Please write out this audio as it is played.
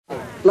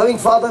Loving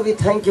Father, we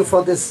thank you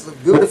for this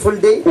beautiful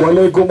day.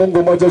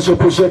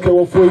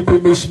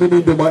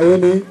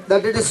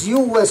 That it is you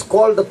who has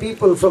called the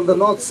people from the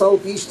north,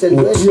 south, east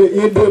and west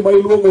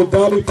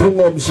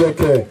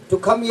to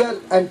come here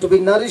and to be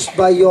nourished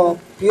by your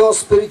pure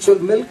spiritual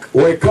milk.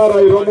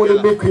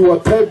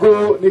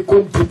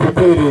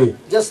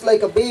 Just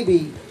like a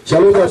baby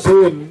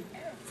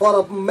for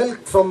a milk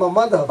from a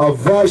mother.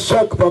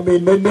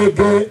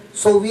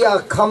 So we are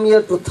come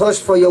here to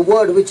thirst for your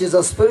word, which is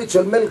a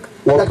spiritual milk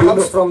that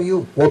comes from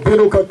you.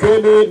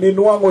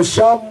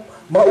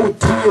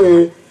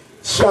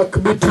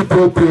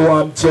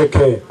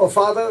 Oh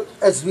Father,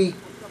 as we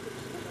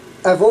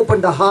have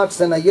opened our hearts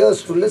and our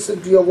ears to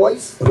listen to your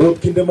voice,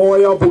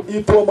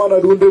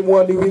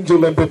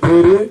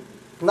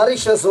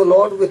 nourish us, O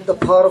Lord, with the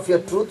power of your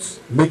truths,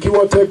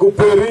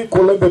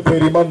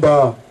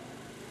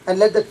 and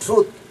let the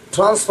truth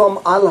transform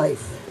our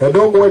life,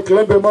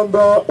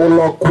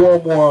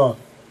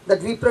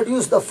 that we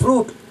produce the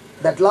fruit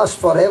that lasts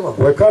forever,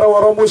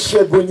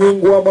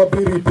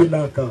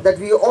 that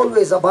we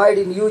always abide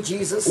in you,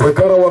 Jesus, and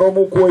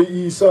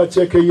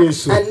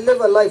live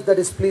a life that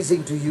is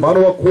pleasing to you,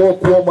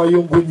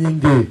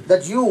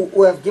 that you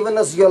who have given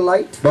us your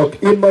light,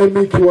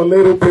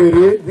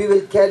 we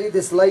will carry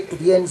this light to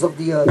the ends of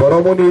the earth.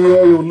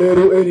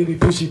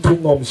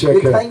 We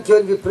thank you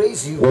and we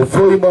praise you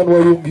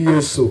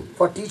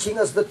for teaching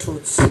us the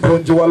truths.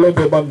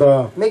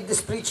 Make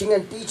this preaching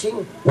and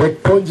teaching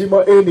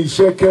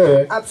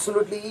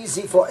absolutely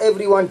easy for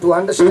everyone to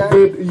understand,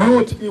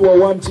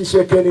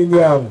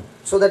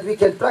 so that we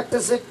can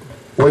practice it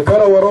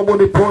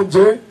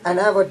and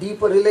have a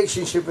deeper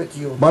relationship with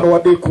you. Thank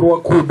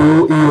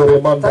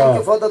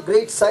you for the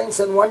great signs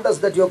and wonders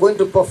that you are going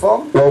to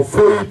perform, the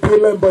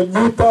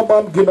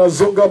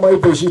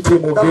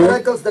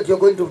miracles that you are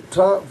going to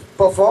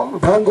perform,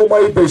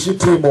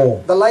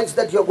 the lives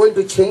that you are going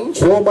to change,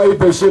 people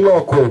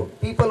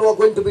who are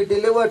going to be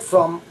delivered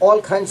from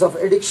all kinds of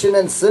addiction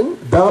and sin.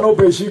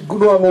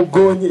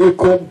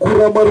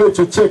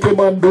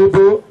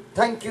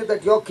 Thank you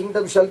that your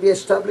kingdom shall be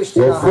established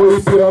in our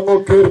hearts,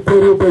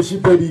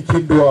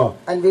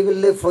 and we will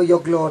live for your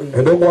glory. We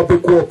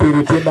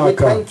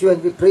thank you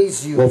and we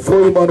praise you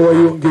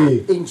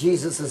in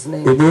Jesus'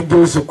 name.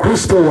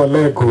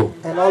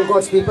 And all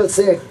God's people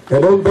said,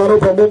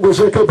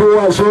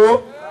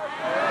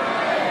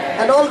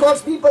 and all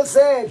God's people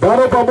said,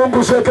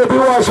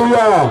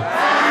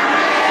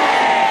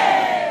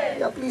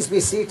 yeah, please be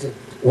seated.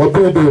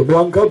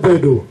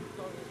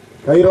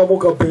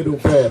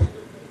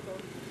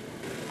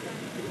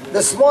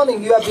 This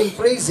morning you have been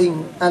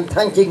praising and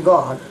thanking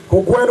God,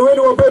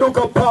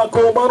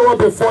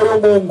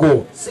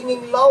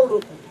 singing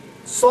loud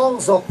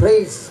songs of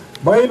praise.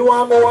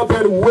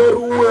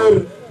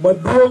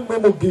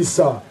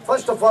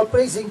 First of all,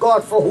 praising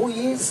God for who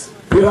He is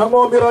and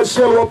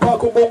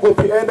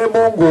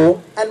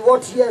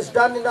what He has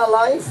done in our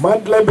life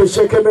and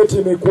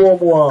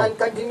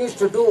continues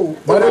to do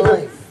in our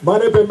life.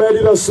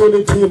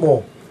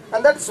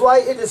 And that's why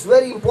it is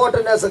very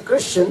important as a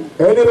Christian,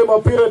 as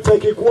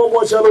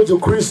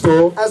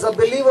a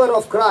believer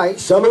of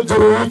Christ,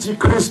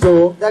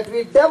 that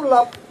we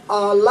develop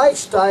a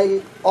lifestyle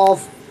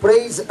of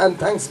praise and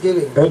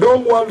thanksgiving.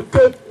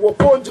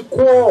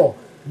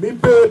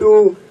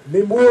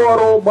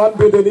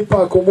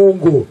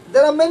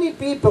 There are many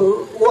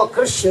people who are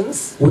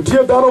Christians, but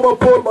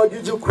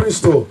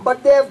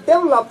they have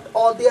developed,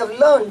 or they have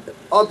learned,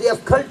 or they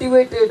have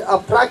cultivated a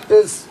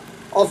practice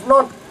of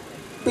not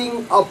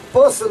being a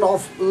person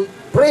of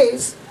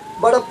praise,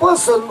 but a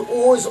person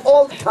who is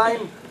all the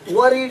time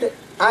worried,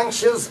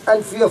 anxious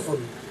and fearful.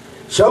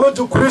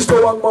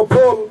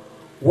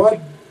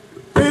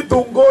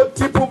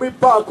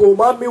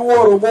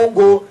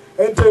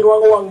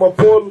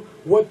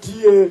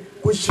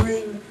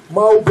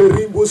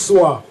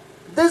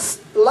 This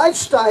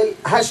lifestyle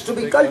has to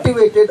be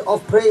cultivated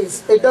of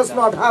praise. It does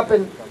not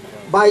happen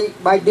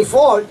by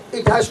default.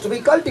 It has to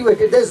be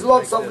cultivated. There's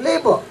lots of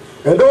labor.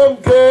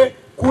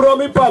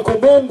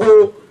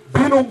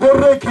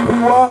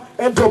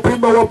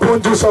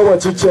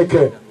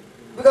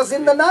 Because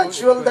in the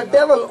natural, the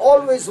devil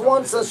always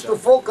wants us to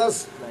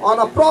focus on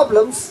our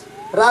problems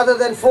rather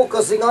than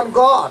focusing on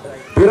God.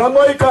 The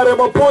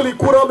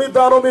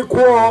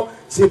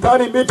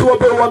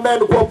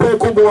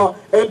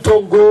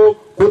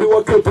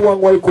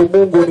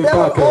devil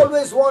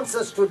always wants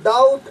us to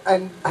doubt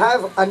and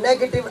have a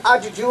negative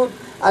attitude,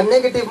 a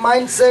negative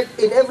mindset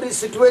in every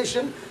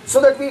situation,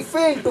 so that we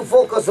fail to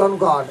focus on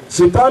God.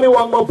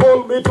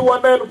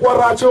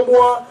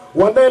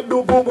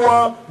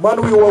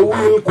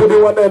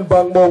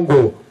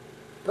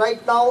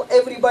 Right now,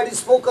 everybody's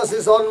focus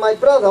is on my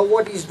brother,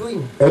 what he's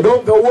doing.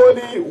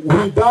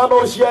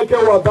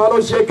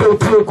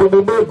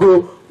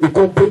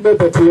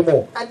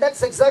 And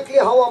that's exactly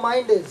how our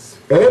mind is.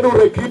 We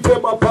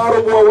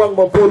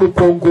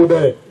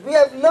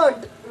have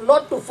learned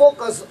not to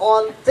focus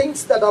on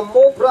things that are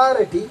more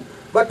priority,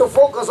 but to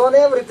focus on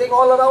everything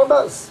all around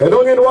us. And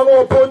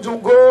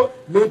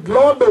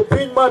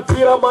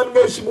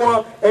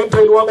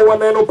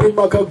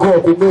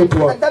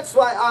that's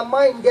why our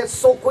mind gets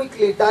so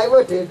quickly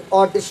diverted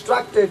or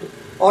distracted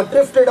or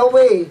drifted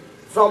away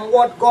from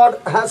what God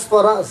has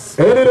for us.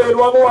 The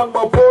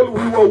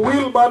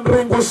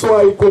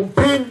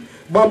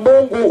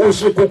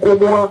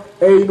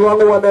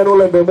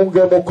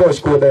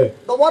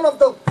one of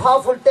the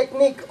powerful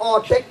technique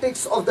or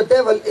tactics of the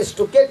devil is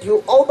to get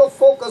you out of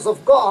focus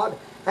of God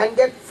and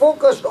get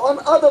focused on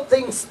other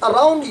things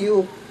around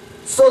you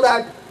so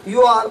that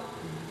you are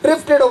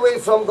drifted away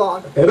from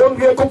God. And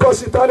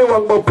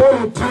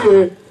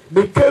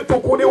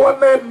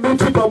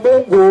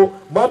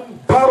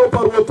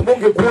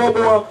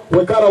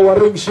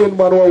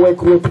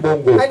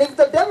if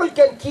the devil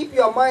can keep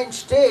your mind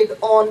stayed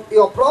on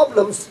your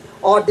problems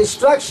or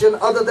distraction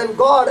other than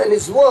God and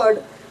His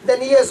Word, then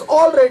he has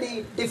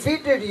already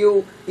defeated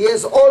you. He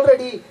has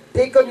already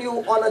taken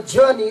you on a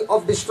journey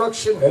of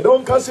destruction.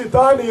 So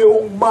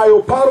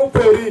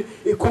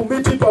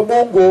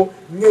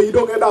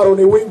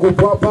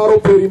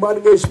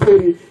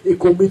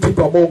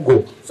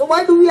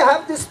why do we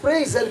have this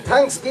praise and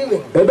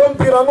thanksgiving?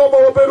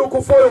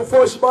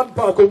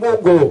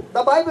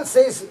 The Bible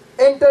says,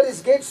 enter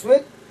His gates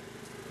with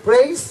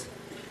praise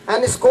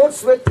and His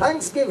courts with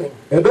thanksgiving.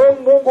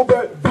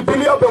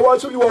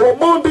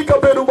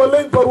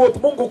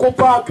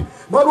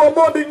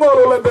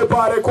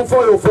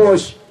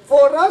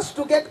 For us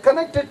to get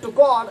connected to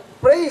God,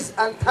 praise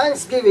and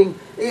thanksgiving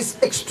is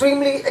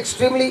extremely,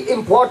 extremely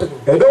important.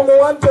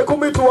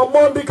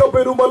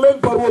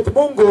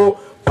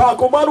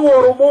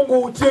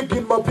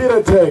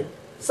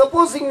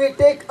 Supposing we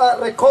take a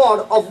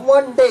record of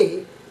one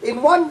day,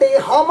 in one day,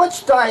 how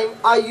much time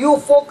are you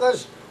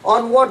focused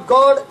on what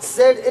God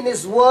said in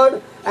His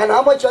Word, and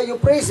how much are you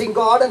praising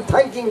God and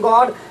thanking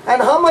God,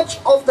 and how much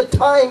of the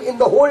time in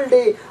the whole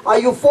day are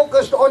you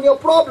focused on your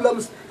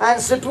problems and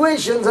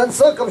situations and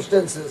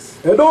circumstances?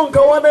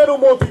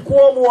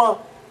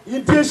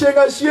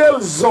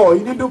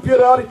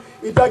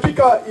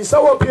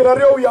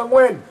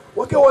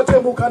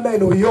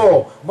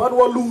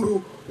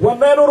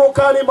 Waneno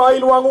rokani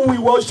main wangu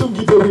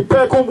wiwashungite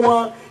wipeko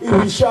mwa,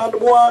 iwishan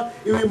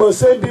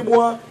iwimasendi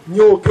mwa,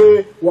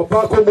 nyoke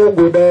wapako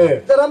Mungu de.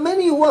 There are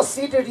many who are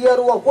seated here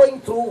who are going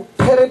through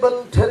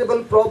terrible,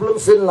 terrible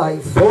problems in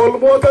life.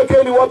 And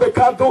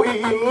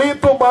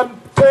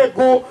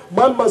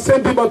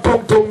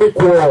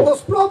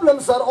those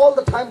problems are all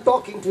the time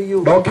talking to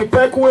you.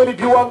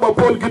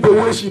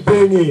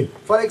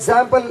 For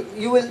example,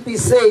 you will be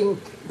saying,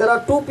 there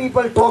are two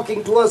people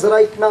talking to us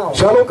right now.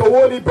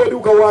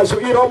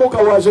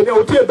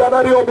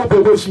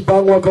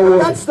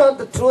 That's not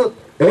the truth.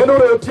 There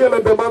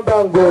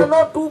are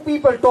not two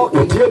people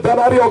talking. But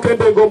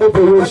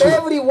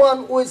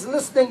everyone who is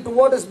listening to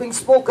what is being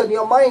spoken,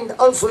 your mind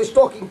also is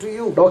talking to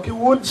you.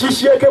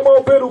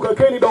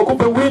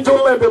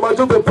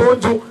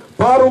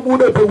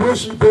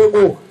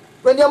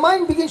 When your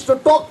mind begins to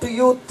talk to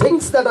you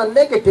things that are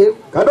negative,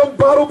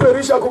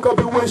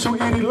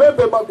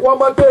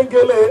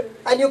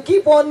 and you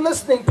keep on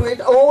listening to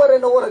it over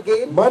and over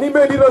again,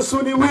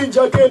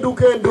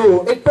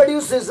 it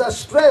produces a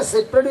stress,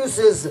 it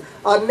produces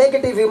a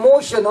negative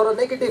emotion or a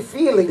negative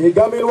feeling.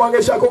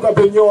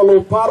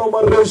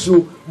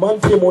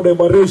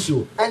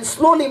 And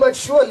slowly but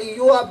surely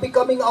you are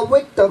becoming a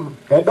victim.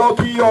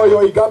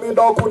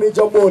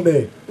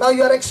 Now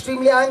you are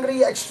extremely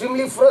angry,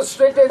 extremely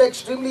frustrated,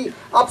 extremely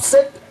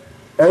upset.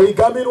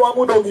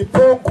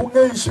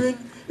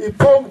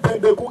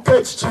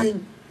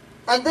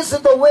 And this is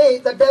the way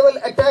the devil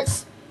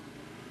attacks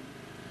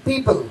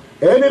people.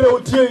 And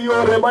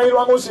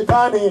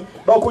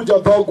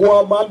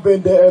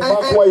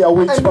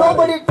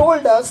nobody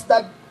told us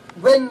that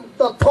when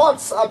the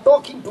thoughts are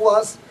talking to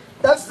us,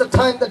 that's the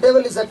time the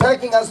devil is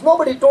attacking us.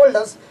 Nobody told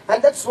us,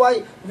 and that's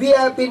why we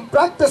have been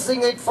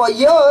practicing it for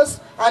years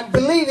and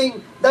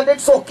believing that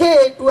it's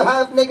okay to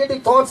have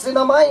negative thoughts in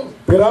our mind.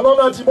 Those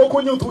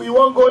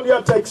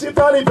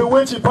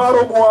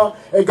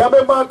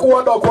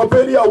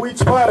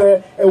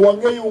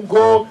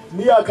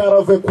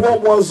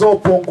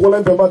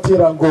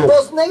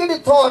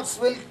negative thoughts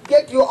will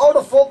get you out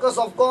of focus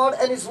of God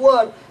and His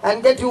Word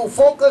and get you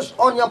focused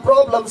on your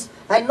problems,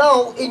 and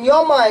now in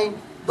your mind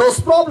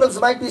those problems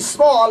might be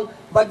small,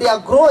 but they are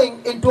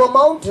growing into a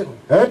mountain.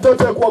 And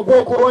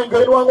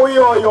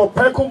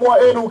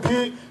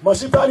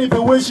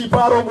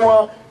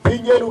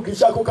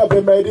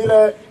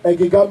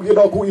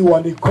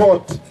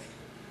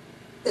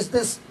is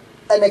this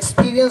an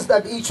experience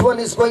that each one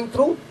is going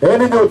through?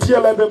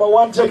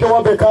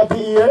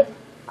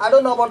 I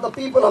don't know about the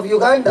people of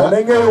Uganda,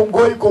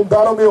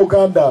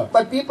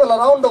 but people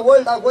around the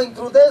world are going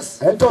through this.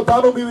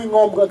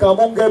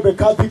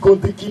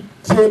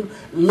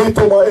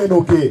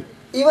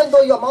 Even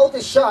though your mouth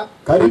is shut,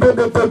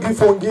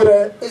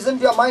 isn't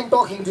your mind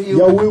talking to you?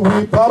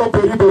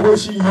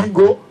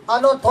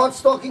 Are not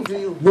thoughts talking to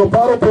you?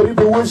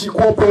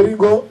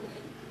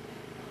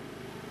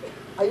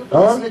 Are you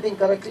translating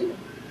correctly?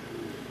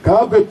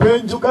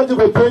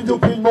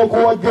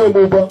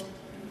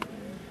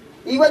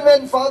 Even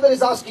when father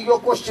is asking your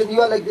question,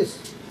 you are like this.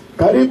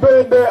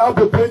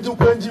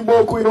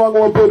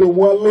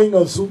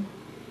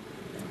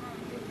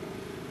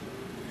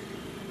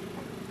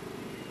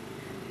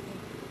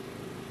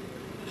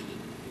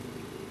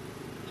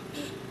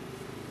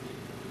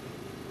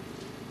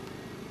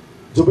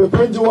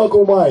 Jobepenju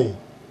wako mai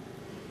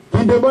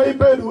kinde ma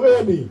ibedu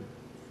eni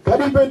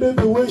kadi bende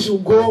be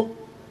weshungo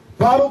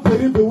paro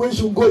peri be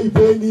weshungo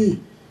ibeni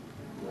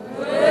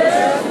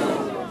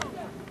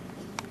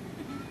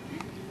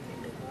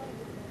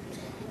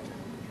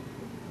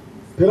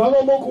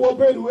Peramo moku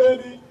wabedu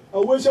eni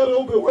aweshare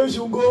ube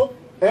weshungo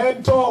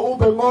ento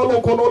ube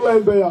ngolo kono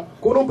lembeya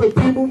kono be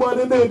pimu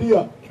manene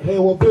dia he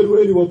wabedu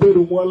eni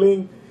wabedu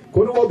mwaling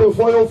kono wabe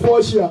foyo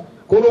foshia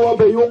kono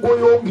wabe yongo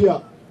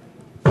yongia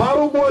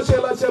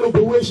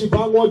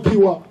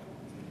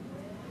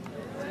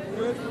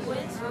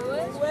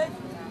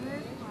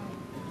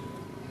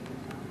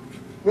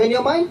When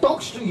your mind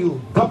talks to you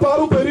and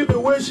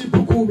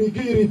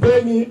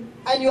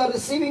you are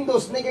receiving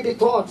those negative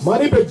thoughts,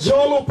 without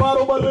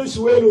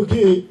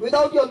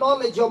your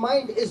knowledge, your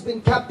mind is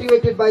being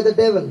captivated by the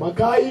devil.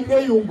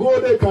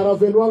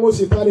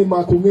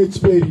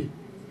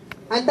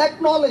 And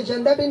that knowledge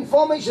and that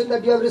information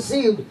that you have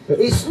received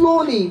is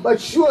slowly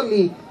but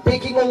surely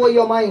taking over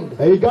your mind.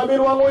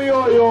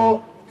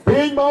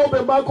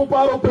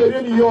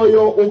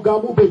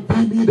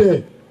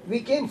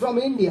 We came from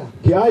India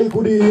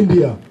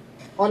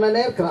on an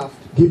aircraft.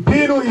 We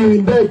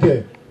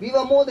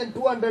were more than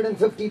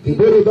 250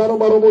 people with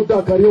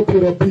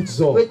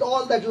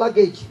all that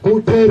luggage.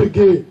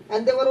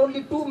 And there were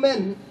only 2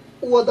 men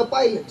who were the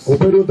pilots. They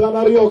were in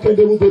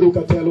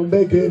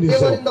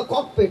the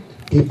cockpit.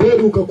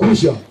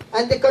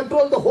 And they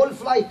controlled the whole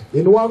flight.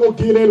 They carried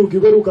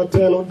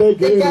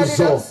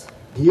us,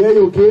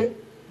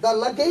 the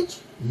luggage,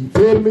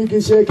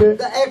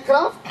 the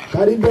aircraft,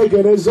 and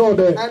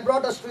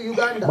brought us to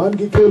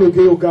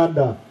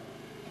Uganda.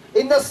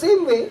 In the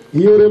same way,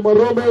 your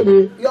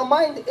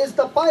mind is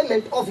the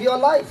pilot of your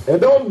life.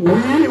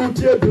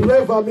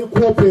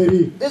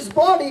 This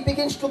body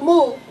begins to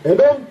move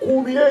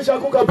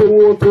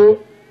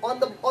on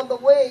the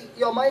way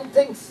your mind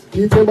thinks.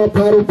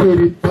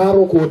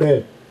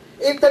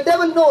 If the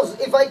devil knows,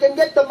 if I can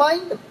get the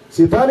mind,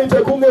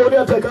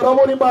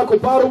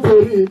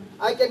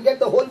 I can get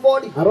the whole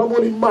body.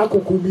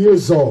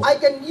 I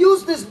can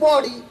use this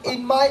body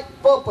in my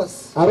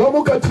purpose. And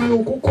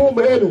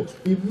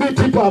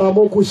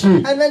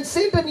when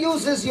Satan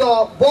uses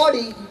your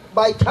body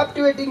by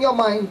captivating your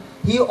mind,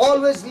 he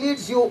always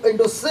leads you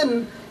into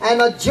sin and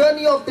a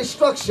journey of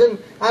destruction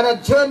and a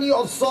journey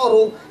of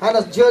sorrow and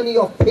a journey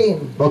of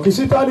pain.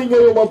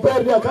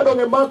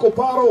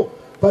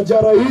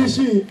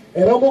 Pajaraishi,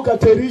 eramu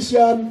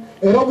katerishan,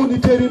 eramu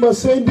niteri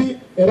masendi,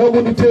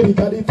 eramu niteri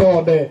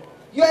kaditone.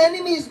 Your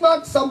enemy is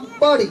not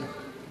somebody.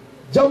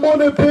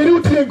 Jamone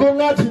peruti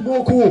engongati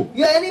boku.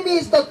 Your enemy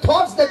is the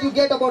thoughts that you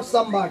get about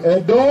somebody.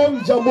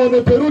 Edom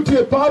jamone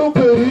peruti paru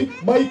peri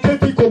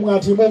maiketi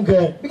komngati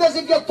monge. Because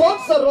if your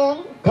thoughts are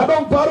wrong,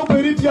 kadong paru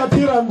periti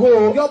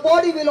atirango, your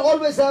body will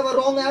always have a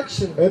wrong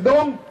action.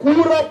 Edom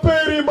kura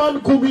peri man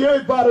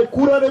kubiye bare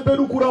kura ne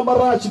peru kura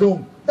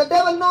marachdom. The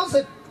devil knows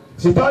it.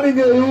 And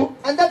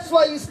that's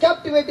why he's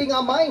captivating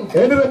our mind with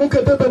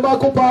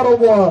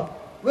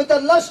the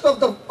lust of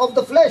the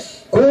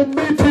flesh,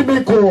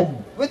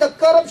 with the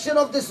corruption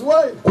of this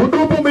world,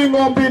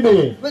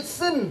 with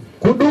sin,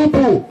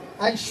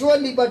 and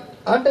surely but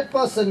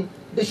 100%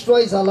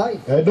 destroys our life.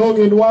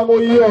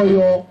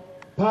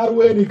 Now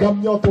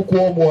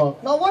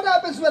what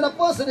happens when a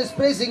person is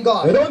praising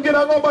God? When a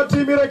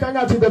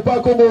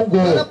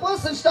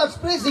person starts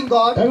praising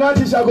God,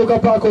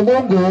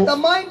 the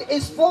mind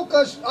is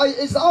focused,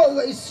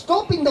 is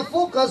stopping the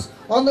focus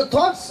on the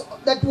thoughts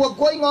that were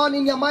going on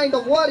in your mind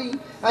of worry,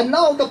 and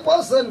now the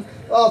person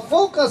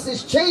focus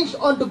is changed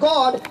onto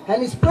God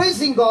and is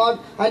praising God,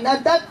 and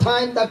at that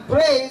time that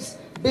praise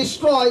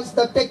destroys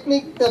the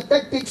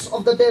tactics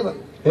of the devil.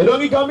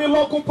 Edongi kami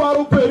loku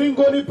paru peri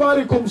ngoni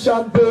pari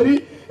kumshan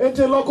peri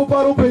ente loku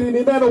paru peri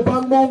ni neno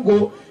bang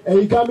mongo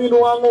kami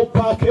nuango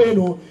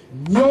pakenu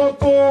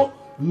nyoto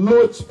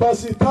loch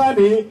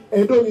pasitani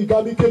edongi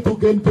kami ketu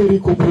gen peri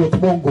kuprot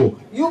mongo.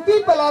 You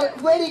people are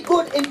very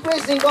good in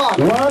praising God.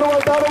 Wanu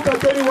wataru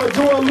kateri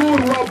wajua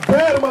luru wa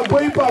berma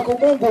kweipa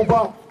kumongo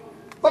ba.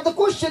 But the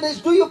question is,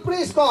 do you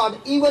praise God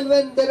even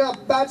when there are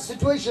bad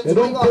situations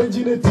going on? Or do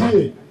you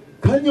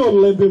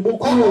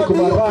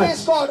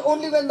praise God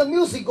only when the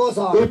music goes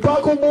on? Or you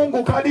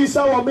praise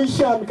God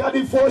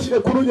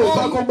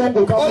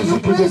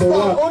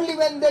only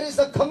when there is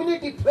a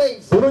community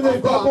praise of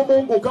God?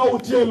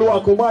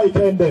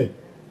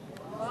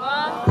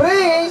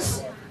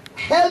 Praise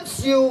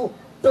helps you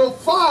to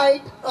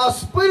fight a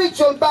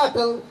spiritual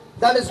battle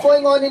that is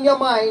going on in your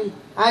mind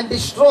and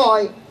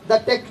destroy the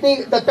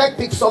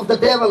tactics of the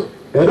devil.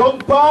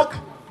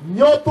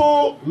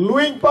 nyoto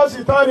luing pa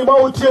sitani ma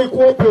utie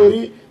ko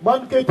peri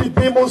man ke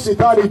tipimo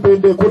sitani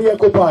bende kurie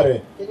ko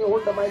pare. Can you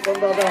hold the mic on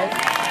the other hand?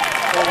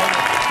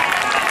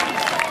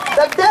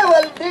 The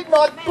devil did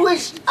not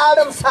twist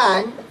Adam's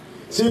hand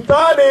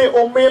Sitani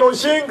omeno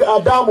shing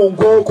Adamu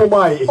ngo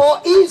kumai. or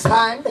his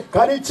hand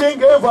Kani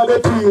ching eva de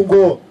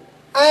tuyungo.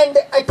 and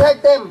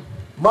attack them.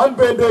 Man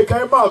bende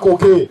kaima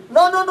koke.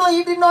 No,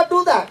 he did not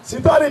do that.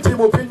 Sitani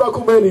timo pinba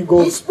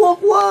kumeningo. He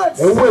spoke words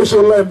Ewe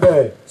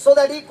sholembe. so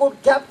that he could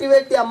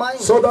captivate their mind.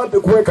 So that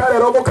kuekare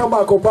romo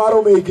kama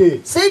koparo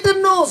meke.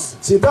 Satan knows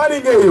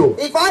Sitani ngeyo.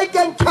 if I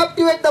can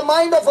captivate the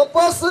mind of a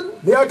person,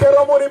 Ni ake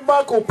romo ni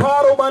mako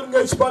paro man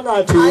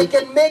ngechpangati. I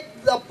can make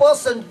the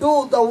person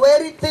do the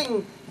very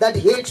thing that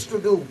he hates to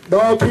do.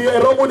 No ki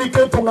romo ni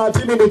ketu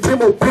ngati ni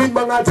timo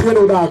pinba ngati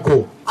eno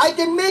dako. I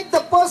can make the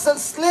person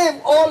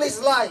slave all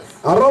his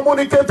life. Romo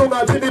ni ketu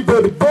ngati ni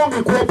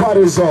bedbongi kwa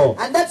parizo.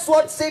 And that's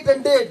what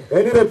Satan did.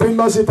 Eni de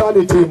pinba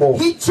sitani timo.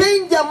 He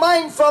changed their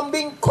mind from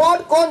being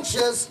God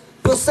conscious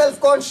to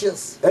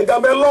self-conscious.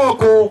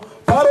 Egameloko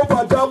paro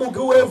padamu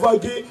gueva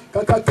gi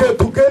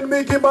kakaketu ken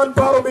migi man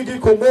paro migi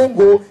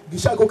kumungu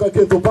gishako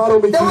kaketu paro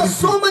migi. There was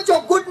so much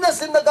of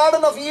goodness in the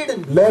Garden of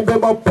Eden. Lembe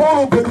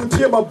mapolo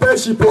berutie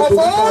mabeshi Of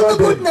all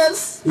the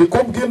goodness,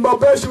 ikum gin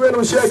mabeshi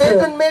wenu sheke.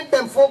 Satan made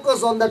them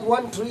focus on that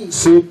one tree.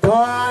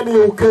 Sitani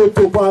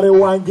uketu pare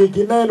wangi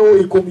gineno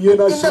ikum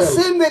yena In the shel.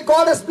 same way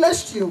God has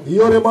blessed you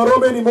Yore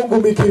marome ni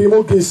Mungu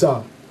mikirimu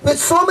kisa. with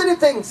so many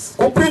things,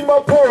 Kupin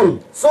mapol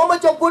so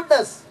much of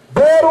goodness.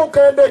 beru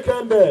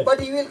kende. But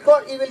he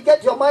will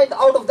get your mind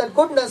out of that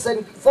goodness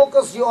and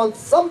focus you on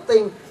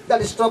something that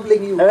is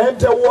troubling you.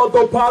 Ente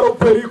wodo paro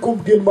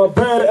perikum gin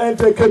maber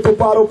ente ketu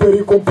paro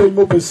perikum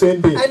penmo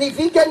pesendi. And if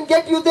he can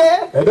get you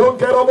there, E don't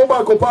care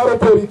mako paro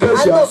and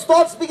perikesha. those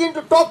thoughts begin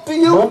to talk to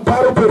you, Man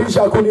paro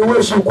perisha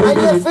kuniweshi and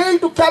you kuni. fail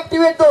to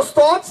captivate those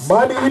thoughts,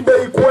 Mani inde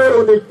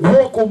ikwero ni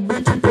kuoku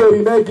miti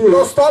perinegi.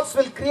 those thoughts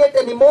will create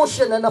an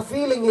emotion and a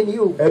feeling in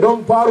you. E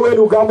don't paro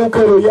enu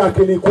gamukero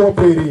yake ni kuo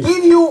peri.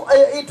 Give you,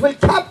 it will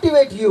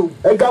captivate you.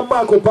 E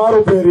gamako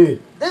paro peri.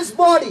 This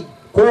body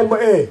Kom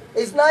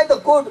is neither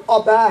good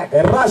or bad.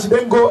 e rash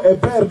dengo e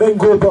ber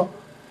dengo ba.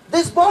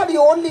 This body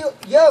only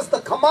hears the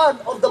command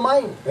of the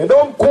mind. E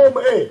don't kom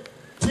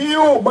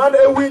Tiu man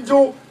e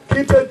winju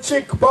kite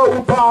chik pa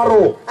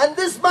uparo. And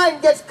this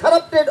mind gets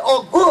corrupted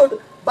or good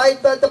by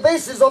the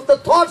basis of the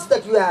thoughts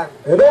that you have.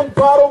 E don't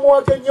paro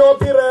mo ke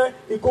nyotire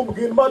ikum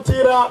gin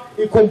matira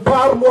ikum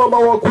par mo ma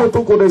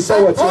wakutu kone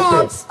sawa And chete.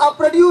 thoughts are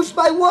produced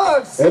by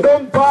words. E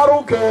don't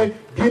paro ke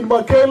gin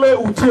makele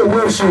utie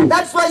weshu.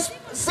 That's why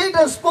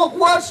Satan spoke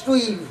words to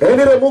Eve.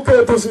 Enire muke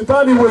to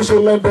sitani weshu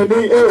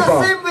lembeni In the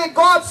Eva. same way,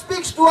 God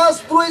speaks to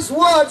us through His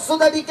words so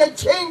that He can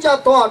change our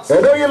thoughts.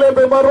 E don't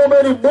lembe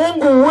maromeni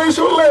Mungu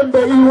weshu lembe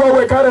iwa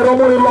wekare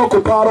romo ni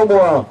loko paro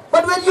moa.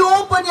 But when you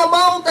open your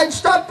mouth and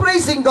start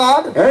praising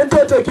God,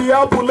 Ente te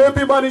kiapu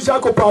lembi manisha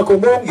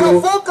kupako your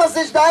Mungu. focus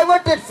is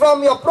diverted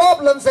from your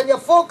problems and your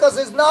focus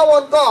is now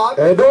on God.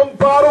 E don't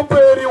paro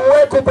peri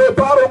weko pe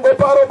paro ngo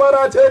paro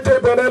marach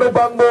ente beneno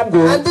bang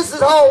Mungu. And this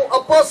is how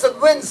a person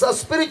wins a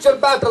spiritual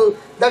battle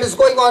that is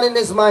going on in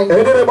his mind.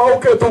 Enire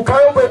mauke tu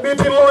kayo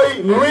benditi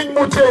loi luing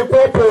muche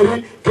kwa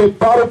peri ke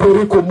paro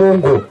peri ku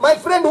Mungu. My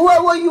friend,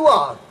 whoever you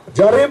are,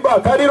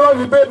 Jarimba kadiro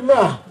vibed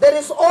na. there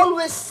is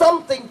always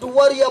something to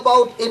worry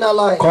about in our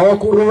life. Kwa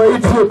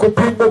kuruwaiti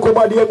kupingo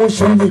kumadie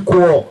mushuni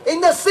kuo. In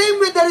the same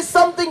way there is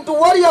something to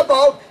worry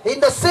about, in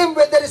the same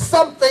way there is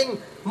something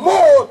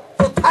more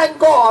to thank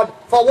God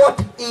for what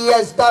He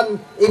has done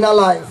in our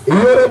life.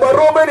 Yore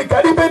marome ni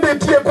kadibende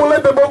tie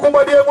kulebe moku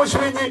madie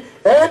mushuni.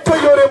 Ento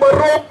yore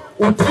marom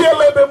utie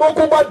lebe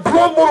moku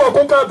maduomu wa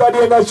kuka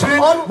dadie na shi.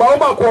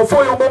 Maoma kwa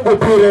foyu Mungu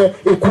pire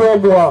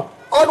ikuomwa.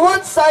 On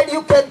one side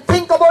you can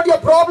think about your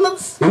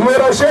problems.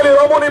 Iwera sheli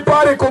romo ni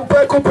pari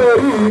kumpeku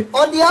peri.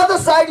 On the other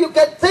side you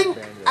can think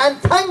and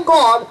thank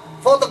God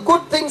for the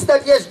good things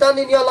that He has done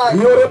in your life.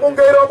 Yore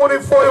munge romo ni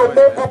foyu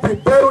Mungu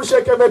piperu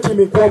sheke meti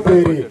mi kwa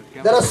peri.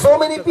 There are so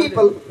many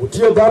people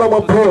Utie daro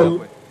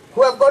mapol.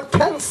 who have got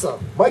cancer.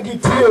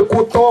 Magitie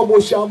kutomo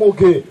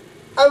shamuge.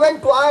 I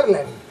went to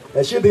Ireland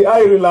Eshidi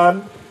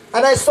Ireland.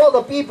 and I saw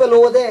the people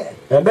over there.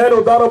 And then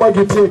udaro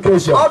magitie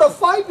kesha. Out of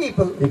 5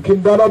 people,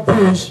 Ikindana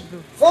bish.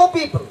 4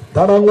 people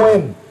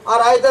Tanangwen.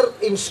 are either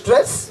in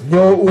stress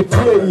Nyo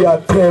utie ya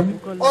tem.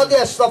 or they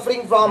are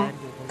suffering from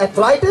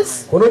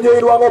arthritis Kono nyo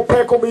inwango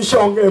peko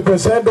mishong e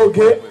presendo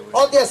ge.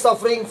 or they are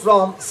suffering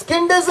from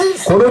skin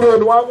disease Kono nyo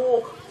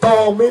inwango to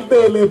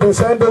midele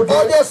presendo or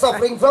they ge. are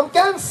suffering from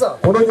cancer.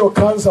 Kono nyo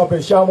cancer pe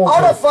shamu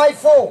Out ge. of 5,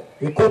 4.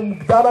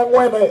 Ikum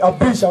tanangwen e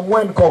abisha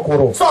ngwen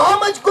kokoro. So how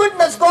much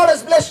goodness God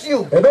has blessed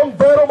you? Edong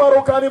pero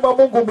marukani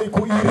mamungu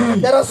miku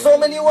iri. There are so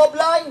many who are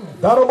blind,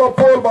 Daro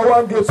mapol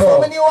mawangi so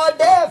to. many who are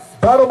deaf,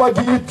 Daro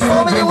magiiti.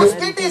 so many whose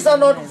kidneys are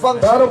not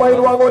functioning. Daro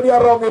mainwango ni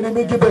arong ini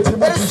migi beti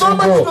There is so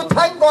much mutishingo. to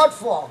thank God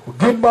for.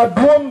 Gin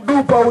maduong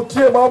dupa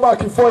utie mama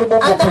kifoi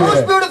Mungu And the most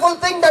pire. beautiful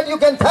thing that you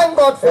can thank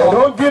God for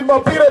Edong gin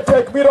mapire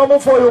tek mira mo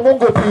foyo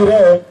Mungu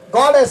pire.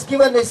 God has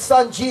given His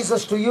Son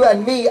Jesus to you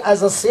and me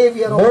as a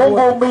Savior of the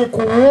world. Mungu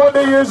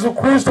mikuone Yesu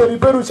Kristo ni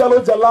beru chalo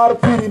jalar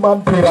piri We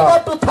mampira.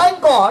 got to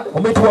thank God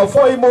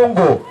Umituwafoi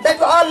Mungu.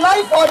 that our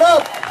life on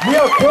earth,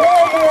 Nia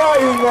kuomwa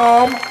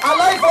ingom. our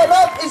life on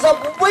earth is a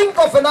wink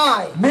of an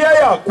eye Nia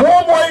ya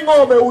kuomwa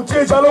ingome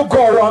utie chalo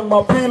gowang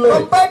mapile.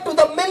 compared to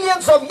the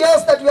millions of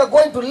years that we are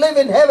going to live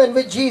in heaven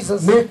with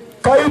Jesus. Ni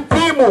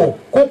kaipimo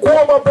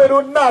kukuoma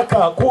beru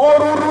naka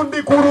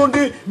kuorurundi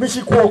kurundi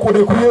mishikuwa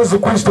kude ku Yesu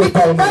Kristo We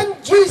can poni.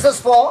 thank Jesus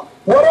for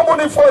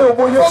Waramuni foyo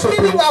mu Yesu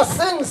forgiving Kristo. our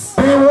sins,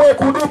 Piwe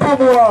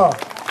kudupumwa.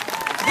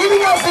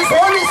 giving us His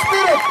Holy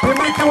Spirit,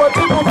 Pimiki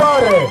watipu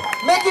pare.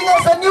 making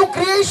us a new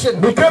creation,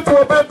 Niketu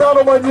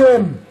wabendano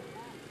manyen.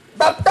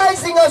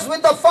 baptizing us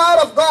with the fire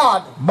of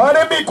God.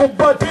 Mane mi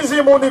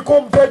kubatizi mu ni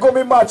kumtego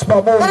mi mach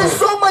pa There Mungu. is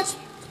so much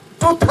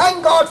to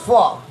thank God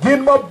for.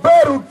 Gin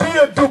maberu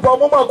tiye tu pa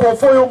muma kwa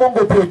foyo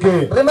Mungu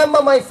peke.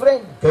 Remember, my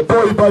friend,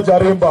 Kepo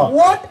ibajarimba.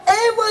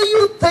 whatever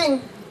you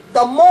think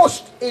the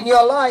most in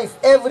your life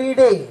every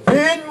day,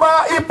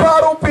 Pinma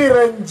iparu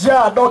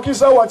pirenja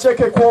dokisa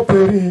wacheke kwa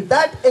peri.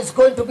 that is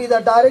going to be the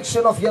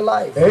direction of your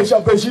life.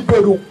 Esha peshi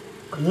peru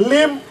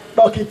lim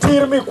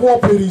dokitirmi kwa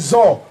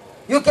perizo.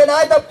 You can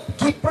either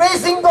keep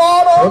praising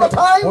God all the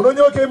time,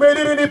 Unonyo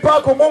kemediri ni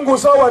pako Mungu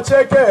sawa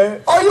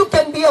cheke. or you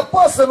can be a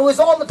person who is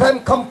all the time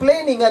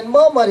complaining and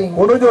murmuring.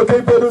 Unonyo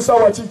keperu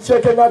sawa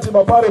chicheke ngati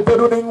mapare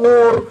peru ni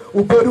ngur,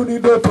 uperu ni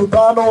dotu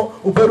tano,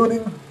 uperu ni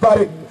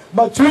bare.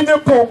 Machwinye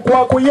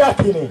pongwa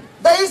kuyakini.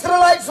 The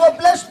Israelites were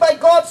blessed by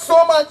God so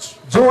much.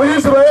 Jo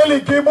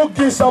Israeli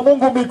kimugisa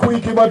Mungu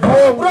mikuiki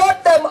madwong.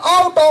 Brought them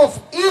out of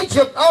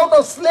Egypt, out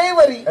of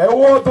slavery.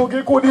 Ewo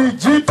tukikudi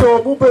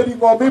jito muberi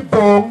ngomi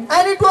bong.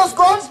 And it was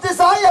God's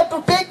desire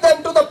to take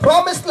them to the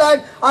promised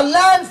land, a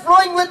land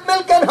flowing with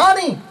milk and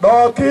honey.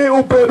 Doki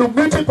uperu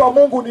miti pa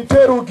Mungu ni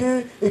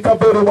teruki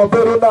ikaperu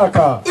maperu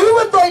naka.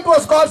 Even though it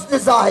was God's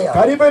desire,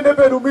 Karibe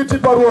neberu miti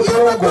paruo even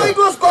though it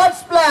Mungu. was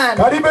God's plan,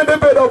 Karibe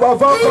neberu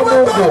bavaka even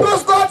though it Mungu.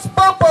 was God's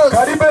purpose,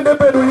 Karibe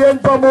neberu yen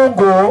pa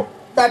Mungu.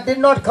 that did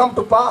not come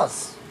to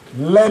pass.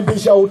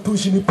 Lembisha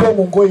utushi ni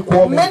pongu ngoi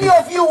kwa Many Mungu.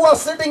 of you who are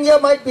sitting here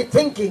might be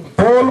thinking,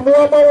 Paul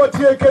muama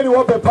watie keni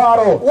wape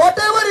paro.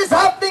 whatever is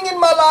happening in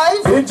my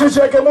life Inchi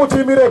cheke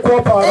muti mire kwa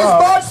is para.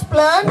 God's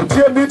plan,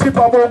 Utie miti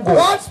pa Mungu.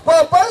 God's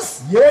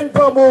purpose, Yen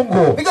pa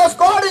Mungu. because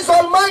God is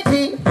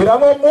almighty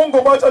Birango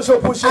Mungu macha and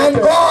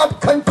shopusheke. God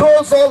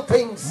controls all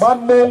things.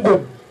 Man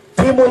Mungu.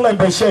 Timu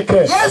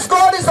lembesheke. Yes,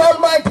 God is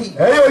almighty.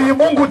 Eyo yi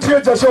Mungu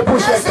tie cha Yes, His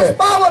shopusheke.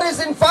 power is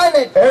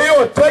infinite.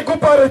 Eyo teku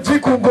pare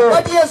jikungo.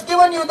 But He has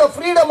given you the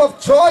freedom of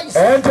choice.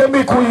 Ente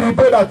mi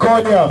kuiribeda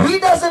konya. He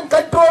doesn't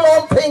control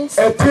all things.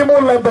 E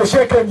timu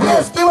lembesheke He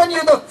has nyo. given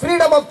you the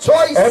freedom of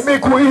choice. Emi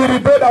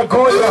kuiribeda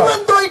konya.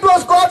 Even though it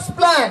was God's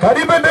plan,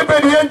 Karibe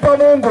nebedi yen pa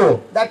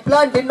Mungu. that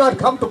plan did not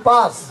come to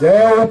pass. Ye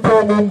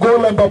upo Mungu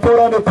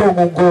lembapora ne po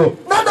Mungu.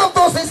 None of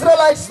those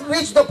Israelites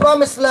reached the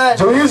promised land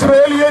Jo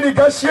Israeli yeni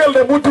kashiel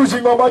ne mutu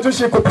jingo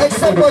majushi except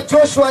kupikiri. for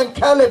Joshua and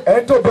Caleb.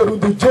 Ento beru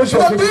di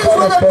Joshua Because these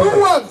were the kikale. two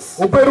ones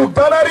Uperu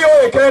kanario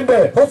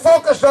ekende. who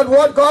focused on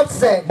what God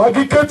said.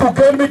 Magiketu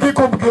ken miki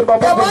kumkirma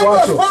Their Mungu mind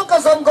was wacho.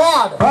 focused on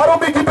God. Paro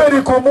miki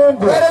beri ko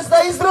Mungu. Whereas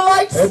the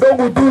Israelites,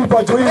 Edongu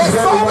dulpa jo they saw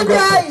Israeli with their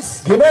Mungu.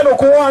 eyes Gineno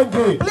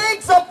kuwangi.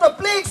 plagues after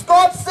plagues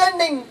God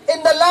sending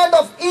in the land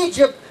of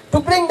Egypt to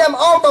bring them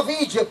out of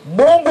Egypt.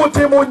 Mungu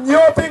timu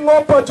nyopi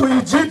ngompa tu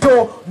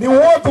ijito ni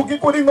watu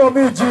kikuni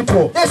ngomi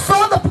ijito. They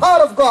saw the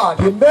power of God.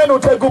 Gineno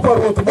tegupa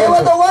rotu They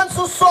were the Mungu. ones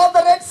who saw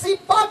the Red Sea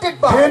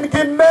parted by.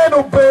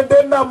 Gineno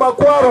pende na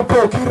makwaro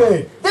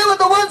pokire. They were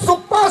the ones who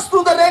passed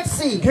through the Red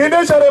Sea.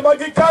 Gine share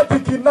magikati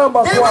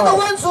kinama They were the kwaro.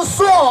 ones who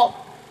saw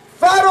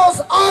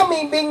Pharaoh's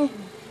army being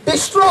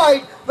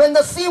destroyed when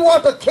the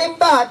seawater came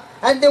back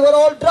and they were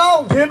all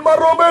drowned. Gin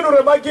maromenu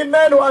re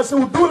magineno asi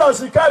udula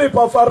sikari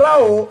pa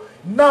Farao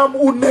nam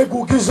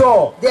unegu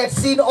gizo. They had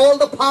seen all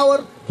the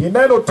power.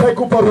 Gineno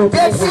tegupa rotu They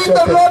had Mungu seen the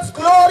cheke. Lord's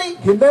glory.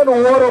 Gineno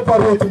woro pa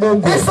rotu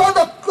Mungu. They saw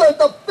the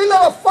pillar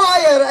of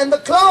fire and the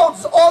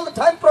clouds all the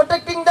time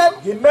protecting them.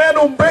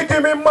 Gineno mbeki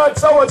mimat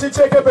sawa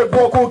chicheke pe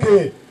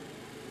bokuki.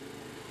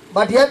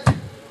 But yet,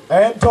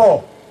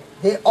 Ento.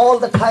 they all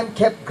the time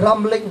kept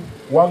grumbling.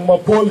 Wang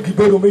mapol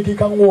giberu miki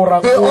kang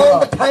orang They all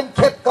the ora. time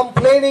kept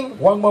complaining.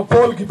 Wang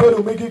mapol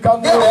giberu miki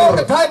kang They all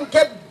the ora. time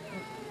kept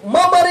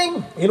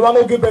murmuring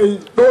Inwango gibe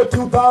do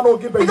tiutano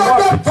gibe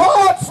because their mat.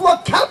 thoughts were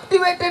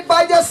captivated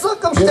by their Kinamo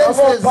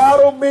circumstances.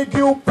 paro miki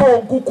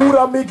upong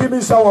kukura miki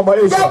misawa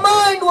Their maisha.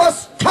 mind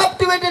was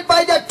captivated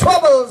by their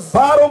troubles.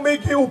 Paro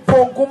miki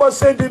upong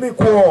kumasendi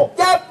mikuo.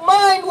 Their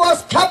mind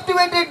was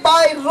captivated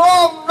by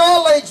wrong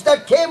knowledge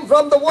that came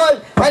from the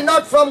world and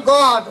not from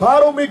God.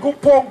 Paro miki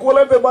upong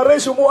kulembe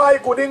mareshu mu ai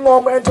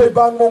kuningom ento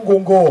ibang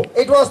mungungo.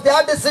 It was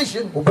their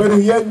decision. Uberu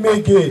yen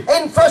miki.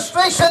 In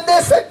frustration, they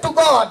said to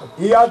God,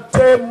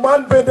 Iate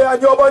man bende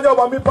anyoba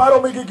nyoba mi paro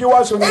miki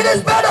kiwashu ni. "It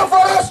is better for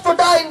us to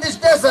die in this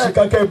desert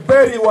Kake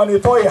beri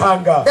wanitoi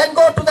hanga. than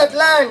go to that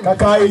land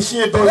Kaka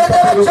ishi to where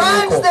there are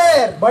giants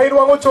there. Mairu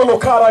wango cholo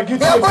kara They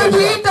are going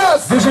to eat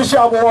us."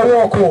 Dishishamu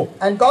waroko.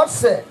 And God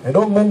said,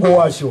 Edong Mungu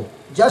washo.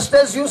 "Just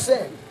as you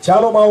said,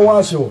 chalo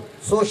mawasho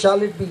so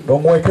shall it be.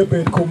 dongweke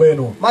bed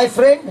kumeno. My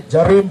friend,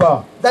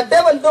 Jarimba the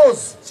devil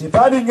knows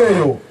sitani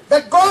ngeyo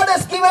that God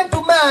has given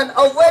to man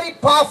a very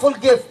powerful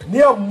gift.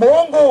 nia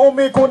Mungu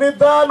umikuni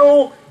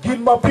dhano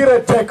gin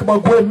mapire tek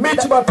magwe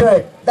mich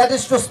matek That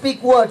is to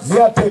speak words.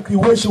 nia tek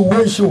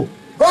iweshu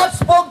God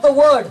spoke the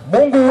word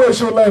Mungu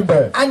weshu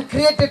lembe and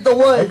created the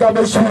world.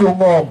 ega shu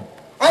ngom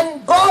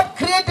And God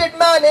created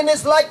man in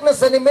his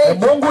likeness and image.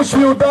 Mungu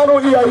shu dhano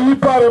iya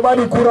ipare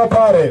mani kura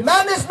pare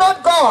Man is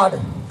not God,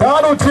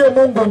 dhano tie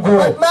Mungu go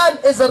but man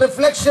is a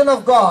reflection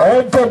of God.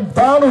 entem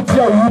dhano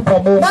tie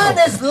ipa Mungu Man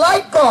is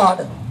like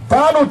God.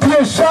 dhano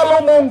tie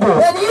shalo Mungu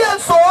When he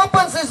also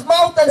opens his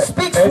mouth and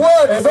speaks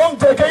words edong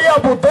teke ya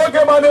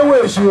butoke mane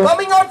weshu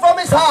coming out from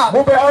his heart,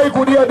 mube ai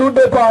kudia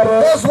dunde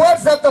pare those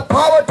words have the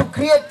power to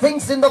create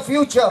things in the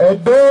future.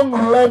 edong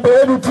lembe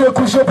edu tie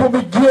kushopo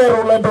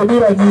migiero lembe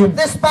mira nyim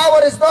This power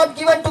is not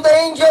given to the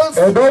angels.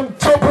 edong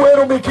chopu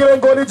eru mikire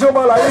ngoni jo This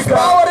malaika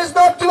power is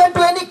not given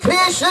to any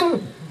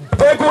creation.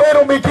 tegu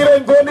eru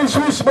mikire ngoni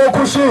shush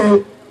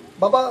mokushi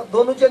बाबा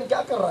दोनों जन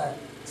क्या कर रहा है?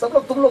 सब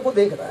लोग तुम लोग को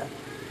देख रहा है.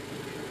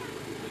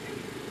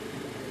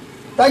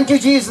 Thank you,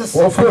 Jesus.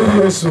 wafoi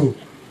Yesu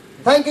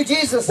Thank you,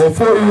 Jesus.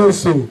 wafoi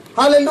Yesu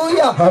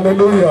Hallelujah.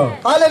 hallelujah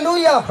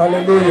Hallelujah.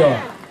 hallelujah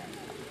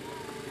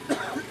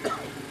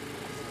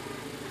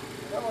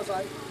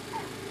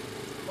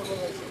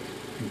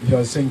you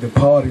are saying the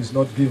power is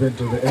not given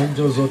to the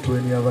angels or to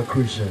any other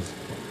creatures.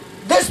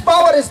 This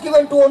power is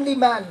given to only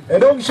man.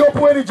 edong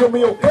shopu eri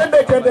jomio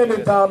kende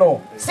ni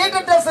tano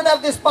Satan doesn't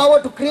have this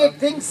power to create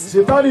things.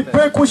 sitani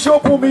pe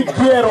kushopu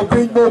migiero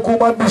piny moku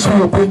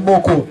manishu piny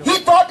moku He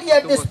thought he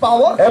had this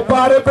power, e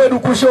pare pedu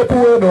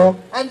kushopu eno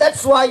and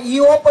that's why he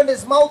opened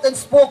his mouth and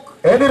spoke.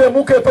 enire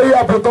muke pe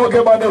ya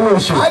butoke mane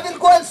weshu I will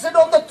go and sit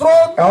on the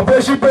throne.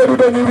 apeshi pedu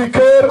do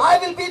niwiker I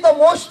will be the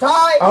most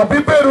high. abi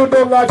pedu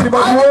do ngati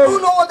I will maduong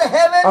rule over the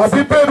heavens.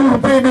 abi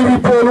pedu pini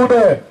wipolu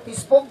de He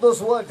spoke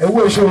those words. e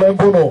weshu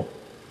lembuno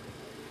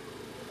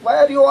Why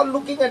are you all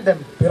looking at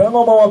them?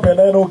 pirango mawa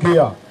peneno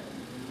kia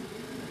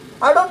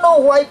I don't know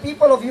why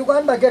people of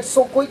Uganda get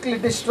so quickly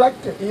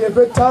distracted.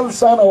 ieve tal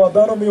sana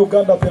wadano mi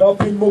Uganda pira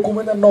piny moku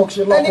mene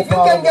nokshe And loko if you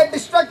can pao get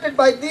distracted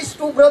by these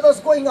two brothers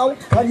going out,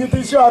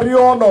 kanyitisha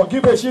ariono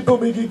gibe shitu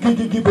migi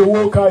gigi gibe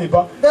woka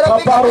iba there are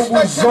bigger kaparo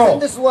distractions in muzo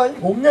this world.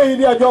 ungei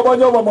ni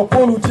anyoba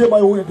mapolu tie ma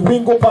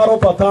wingo paro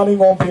patani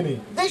ngompini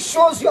This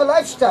shows your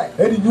lifestyle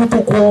edi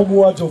nyutu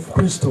kuomu wacho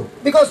Kristo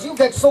because you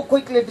get so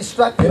quickly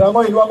distracted.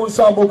 pirango inwangu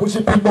sambo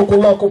kushipimo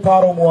kuloko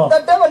paro mwa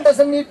The devil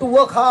doesn't need to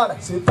work hard.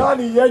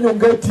 sitani yenyo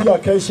ngeti ya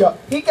kesha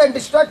He can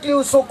distract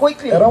you so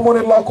quickly. eramoni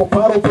loko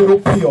paro pero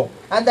pio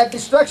And that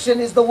distraction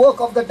is the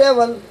work of the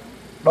devil,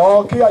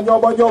 no ki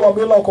anyoba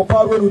miloko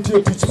paro eru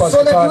tie tich so that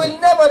you pasitani will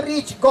never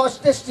reach God's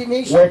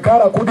destination.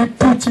 wekara kudi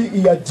tuchi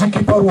iya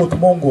jiki paruot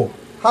Mungu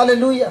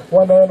Hallelujah.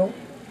 waneno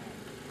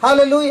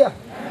Hallelujah.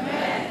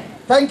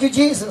 Thank you,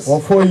 Jesus.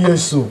 wafoi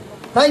Yesu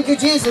Thank you,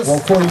 Jesus.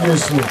 wafoi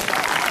Yesu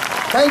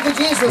Thank you,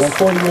 Jesus.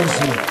 wafoi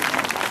Yesu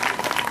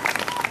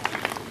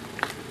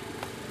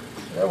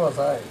Where was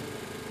I?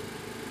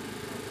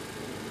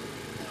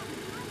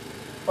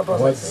 What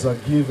was I words saying? are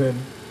given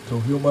to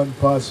human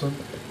person.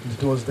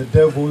 It was the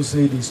devil who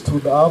said he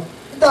stood up.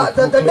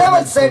 The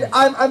devil said,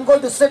 I'm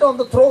going to sit on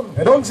the throne.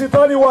 Edong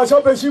sitani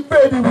washo pe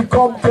shibedi we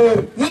come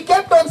there. He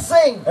kept on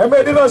saying,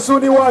 Emedina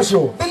suni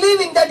washo.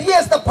 believing that he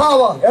has the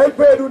power.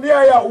 Elpe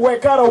dunia ya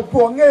wekara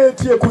uponge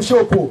tie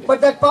kushopu.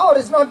 But that power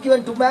is not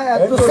given to man,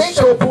 to Ento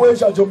Satan. shopu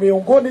esha jo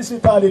miongoni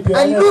sitani pia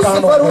And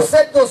Lucifer, who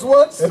said those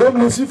words, Edong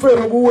Lucifer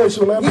muwe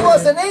shule. he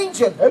was an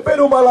angel.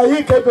 Epedu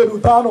malaika epedu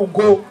tano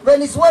ngo. When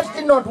his words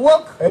did not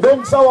work,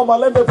 Edong sawa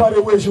malembe pare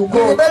weshu he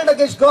ngo. rebelled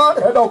against God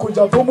Edo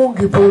kunjatumu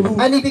ngipolu.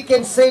 and he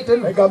became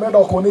Satan.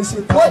 Egamedo kuni One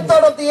sitani.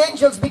 third of the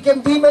angels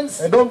became demons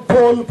Edong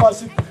Paul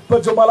pasi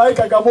pajo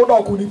malaika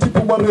gamodo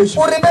kunitipu mareshu.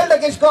 who rebelled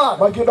against God.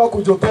 Makido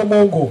kujoto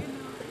Mungu.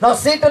 Now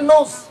Satan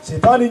knows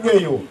Sitani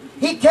ngeyo.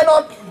 he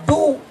cannot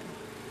do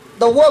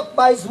the work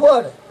by his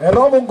word.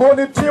 Eromu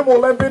ngoni timu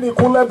lembe ni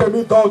kulembe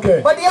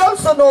mitoke. But he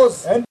also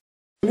knows, if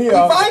Nia.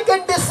 I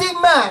can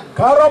deceive man,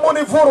 Karamu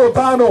ni furu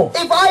tano.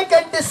 if I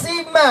can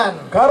deceive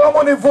man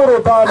Karamu ni furu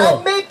and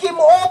tano. make him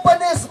open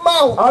his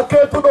mouth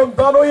Aketu don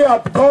tano ya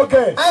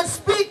toke. and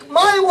speak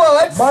my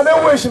words,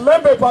 Mane wish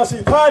lembe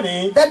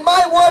pasitani. then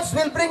my words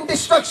will bring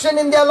destruction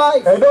in their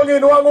life. Edongi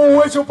nuangu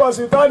wishu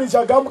pasitani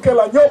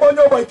chagamkela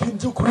nyoba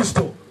ikinju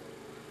Kristo.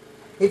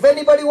 If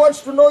anybody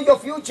wants to know your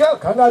future,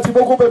 Kanga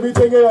tiboku be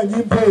mitenge ya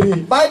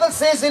nyimperi. Bible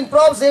says in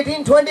Proverbs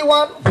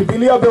 18:21,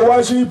 Biblia be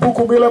washi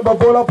ibuku mile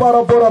babola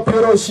para bora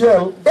pero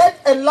shell. death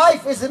and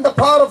life is in the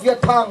power of your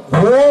tongue.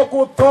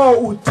 Woku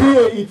to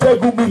utie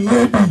itegu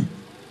milebi.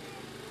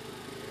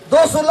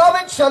 Those who love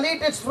it shall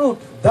eat its fruit.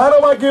 Dano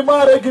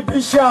magimare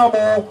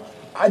gipishamo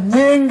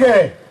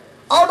anyenge.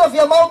 Out of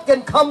your mouth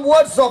can come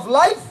words of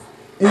life.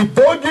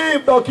 Idogi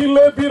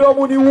dokile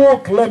biramuni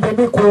wok lembe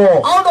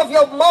mikwo. Out of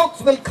your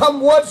mouth will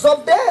come words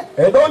of death.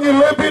 Edongi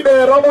lebi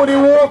de ramuni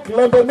wok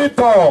lembe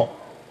mito.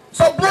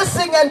 So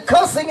blessing and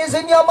cursing is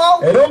in your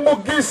mouth. Edong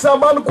mugisa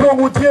man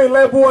kuongutie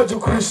lebu wa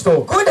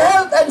Kristo. Good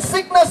health and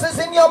sickness is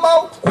in your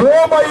mouth.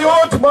 Kuoma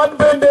yot man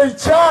bende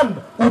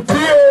ichan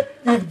utie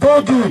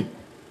igdogi.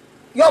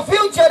 Your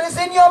future is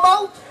in your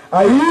mouth.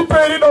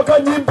 Ayiperi no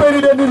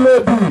kanyimperi deni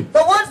lebi.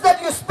 The words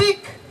that you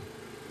speak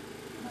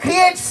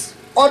creates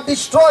or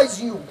destroys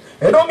you.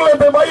 Edong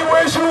lebe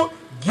maiweshu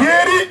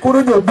gieri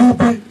kurunyo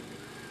bubi.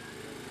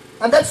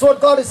 And that's what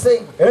God is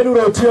saying.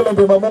 Enure utie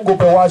lebe mamungu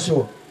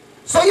pewasho.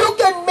 So you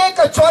can make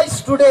a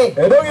choice today.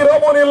 Edong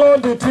iromo ni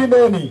londi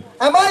tineni.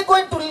 Am I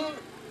going to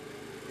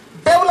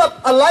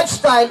develop a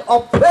lifestyle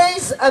of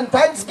praise and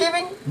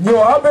thanksgiving?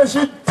 Nyo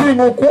abeshi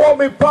tingu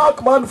kuomi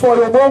pak man for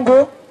your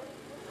mongo.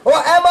 Or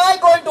am I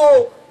going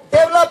to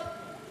develop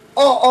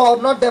or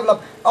not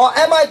develop? Or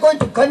am I going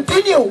to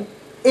continue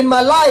in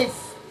my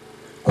life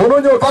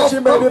Kununyo of kashi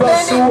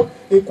medirasu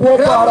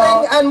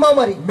grumbling and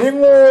murmuring?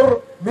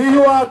 Mingur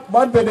miyuak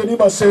man bedeni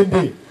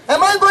masendi.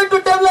 Am I going to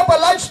develop a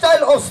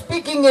lifestyle of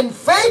speaking in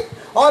faith,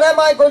 or am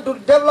I going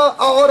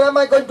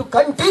to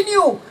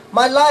continue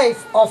my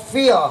life of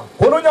fear?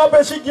 Kununyo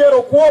abeshi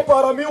giero kuo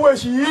para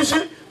miweshi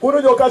ishi.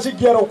 Kununyo kashi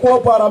giero kuo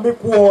para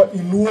mikuo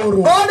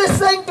iluoro. God is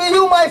saying to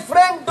you, my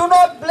friend, do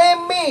not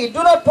blame me.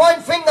 Do not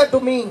point finger to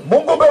me.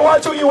 Mungu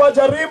bewachu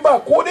iwajarimba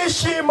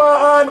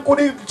kunishima an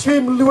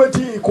kunishim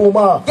liweti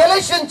ikuma.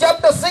 Galatians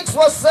chapter 6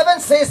 verse 7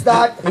 says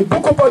that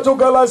Ibuku pacho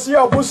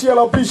Galatia busi ya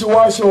lapishi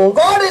washo.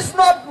 God is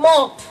not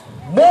mocked.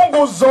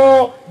 Mungu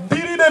zo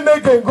ndirine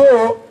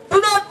negengo. Do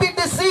not be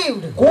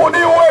deceived.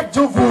 Kuniwe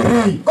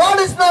juvuri. God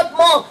is not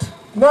mocked.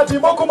 Ngati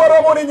moku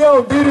maramoni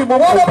nyao ndiri mungu.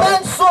 What a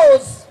man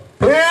sows,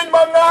 Pin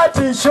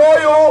mangati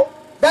shoyo.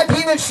 that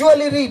he will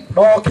surely reap.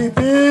 No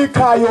kipi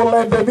kayo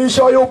lende mi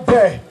shoyo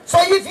be. So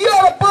if you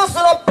are a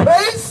person of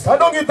praise,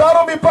 Kadongi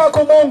taro mi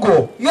pako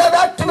Mungu. you have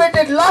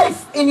activated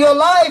life in your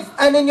life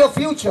and in your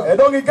future.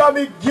 Edongi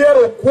kami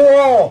giero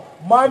kuo.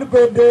 Man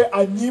bende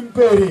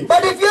anyimperi.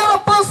 But if you are a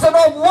person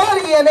of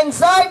worry and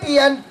anxiety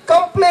and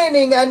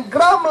complaining and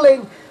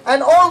grumbling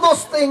and all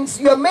those things,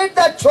 you have made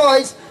that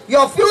choice,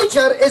 your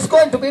future is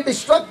going to be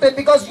destructive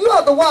because you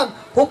are the one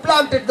who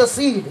planted the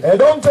seed.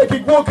 Edong te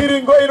kikwo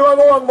kiringo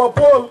inwango wang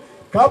mapol.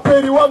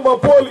 Kaperi wang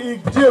mapol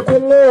igtie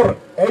kungor.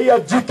 Eya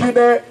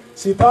jikine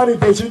sitani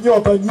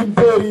bechinyota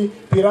nyimperi.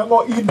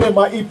 Pirango inde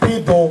ma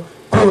ipido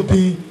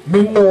kodi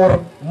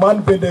mingor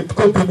man bende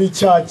kodi mi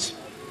church.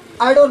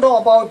 I don't know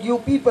about you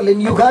people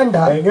in Uganda.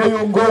 I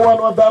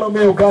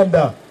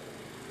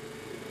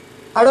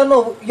don't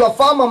know, your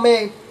farmer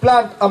may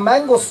plant a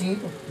mango seed.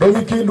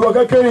 And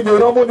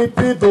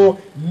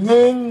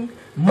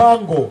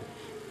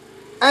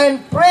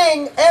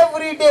praying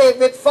every day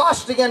with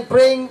fasting and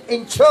praying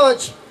in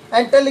church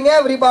and telling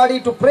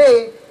everybody to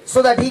pray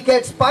so that he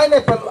gets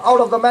pineapple out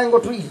of the mango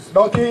trees.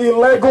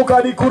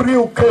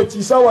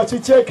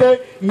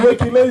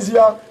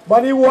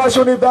 Mani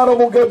washo ni dano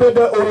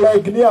mugebede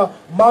olegnia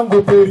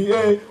mango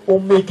peri o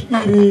make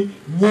iri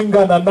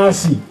nyinga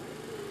nanasi.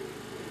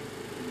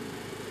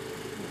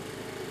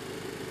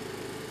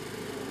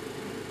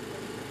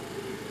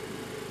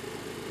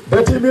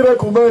 Beti mire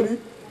kumeni.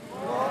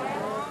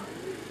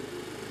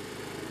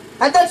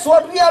 And that's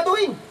what we are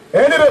doing.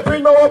 Eni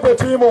repinma wa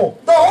petimo.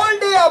 The whole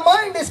day our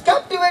mind is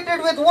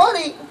captivated with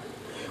worry.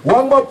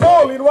 Wang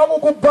mapol in wangu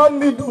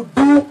kubandi du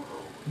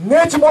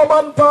nech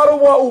moman paru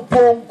wa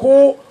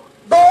uponko.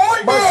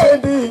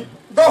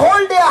 The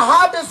whole day our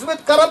heart is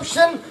with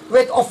corruption,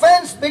 with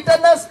offense,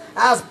 bitterness,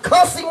 as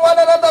cursing one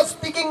another,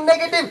 speaking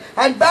negative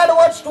and bad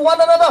words to one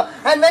another.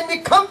 And when we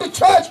come to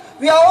church,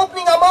 we are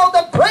opening our mouth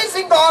and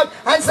praising God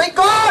and saying,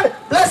 God,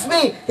 bless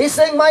me. He's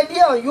saying, my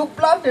dear, you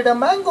planted a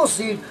mango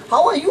seed.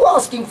 How are you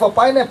asking for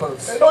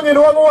pineapples?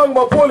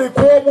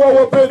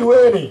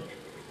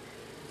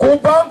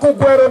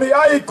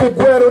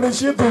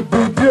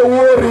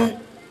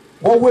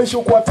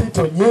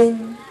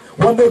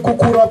 Wande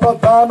kukura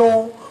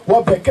padano,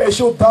 wabe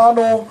kesho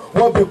dano,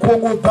 wabe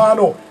kuongu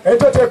dano.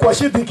 Etote kwa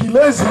shidi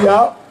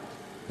kilezia,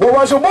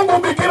 wawasho Mungu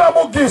mikira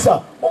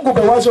mugisa. Mungu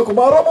bewasho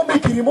kumaro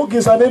mumikiri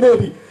mugisa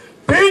nenebi.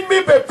 Pin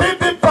mi be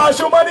pipi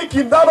pasho mani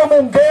kindano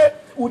munge,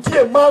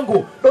 utie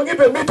mango. Dongi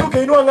be mitu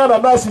ke inu angana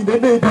nasi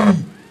nenebi.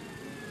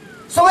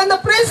 So when the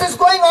praise is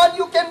going on,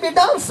 you can be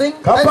dancing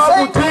and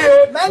saying,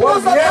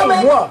 mangoes are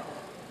coming.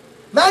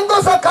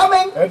 Mangoes are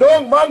coming.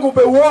 Edong mango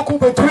be woku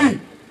be tree.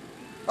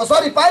 Oh,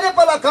 sorry,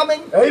 pineapple are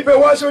coming. But throughout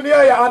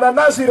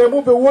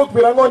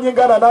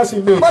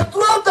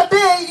the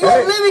day, you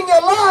are living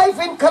your life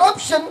in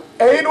corruption.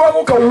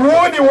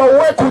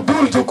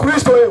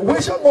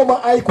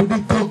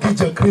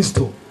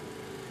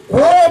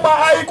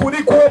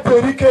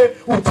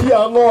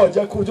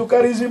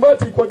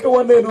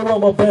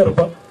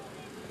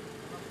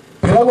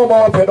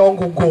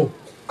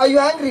 Are you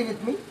angry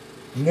with me?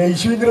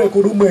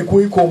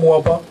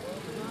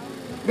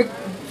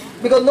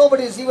 Because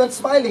nobody is even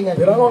smiling at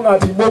me.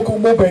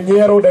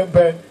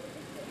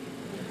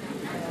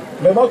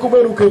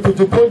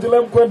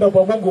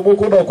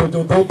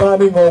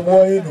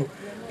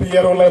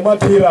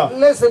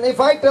 Listen, if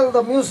I tell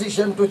the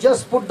musician to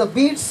just put the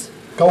beats,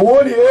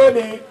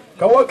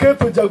 And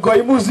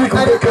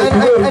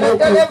I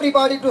tell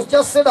everybody to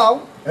just sit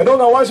down.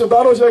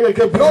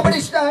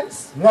 Nobody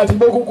stands.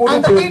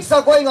 And the beats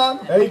are going on.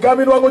 Your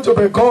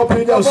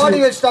body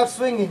will start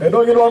swinging. I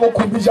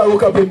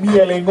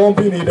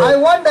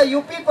wonder,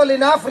 you people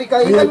in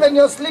Africa, even when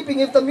you're sleeping,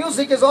 if the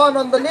music is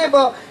on the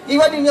neighbor,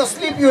 even in your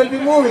sleep you will be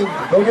moving.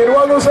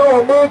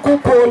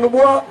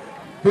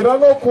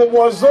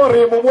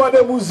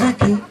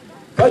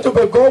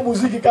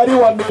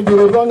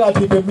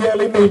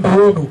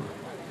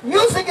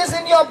 Music is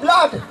in your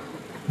blood.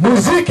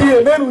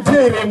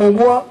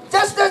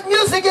 Just as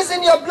music is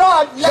in your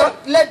blood,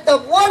 let the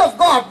word of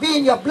God be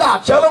in your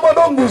blood. Because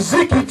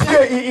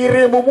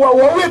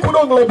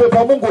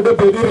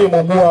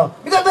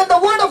when the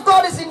word of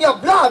God is in your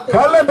blood,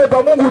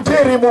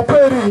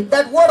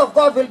 that word of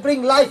God will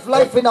bring life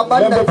in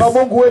abundance.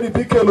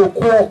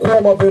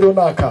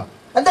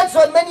 And that's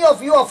why many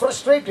of you are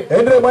frustrated. You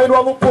are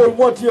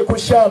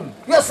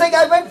saying,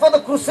 I went for the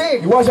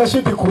crusade.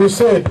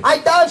 I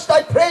danced,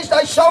 I praised,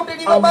 I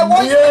shouted, even my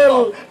voice.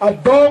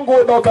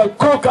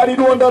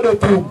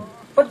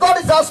 But God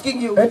is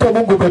asking you,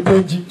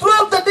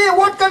 throughout the day,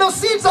 what kind of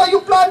seeds are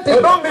you planting?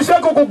 Throughout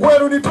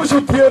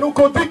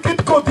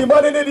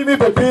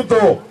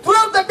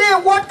the day,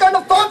 what kind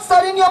of thoughts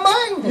are in your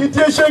mind?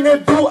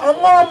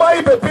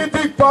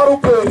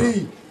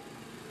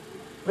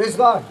 Praise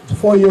God.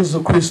 4 years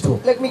of Christo.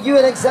 Let me give you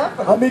an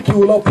example.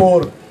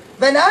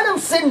 When Adam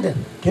sinned,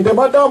 he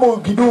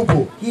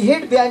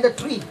hid behind a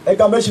tree.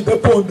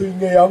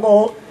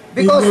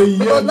 Because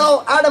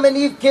now Adam and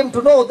Eve came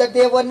to know that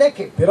they were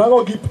naked.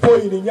 Were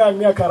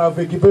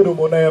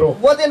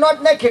they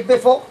not naked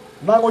before?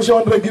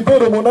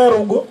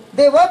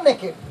 They were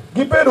naked.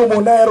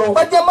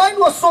 But their mind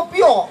was so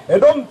pure that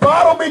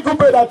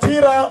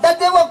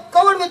they were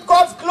covered with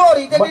God's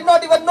glory. They did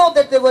not even know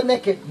that they were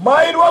naked.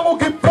 When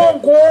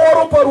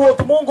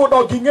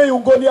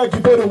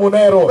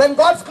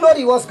God's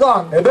glory was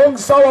gone and they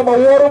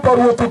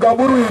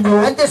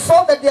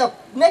saw that they are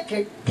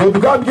naked,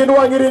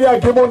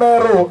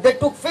 they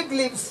took fig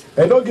leaves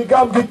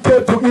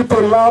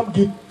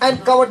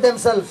and covered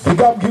themselves.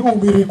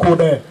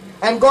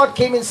 And God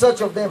came in search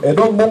of them. Look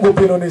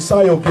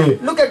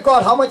at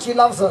God, how much He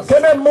loves us. He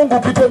knows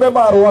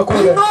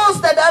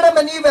that Adam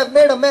and Eve have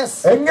made a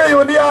mess. But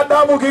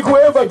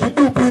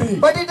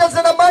He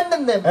doesn't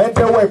abandon them. He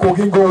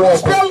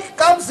still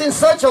comes in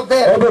search of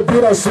them. He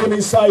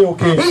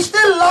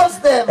still loves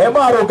them.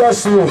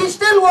 He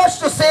still wants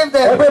to save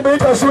them.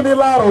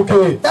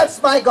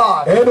 That's my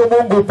God. That's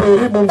my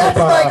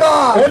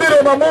God. My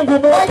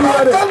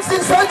God comes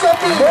in search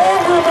of me. My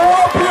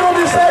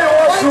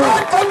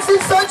God comes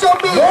in search of me. I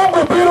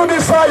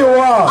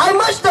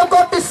must have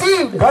got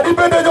deceived. But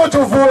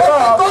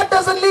God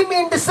doesn't leave me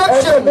in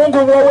deception. He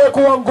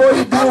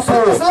comes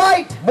with His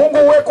light to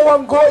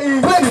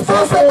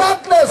expose the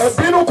darkness,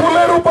 so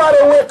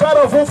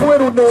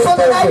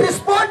that I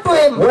respond to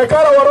Him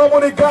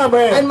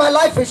and my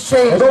life is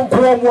changed.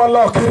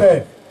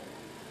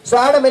 So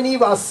Adam and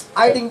Eve are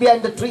hiding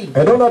behind the tree.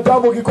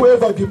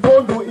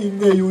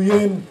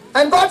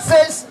 And God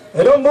says,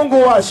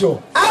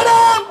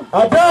 Adam!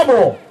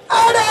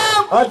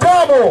 Adam!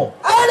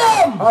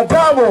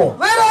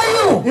 Where are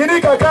you?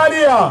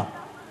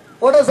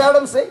 What does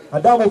Adam say?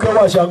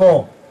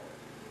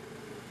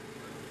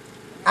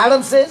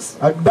 Adam says,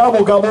 I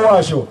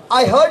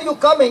heard you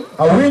coming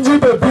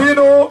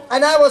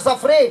and I was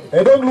afraid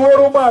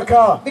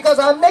because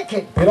I'm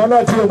naked. And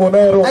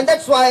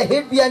that's why I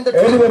hid behind the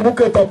tree.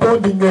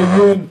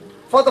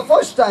 For the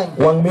first time,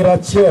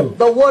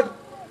 the word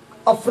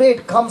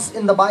afraid comes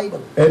in the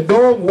Bible. The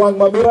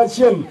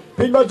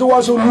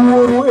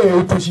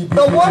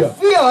word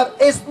fear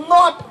is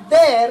not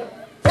there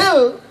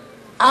till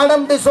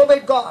Adam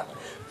disobeyed God.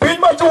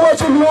 God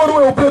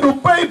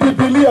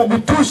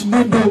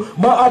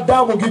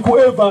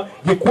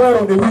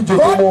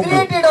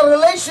created a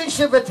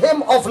relationship with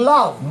him of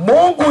love.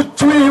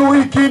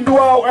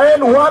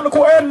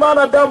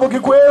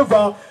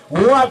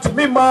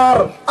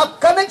 A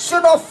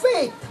connection of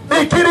faith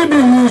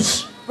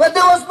where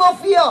there was no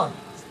fear.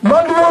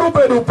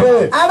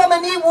 Adam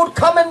and Eve would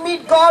come and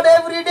meet God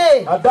every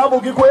day. But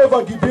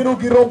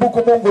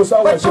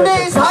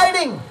today he's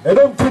hiding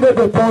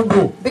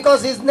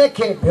because he's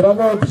naked.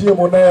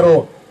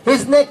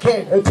 He's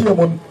naked.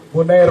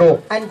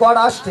 And God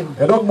asked him,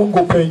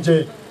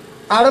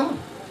 Adam,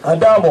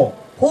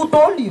 who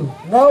told you?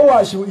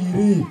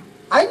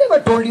 I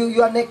never told you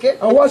you are naked.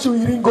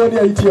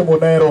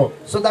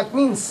 So that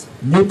means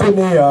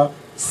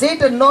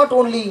Satan not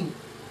only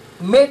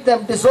made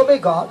them disobey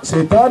God,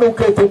 after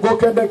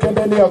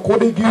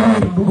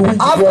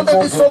the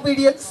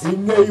disobedience, he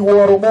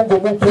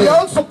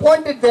also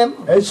pointed them,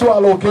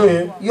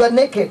 you are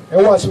naked. See,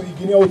 you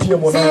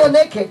are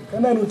naked. You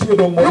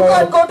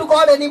can't go to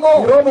God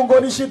anymore. You are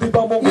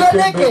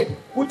naked.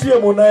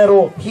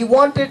 He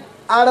wanted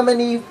Adam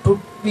and Eve to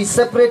be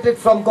separated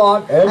from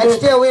God and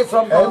stay away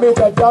from God.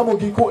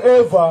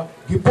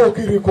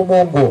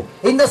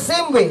 In the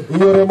same way,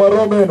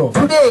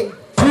 today,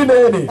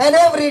 tineni and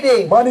every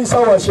day. mani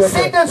sawa sheke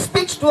Satan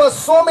speaks to us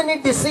so many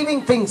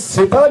deceiving things.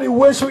 Sitani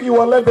weshu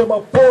iwalembe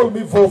mapol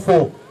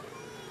mifofo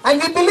And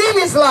we believe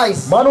his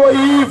lies. manu wa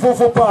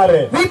fofo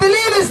pare We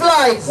believe his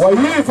lies. wa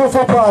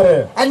fofo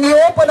pare And we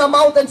open our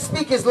mouth and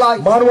speak his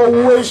lies. manu wa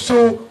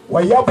weshu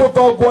wa yapo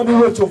togwa ni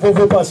wecho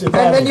fofo pa And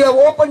when Sitani you have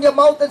opened your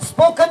mouth and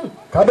spoken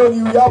kado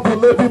ni yapo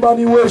lepi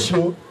mani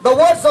weshu the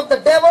words of the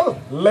devil,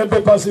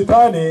 lembe pa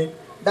Sitani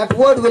that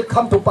word will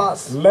come to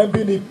pass.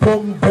 lembi ni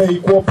pombe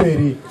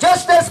ikwoperi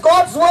Just as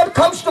God's word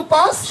comes to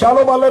pass,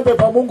 shalom alembe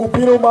pa Mungu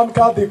pino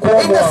mankati in the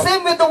kwamba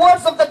same way the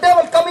words of the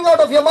devil coming out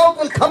of your mouth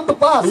will come to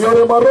pass.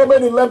 yore marome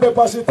ni lembe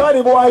pa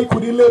Sitani mo ai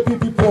kudilepi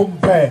di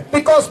pombe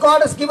Because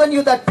God has given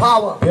you that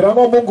power.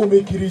 Pirango Mungu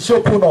mikirisho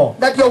puno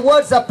That your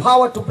words have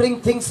power to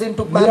bring things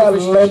into ya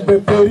manifestation. lembe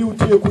peri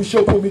utie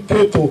kushopo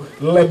miketo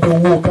lembe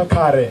uoka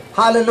kare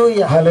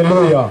Hallelujah.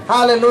 hallelujah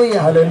Hallelujah.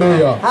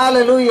 hallelujah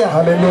Hallelujah.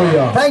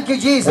 hallelujah Thank you,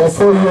 Jesus.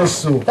 wafo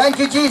Yesu Thank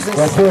you, Jesus.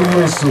 wafo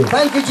Yesu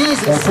Thank you,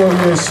 Jesus. wafo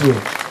Yesu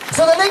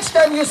So the next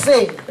time you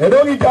say,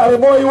 edongi kare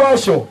mo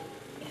iwasho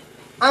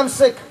I'm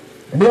sick,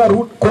 ni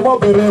arut kuma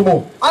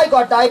beremo I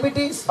got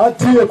diabetes,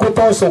 atie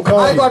kuto I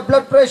sukari got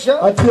blood pressure,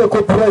 atie ku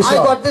I pressure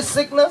got this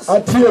sickness, I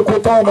atie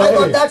kuto got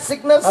mae that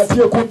sickness.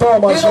 atie kuto Do you know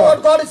masha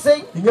what God is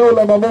saying?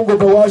 ingeula mamungu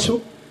bewasho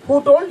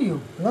Who told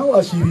you? na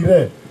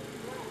washirire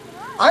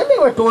I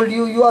never told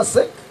you you are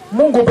sick.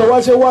 Mungu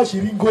bewashe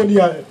washiringoni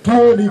ya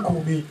tuoni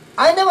kumi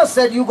I never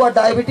said you got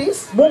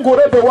diabetes. Mungu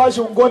rebe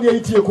washo ngoni ya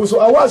itie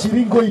kuso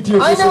awashiringo itie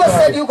kuso I never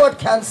said you got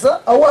cancer.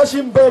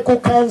 awashi mbeko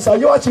kansa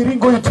yo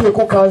ashiringo itie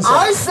ku kansa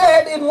I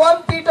said in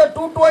 1 Peter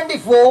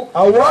 2:24,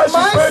 awashi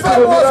my son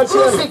petro was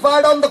miracheri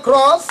crucified on the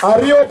cross.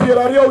 ario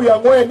pirario ya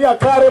ngweni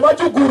akare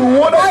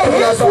majuguru wona By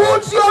his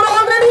wounds you are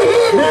already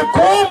healed. ni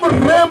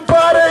kum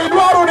rempare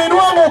idwaru ni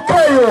nwango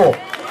keyo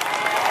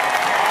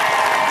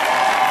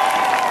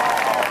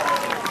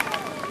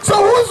So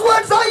whose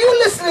words are you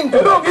listening to?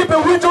 edo gibe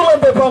winjo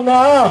lembe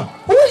panga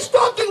Who is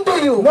talking to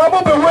you?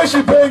 ngamo be weshi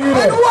And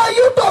pengire who are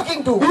you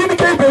talking to? ini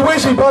ke be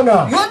weshi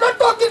panga You are not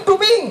talking to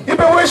me.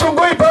 ibe weshi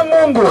ngoi pang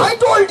Mungu I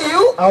told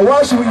you,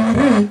 awashi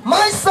wiri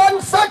my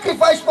son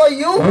sacrificed for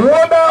you.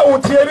 wona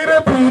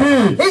utierire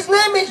piri His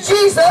name is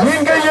Jesus.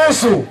 ninge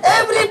Yesu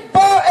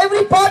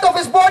Every part of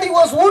his body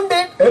was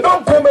wounded,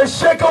 edo kome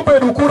sheke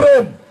bedu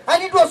kurem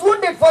and it was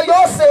wounded for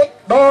your sake.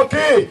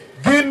 doki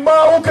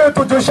ginma uke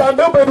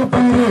tujushande bedu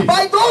piri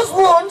By those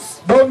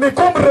wounds, don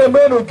nikum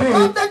remenu ki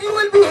not that you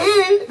will be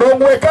healed, don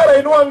wekara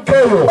inuan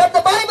keyo but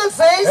the Bible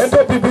says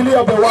ento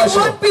Biblia be in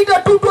washo 1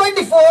 Peter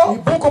 2:24,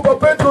 ibuku pa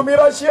Petro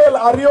Mirachiel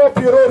ario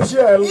piror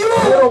shiel you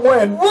pero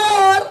ngwen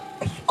were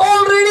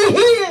already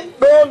healed.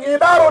 don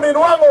idaro ni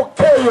nwango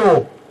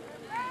keyo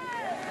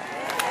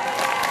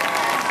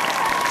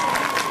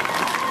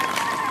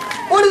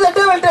What is the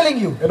devil telling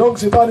you? edong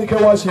sitani ke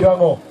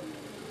washirango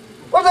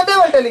What's the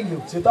devil telling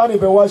you? sitani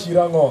be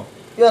washirango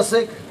You are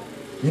sick.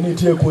 ini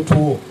tie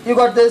kutuo You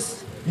got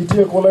this.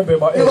 itie kolembe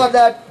ma You got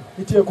that.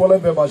 itie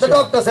kolembe ma The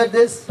doctor said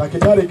this.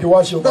 dakitari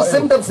kiwasho The ma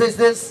symptom says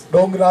this.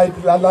 dong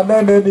la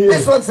nene ni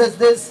This one says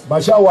this.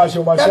 masha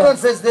washo That one masha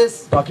says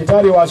this.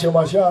 dakitari washo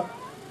masha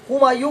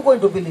Whom are you going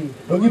to believe?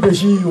 dong ibe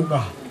shi yunga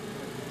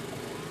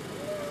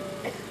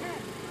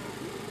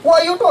Who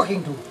are you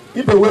talking to?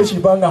 ibe weshi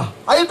banga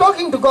Are you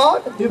talking to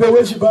God? ibe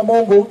weshi ba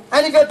Mungu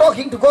And if you're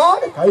talking to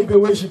God, ka ibe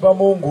weshi ba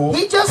Mungu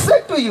He just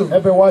said to you,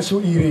 ebe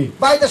washu iri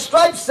by the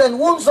stripes and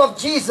wounds of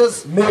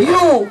Jesus, Ne-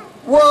 you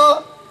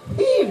were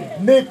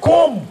healed. ne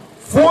kom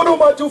fodu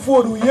maju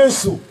fodu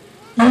Yesu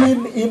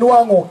in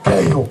inwango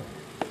keyo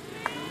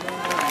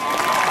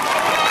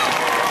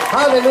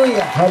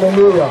Hallelujah.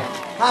 hallelujah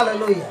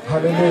Hallelujah.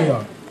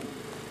 hallelujah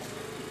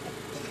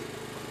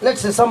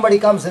Let's say somebody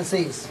comes and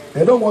says,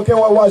 edong wake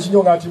wa washi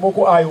nyo ngati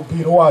moko ayo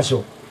biro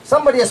washo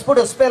somebody has put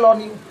a spell on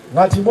you.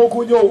 ngati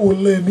moko nyo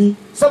ulemi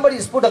Somebody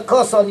has put a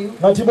curse on you.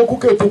 ngati moko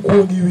ketu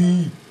kuongi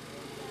wi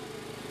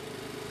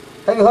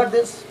Have you heard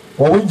this?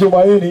 wawinjo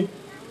maeni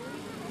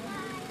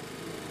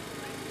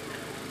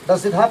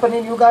Does it happen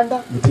in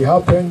Uganda? it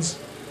happens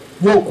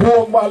nyo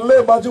kuong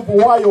male maju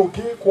buwayo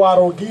ki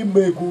kwaro gi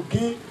megu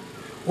gi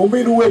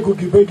uminu wegu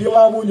gi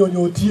begilamu nyo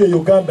nyotie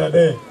Uganda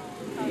de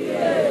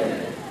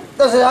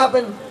Does it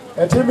happen?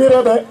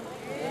 etimire de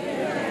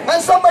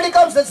And somebody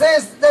comes and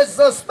says, there's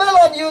a spell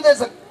on you,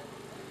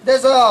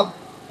 there's a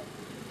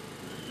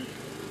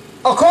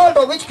cult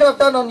or witchcraft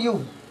done on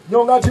you.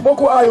 nyo ngati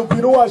moko ayo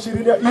biro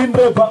washirinia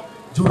indeba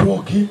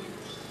jurogi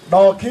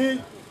naoki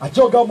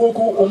ajoga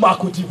moko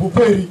umakuti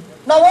buperi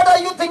Now what are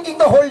you thinking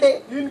the whole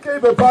day? inke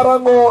ibe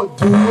parango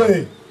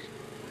duwe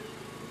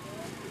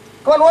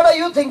Come on, what are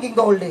you thinking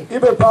the whole day?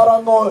 ibe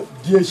parango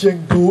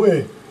diesheng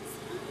duwe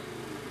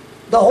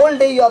The whole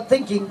day you are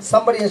thinking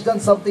somebody has done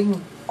something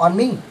on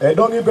me.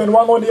 edong ibe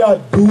nwango ni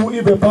adu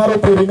ibe paro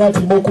peri ngati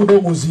moko do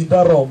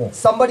muzinda romo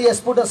Somebody has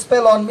put a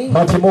spell on me.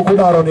 ngati moko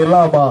daro ni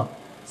lama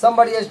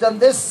Somebody has done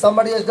this,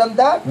 somebody has done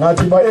that.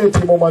 ngati ma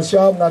timo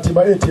masham ngati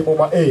ma timo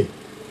ma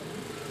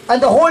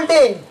And the whole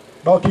day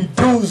doki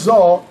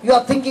duzo you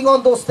are thinking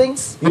on those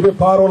things. ibe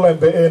paro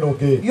lembe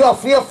enoge You are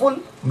fearful.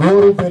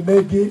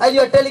 And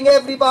you're telling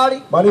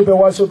everybody. But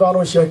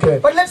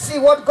let's see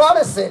what God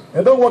has said.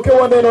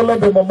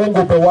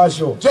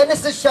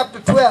 Genesis chapter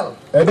 12.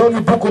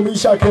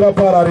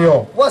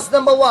 Verse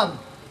number 1.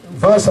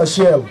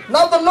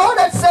 Now the Lord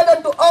had said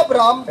unto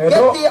Abram,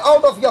 get thee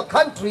out of your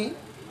country,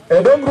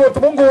 and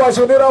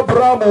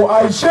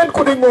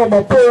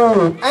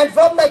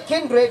from thy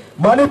kindred,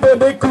 and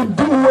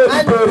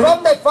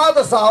from thy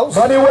father's house,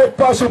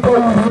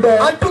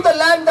 unto the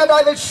land that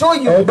I will show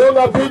you. And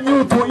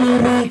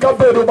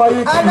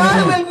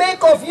I will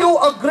make of you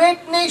a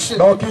great nation,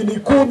 and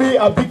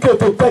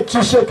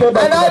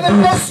I will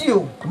bless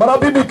you,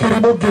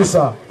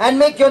 and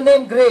make your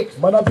name great,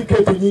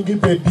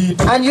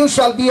 and you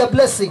shall be a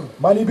blessing,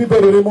 and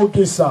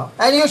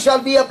you shall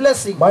be a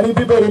blessing. Now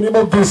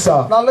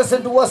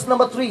listen to verse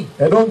number 3.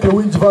 If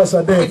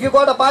you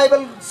got a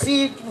Bible,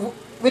 see it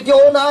with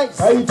your own eyes.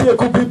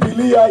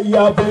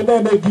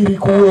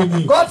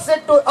 God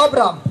said to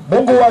Abram, I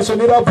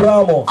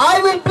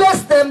will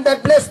bless them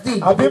that bless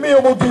thee.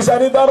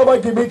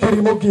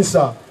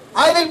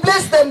 I will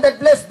bless them that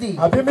bless thee,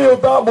 and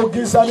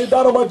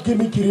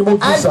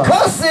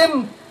curse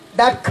him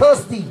that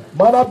curse thee.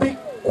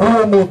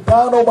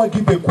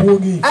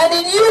 And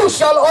in you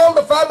shall all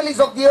the families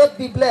of the earth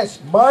be blessed.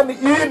 Do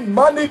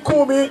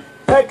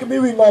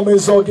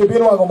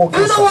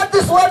you know what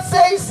this word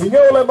says? We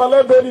who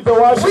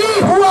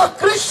are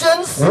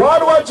Christians, we who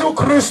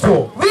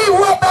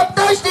are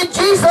baptized in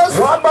Jesus,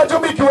 we are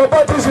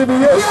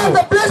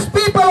the blessed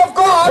people of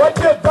God. And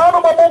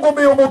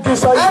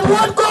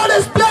what God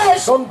has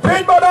blessed, no one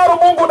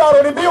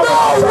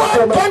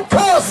can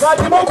curse.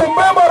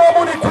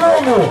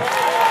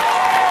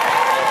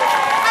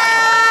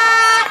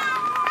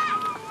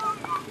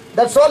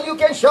 That's all you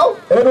can shout.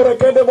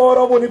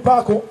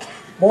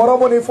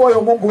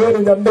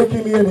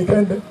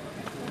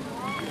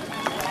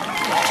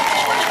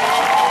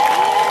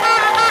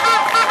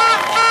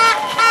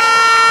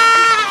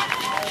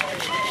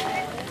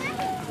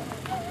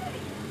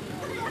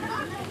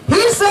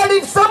 He said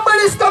if somebody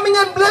is coming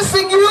and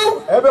blessing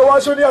you,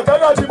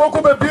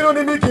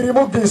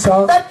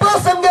 that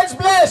person gets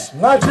blessed.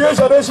 But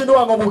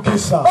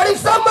if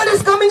somebody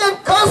is coming and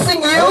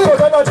cursing you,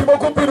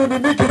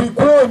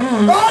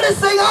 God is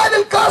saying, I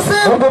will curse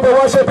him.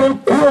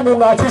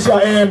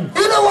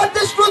 You know what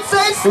this truth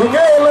says? You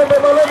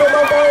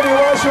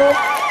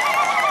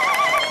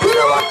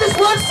know what this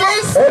word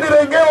says? If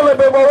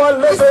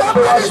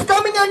somebody is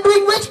coming and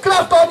doing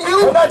witchcraft on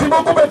you, God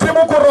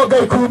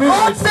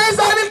says,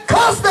 I will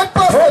curse that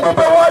person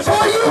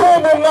for you.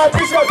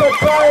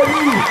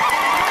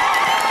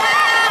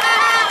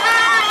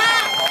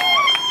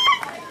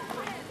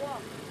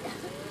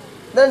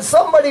 Then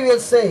somebody will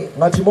say,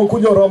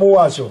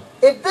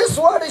 if this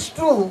word is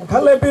true,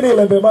 then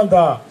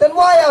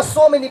why are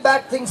so many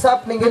bad things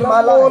happening in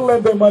my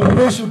life?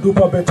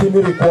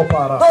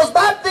 Those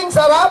bad things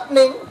are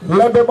happening,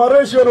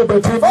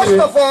 first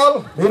of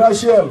all,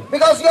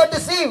 because you are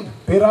deceived.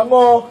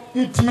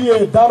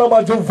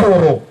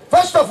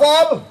 First of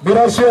all,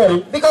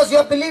 because you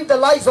have believed the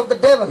lies of the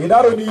devil.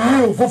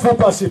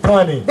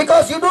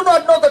 Because you do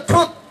not know the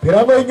truth.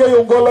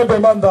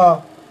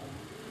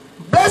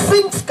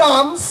 Blessings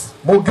comes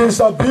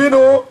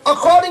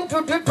according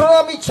to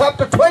Deuteronomy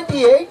chapter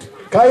 28.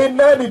 The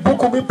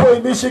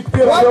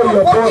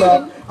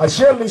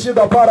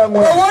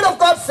word of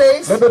God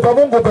says, when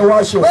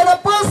a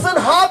person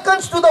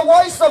hearkens to the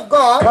voice of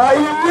God,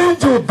 when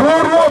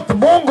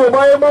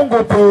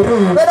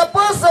a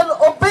person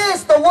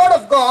obeys the word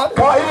of God,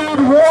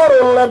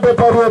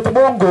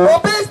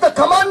 obeys the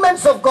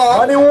commandments of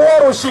God,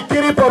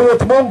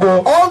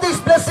 all these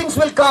blessings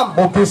will come.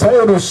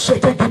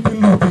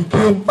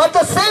 But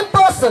the same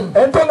person,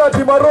 when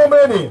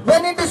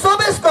he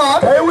disobeys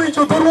God,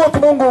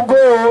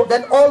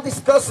 then all these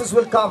curses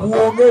will come.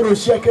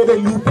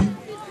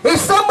 If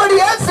somebody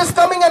else is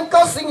coming and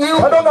cursing you,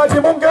 and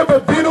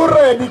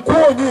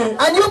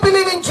you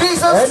believe in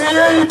Jesus,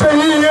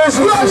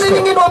 you are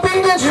living in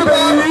obedience to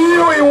God,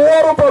 you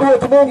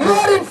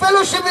are in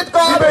fellowship with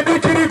God, that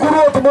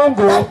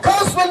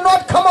curse will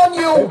not come on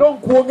you,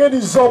 but the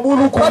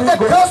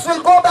curse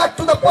will go back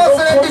to the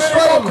person and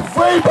destroy him.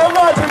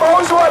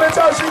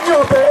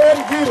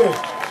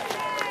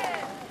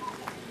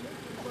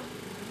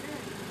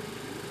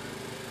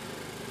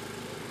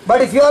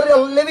 But if you are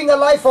living a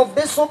life of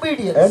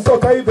disobedience, then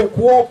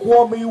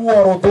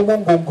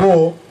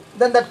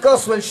that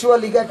curse will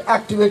surely get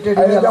activated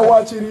in your life.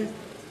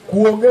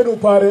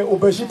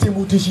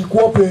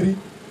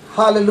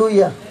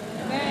 Hallelujah.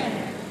 Amen.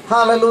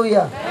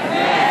 Hallelujah.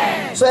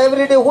 Amen. So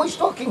every day, who is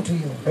talking to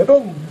you?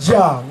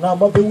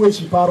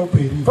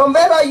 From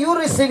where are you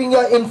receiving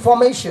your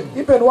information?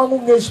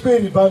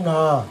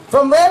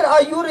 From where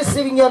are you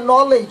receiving your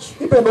knowledge?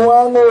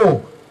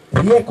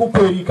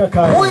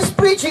 Who is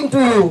preaching to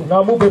you?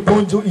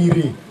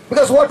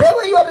 Because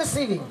whatever you are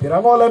receiving, if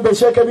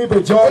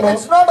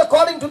it's not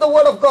according to the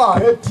word of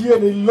God, you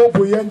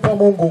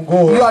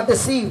are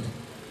deceived.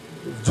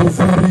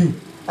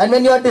 And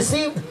when you are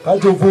deceived,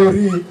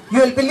 you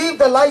will believe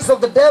the lies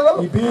of the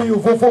devil,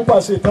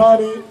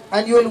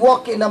 and you will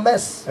walk in a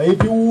mess.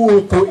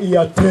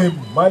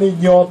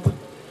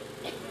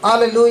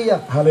 Hallelujah.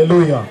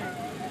 Hallelujah.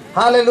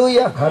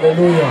 Hallelujah.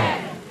 Hallelujah.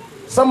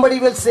 Somebody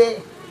will say,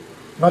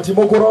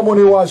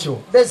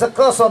 there's a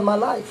curse on my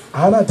life.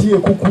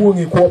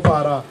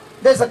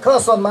 There's a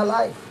curse on my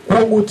life.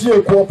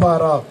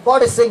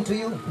 God is saying to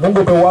you,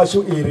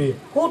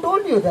 who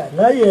told you that?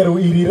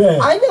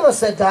 I never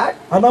said that.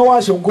 I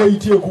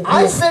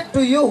said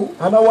to you,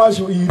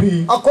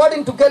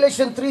 according to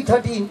Galatians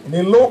 3:13,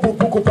 when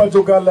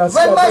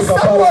my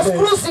son was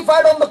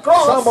crucified on the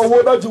cross, I,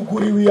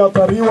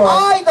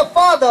 the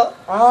Father,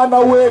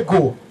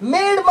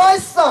 made my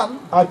son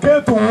to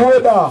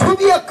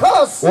be a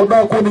curse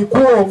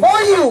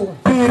for you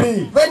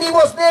when he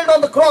was nailed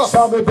on the cross,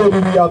 so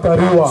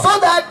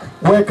that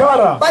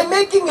by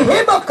making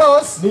him a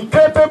curse, he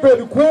can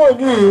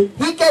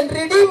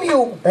redeem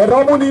you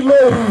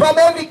from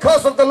every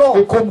curse of the law.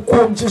 Because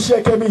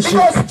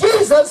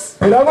Jesus,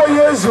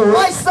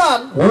 my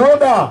son,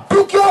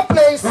 took your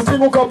place on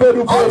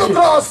the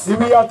cross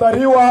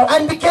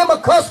and became a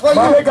curse for you.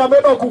 So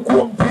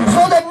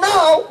that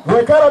now, you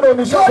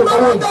are no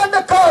longer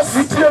under curse,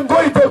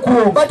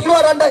 but you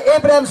are under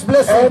Abraham's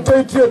blessing.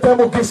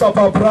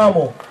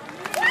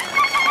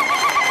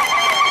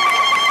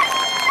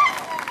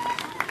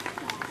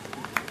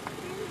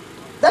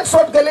 That's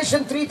what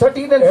Galatians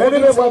 3:13 and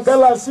 14 says.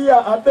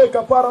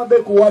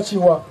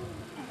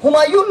 Whom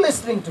are you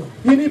listening to?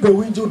 Who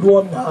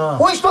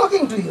is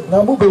talking to you?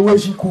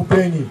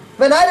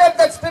 When I read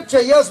that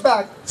scripture years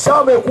back,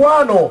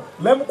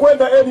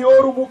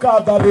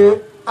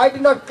 I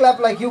did not clap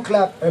like you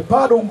clap.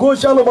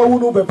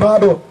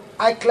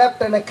 I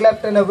clapped and I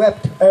clapped and I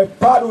wept. And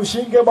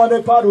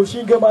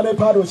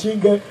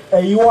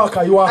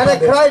I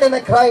cried and I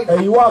cried.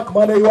 And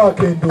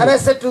I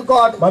said to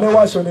God,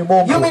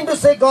 you mean to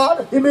say,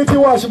 God,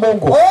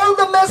 all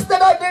the mess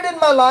that I did in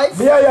my life,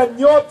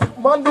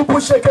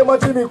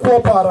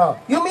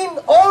 you mean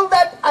all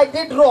that I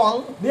did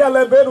wrong, you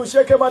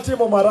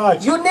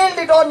nailed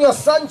it on your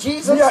son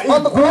Jesus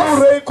on the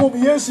cross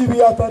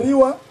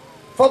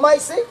for my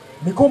sake?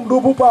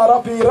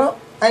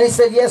 And he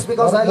said, yes,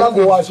 because I love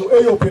you.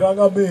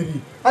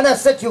 And I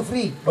set you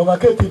free.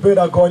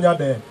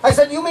 I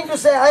said, you mean to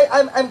say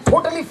I'm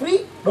totally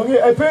free?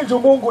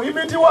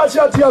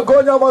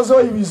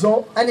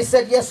 And he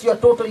said, yes, you are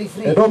totally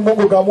free. Because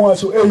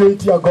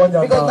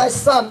my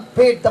son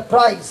paid the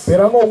price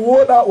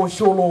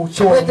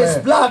with his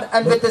blood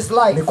and with his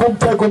life.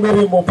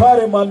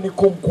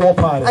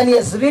 And he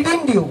has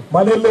redeemed you.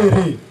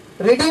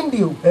 Redeemed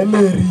you.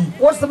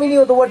 What's the meaning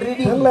of the word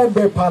redeemed?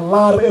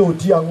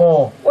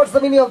 What's the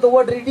meaning of the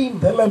word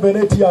redeemed?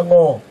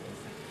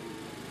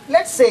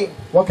 Let's say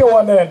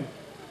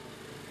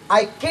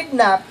I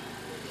kidnapped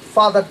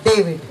Father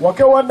David,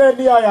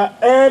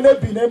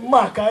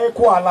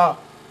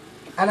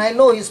 and I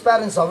know his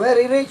parents are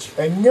very rich,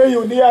 so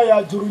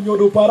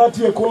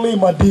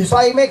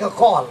I make a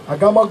call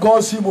and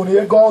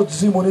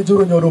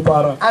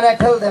I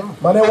tell them,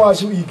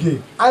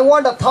 I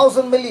want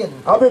 1,000 million,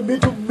 and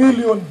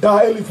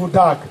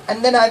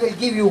then I will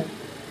give you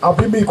your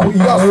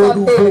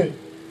son David.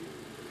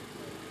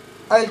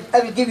 I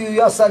will give you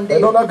your son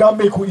David.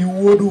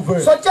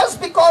 So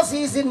just because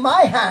he is in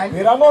my hand,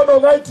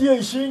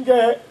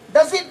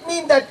 does it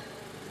mean that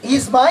he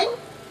is mine?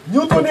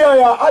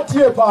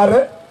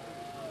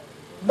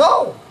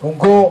 No.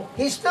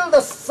 He's still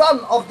the son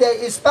of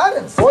his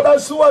parents.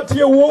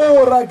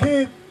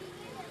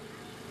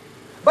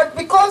 But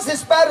because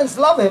his parents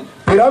love him,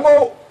 they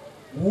want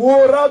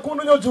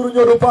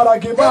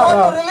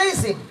to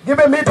release him.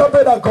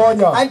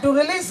 And to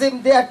release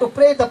him, they have to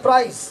pay the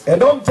price. Even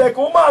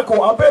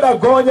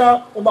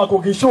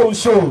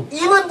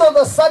though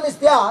the son is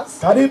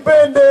theirs, he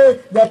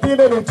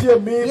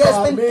has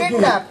been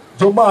kidnapped.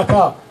 To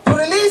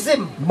release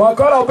him,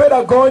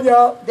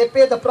 they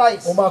pay the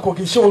price.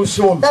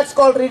 That's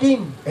called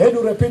redeem. In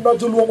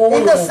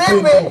the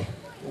same way,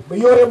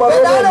 when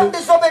Adam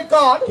disobeyed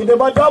God, his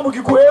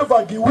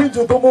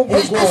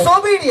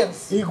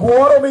disobedience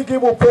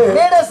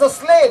made us a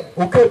slave,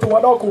 and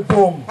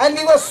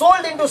we were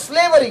sold into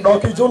slavery,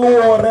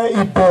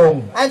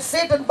 and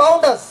Satan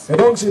bound us.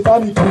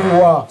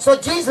 So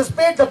Jesus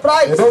paid the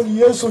price with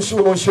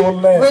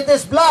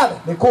his blood,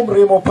 with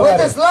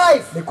his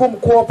life, with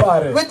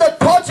the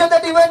torture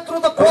that he went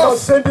through the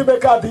cross, so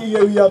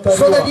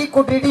that he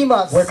could redeem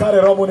us.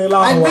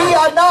 And we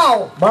are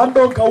now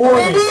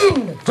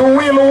redeemed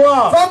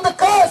from the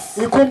curse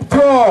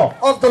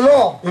of the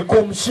law. We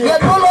are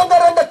no longer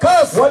under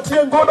curse, but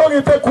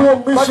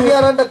we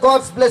are under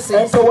God's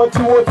blessings.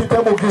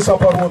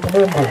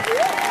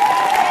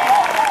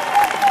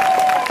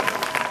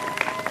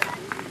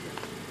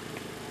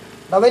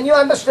 Now when you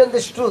understand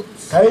these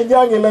truths, are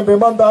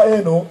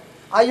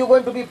you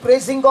going to be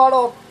praising God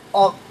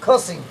or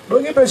cursing? Or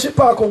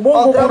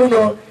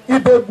grumbling?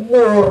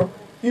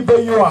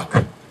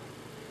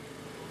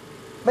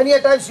 Many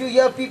a times you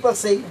hear people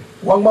say,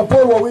 Wang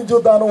mapol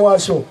wawinjo dhano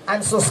wacho.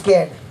 I'm so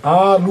scared.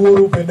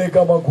 Luoru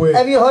penega magwe.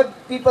 Have you heard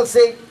people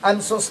say,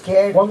 I'm so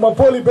scared? Wang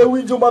mapoli be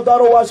winjo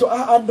madhano wacho.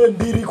 Ande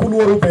ndiri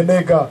kuluoru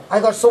penega.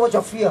 I got so much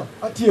of fear.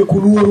 Atie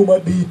kuluoru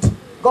madit.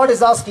 God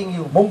is asking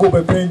you. Mungu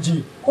be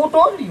penji. Who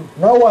told you?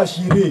 Ngawa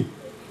shiri.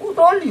 Who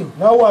told you?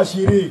 Ngawa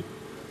shiri.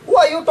 Who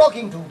are you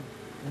talking to?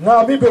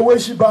 Nga mi be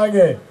weshi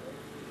bange.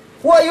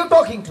 Who are you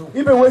talking to?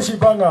 Ibe weshi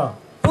banga.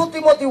 2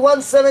 Timothy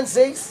 1:7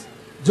 says.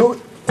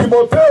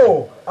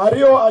 Timoteo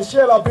ario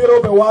ashela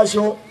biro be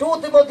washo.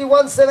 2 Timothy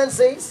 1:7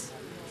 says.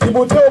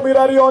 Timoteo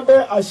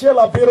mirarionde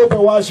ashela biro be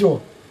washo.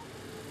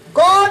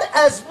 God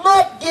has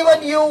not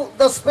given you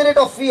the spirit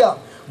of fear.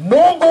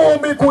 Mungu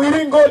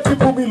mikuiringo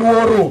tipu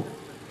miluoru.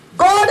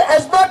 God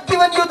has not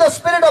given you the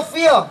spirit of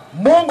fear.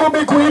 Mungu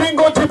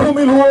mikuiringo tipu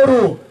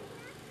miluoru.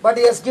 But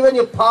He has given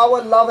you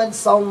power, love, and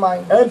sound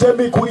mind. Ente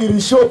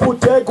mikuirishopu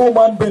tego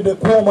man bende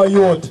kuoma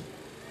yot.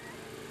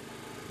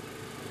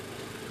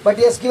 But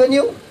He has given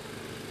you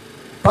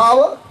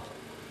power,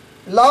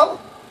 love,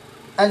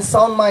 and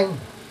sound mind.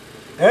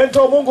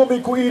 Ento Mungu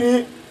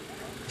mikuiri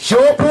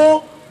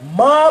shopu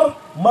mar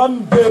man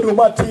bedu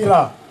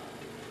matira.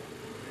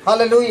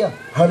 Hallelujah.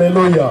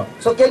 Hallelujah.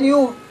 So can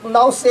you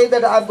now say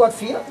that I've got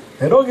fear?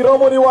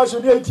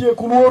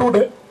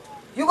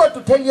 You got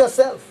to tell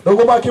yourself what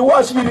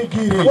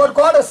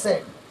God has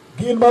said.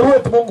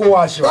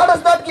 God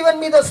has not given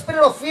me the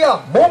spirit of fear.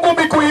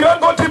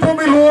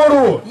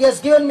 He has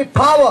given me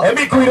power. He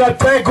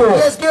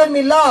has given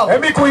me love. He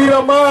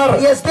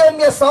has given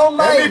me a sound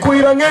mind. He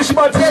has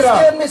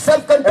given me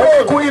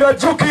self-control.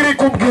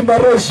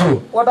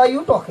 What are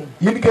you talking?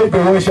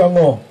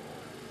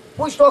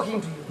 Who is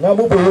talking to you?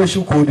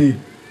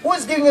 Who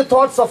is giving you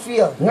thoughts of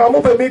fear?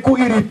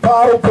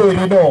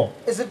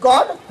 Is it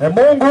God?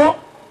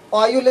 Or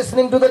are you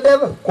listening to the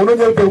devil?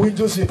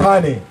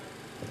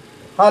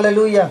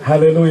 Hallelujah.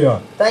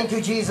 Hallelujah. Thank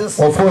you, Jesus.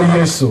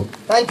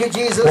 Thank you,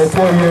 Jesus.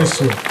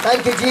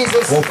 Thank you,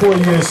 Jesus.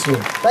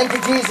 Thank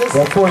you, Jesus.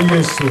 So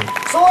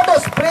what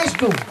does praise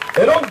do?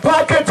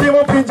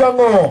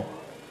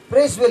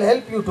 Praise will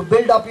help you to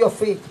build up your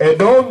faith.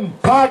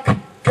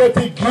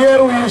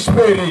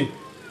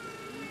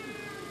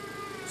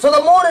 So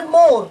the more and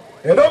more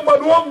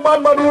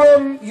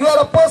you are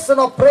a person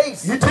of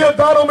praise,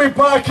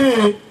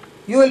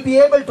 you will be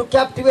able to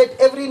captivate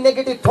every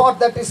negative thought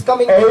that is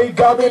coming.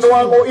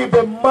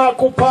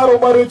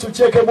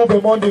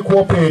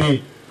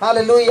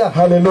 Hallelujah.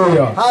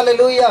 Hallelujah.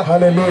 Hallelujah.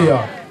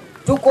 Hallelujah.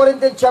 2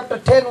 Corinthians chapter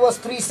 10 verse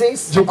 3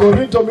 says, let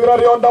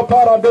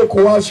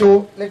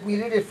me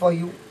read it for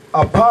you.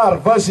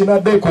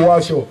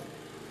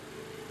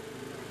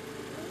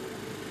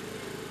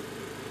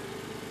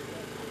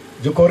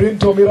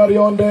 Jokorinto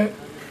mirarionde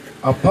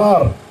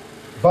apar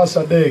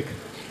vasadek.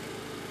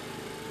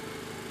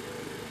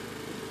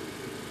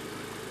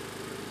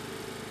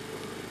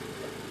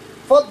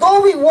 For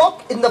though we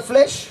walk in the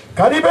flesh,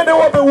 we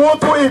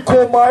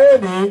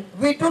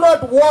do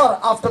not war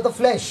after the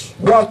flesh.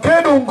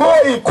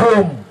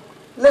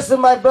 Listen,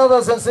 my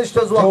brothers and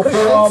sisters who are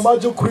Christians,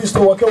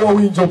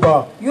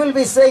 you will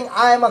be saying,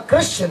 I am a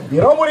Christian,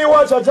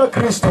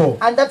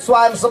 and that's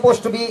why I'm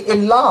supposed to be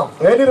in love.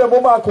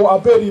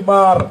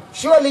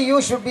 Surely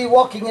you should be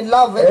walking in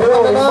love with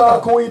one another.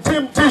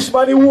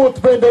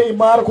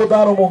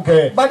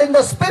 But in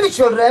the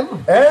spiritual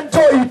realm,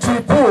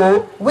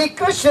 we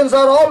Christians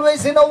are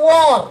always in a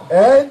war.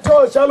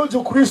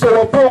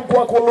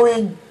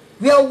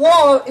 We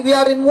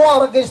are in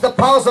war against the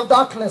powers of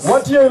darkness.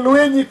 But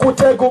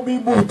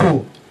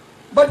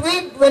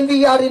when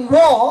we are in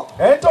war,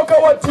 we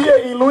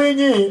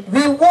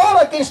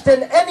war against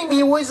an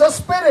enemy who is a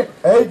spirit.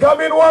 And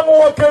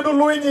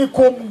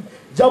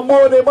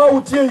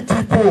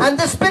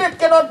the spirit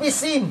cannot be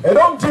seen. So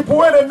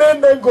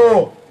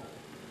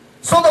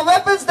the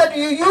weapons that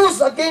you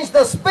use against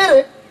the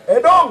spirit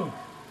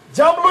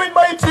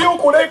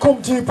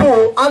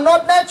are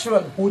not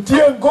natural, but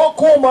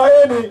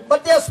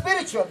they are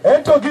spiritual.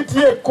 And they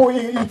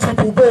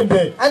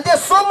are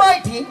so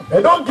mighty,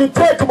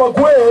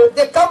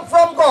 they come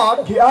from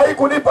God,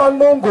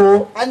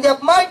 and they are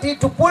mighty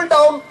to pull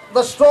down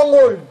the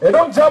stronghold.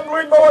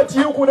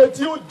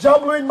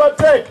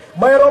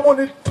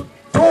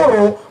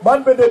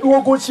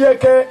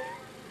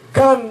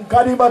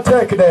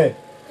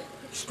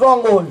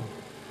 Stronghold.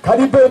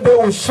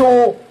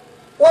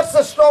 What's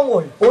the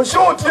stronghold? What's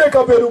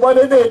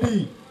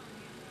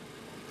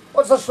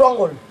the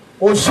stronghold?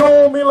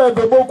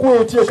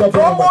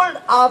 Stronghold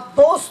are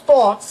those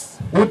thoughts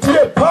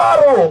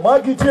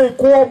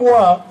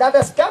that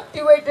has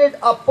captivated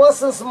a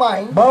person's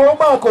mind,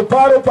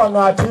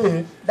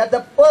 that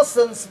the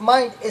person's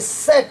mind is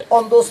set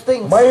on those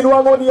things. The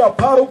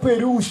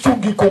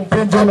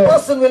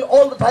person will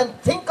all the time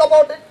think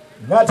about it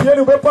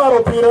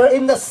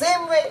in the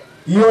same way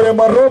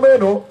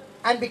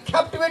and be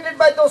captivated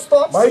by those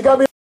thoughts.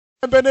 And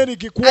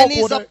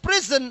he's a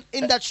prison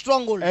in that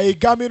stronghold. He's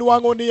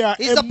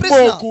a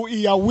prisoner.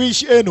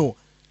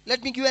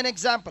 Let me give you an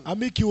example.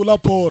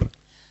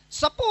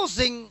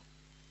 Supposing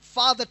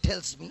father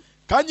tells me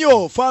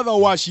Kanyo father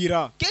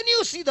washira. Can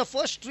you see the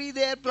first tree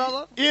there,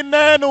 brother?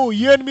 Inenu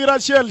yen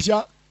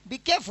mirachelsha. Be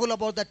careful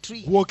about that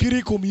tree.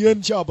 Wokiri kum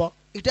yen chaba.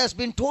 It has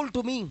been told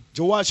to me.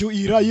 Jowashu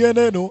ira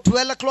yenenu.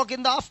 12 o'clock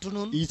in the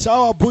afternoon.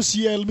 Itawa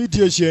busiel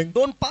midiesheng.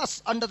 Don't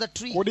pass under the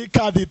tree. Kodi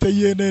kadite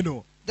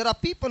yenenu. There are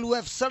people who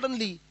have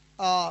suddenly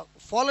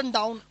fallen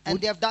down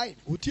and they have died.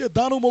 Utie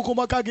danu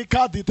mokomaka gi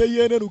kadite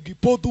yenenu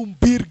gipotum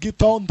bir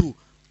gitondu.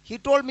 He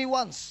told me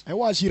once.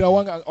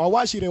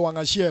 Awashire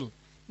wanga shell.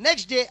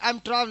 Next day I'm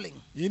traveling.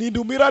 And it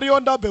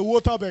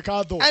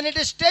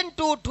is 10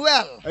 to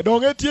 12.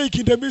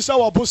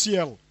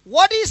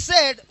 What he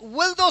said,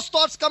 will those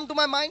thoughts come to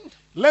my mind?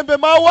 What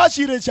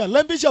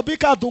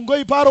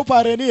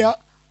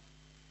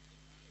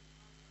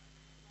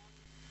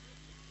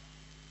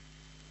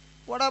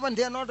happened?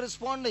 They are not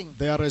responding.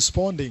 They are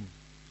responding.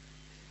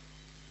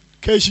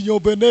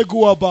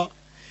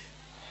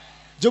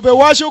 Jobe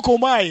washu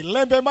kumai,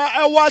 lembe ma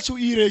washu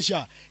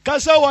iresha.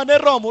 Kasa wane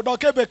romu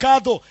doke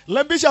bekado,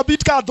 lembisha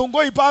bitka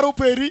dongo iparu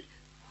peri.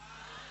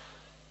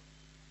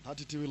 That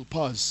it will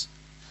pass.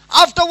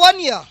 After 1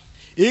 year,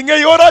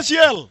 Inge yora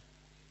shiel.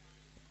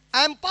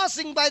 I am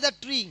passing by the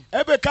tree.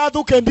 Ebe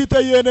kadu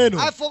kendite yenenu.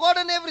 I've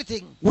forgotten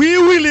everything. We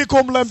will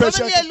come lembe.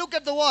 Suddenly I look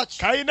at the watch.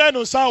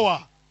 Kainenu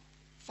sawa.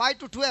 5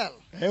 to 12.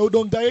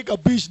 Udong daika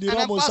bish ni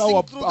romu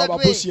sawa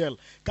abusiel.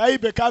 Kai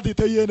bekadi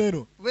te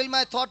yenenu. Will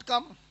my thought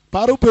come?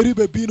 Paru peri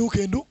bebinu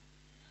kendu.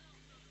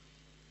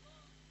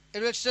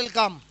 It will still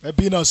come.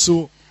 Ebina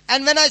so.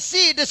 And when I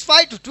see it is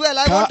 5 to 12,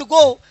 I want to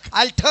go,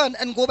 I'll turn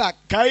and go back.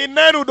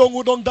 Kainenu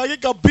udong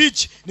daika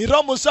beach ni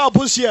romu sawa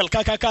abusiel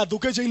kakaka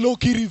dukeje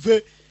loki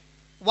rive.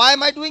 Why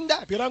am I doing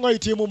that? Pirango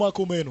itimu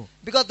makumenu.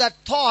 Because that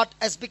thought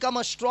has become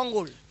a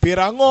stronghold.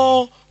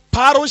 Pirango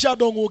parusha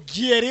dongo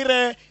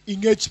gierire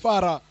ingech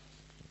para.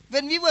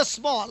 When we were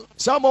small,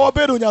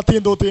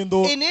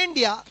 in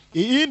India,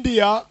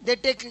 they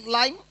take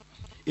lime,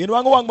 they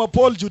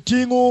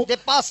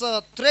pass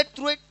a thread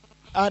through it,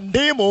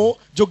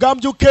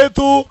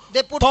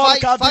 they put five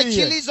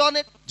chilies on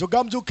it,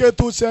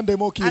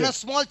 and a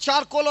small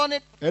charcoal on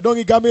it, and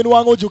they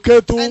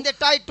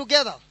tie it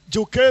together.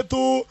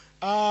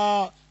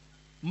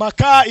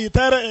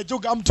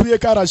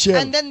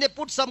 And then they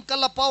put some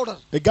color powder.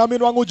 And they tie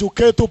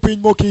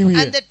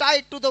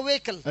it to the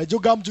vehicle.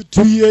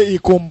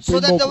 So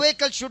that the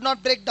vehicle should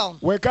not break down.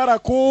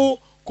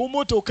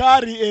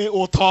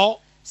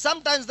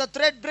 Sometimes the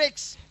thread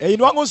breaks. And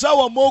that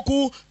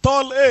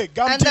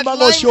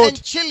lime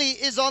and chili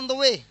is on the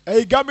way.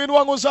 When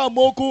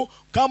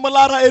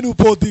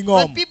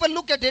people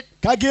look at it,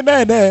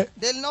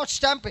 they'll not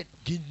stamp it.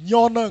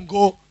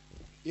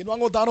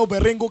 Inwango dano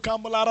berengo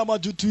kamalara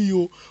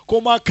majutuyo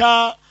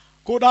komaka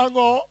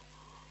kodango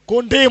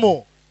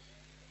kondemo.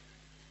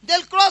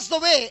 They'll cross the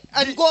way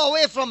and go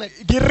away from it.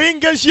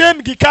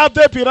 Giringeshen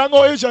gikate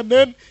pirango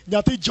ejanen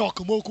nyati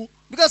jokmoku.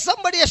 Because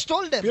somebody has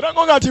told them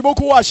pirango ngati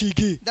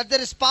washiki that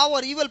there is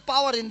power, evil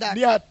power in that.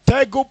 Nia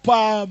tego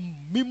pa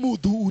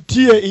mimudu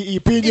utie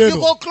ipinye. If you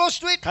go close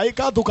to it,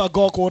 kaika duka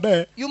goko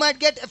ne. You might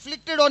get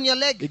afflicted on your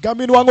leg.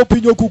 Igamin wango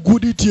pinyo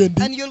kugudi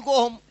tiendi. And you'll go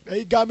home. Now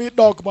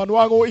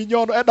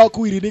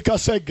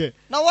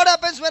what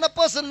happens when a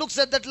person looks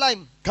at that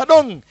lime?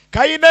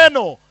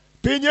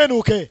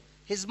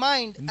 His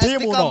mind has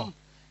become,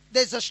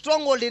 there's a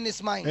stronghold in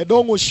his mind. You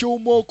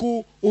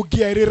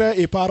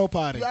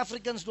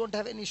Africans don't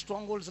have any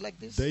strongholds like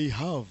this. They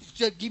have.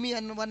 Just give me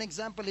one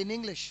example in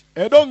English.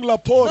 No,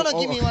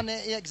 give me one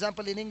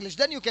example in English.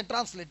 Then you can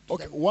translate.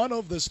 Okay, one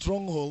of the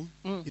strongholds,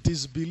 it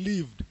is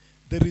believed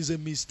there is a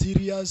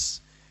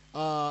mysterious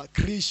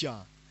creature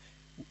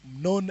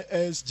known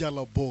as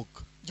Jalabok.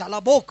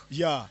 Jalabok?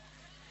 Yeah.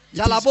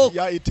 Jalabok?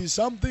 Yeah, it is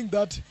something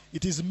that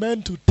it is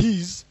meant to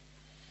tease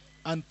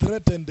and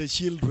threaten the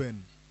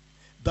children.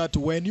 That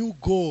when you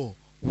go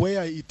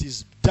where it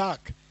is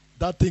dark,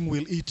 that thing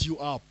will eat you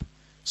up.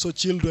 So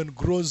children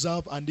grows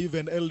up and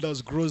even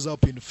elders grows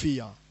up in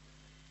fear.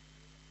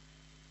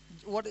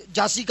 What?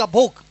 Jasika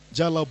Bok?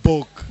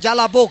 Jalabok.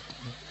 Jalabok.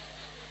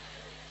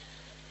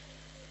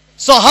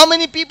 So how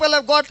many people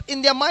have got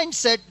in their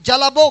mindset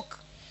Jalabok?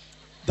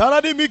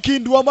 Danadi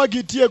mikindwa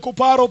magitie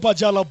kuparo pa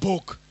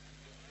Jalabok.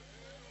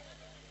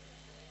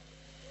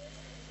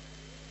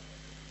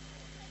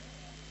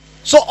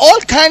 So all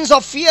kinds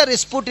of fear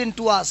is put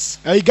into us.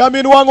 When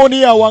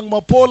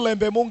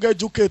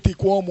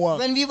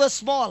we were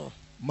small,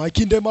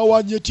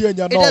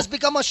 it has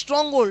become a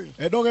stronghold.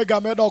 We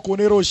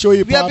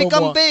have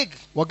become big,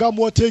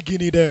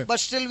 but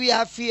still we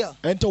have fear.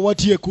 And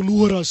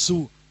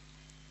the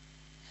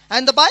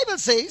Bible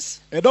says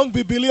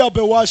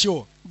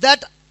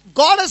that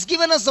God has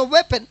given us a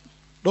weapon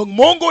to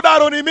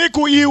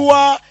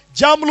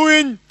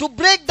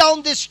break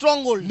down this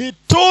stronghold.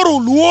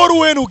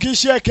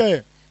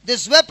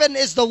 This weapon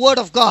is the word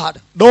of God.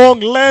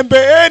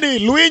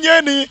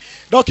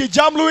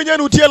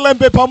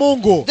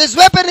 This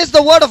weapon is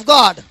the word of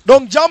God.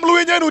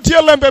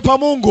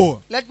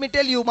 Let me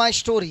tell you my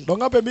story.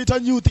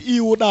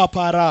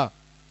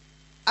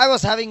 I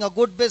was having a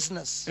good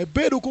business.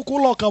 Ebedo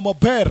kukuloka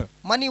maber.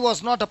 Money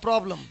was not a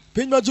problem.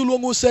 Piny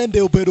majulongo sende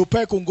obedo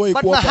pek ngoi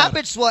But kwa my par.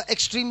 habits were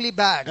extremely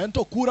bad.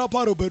 Ento kura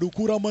par obedo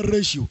kura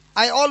mareshu.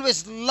 I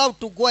always loved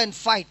to go and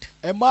fight.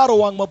 Emaro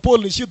wang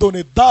mapol ni shito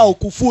ni dao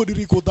kufuodi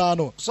riko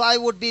dano. So I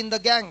would be in the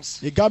gangs.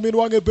 Igamin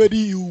wang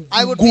ebedi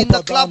I would be in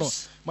the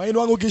clubs. Main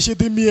wangu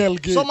gishiti miel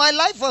ge. So my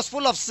life was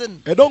full of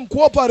sin. Edong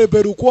kwa pare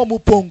beru kwa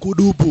mupong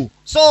kudupu.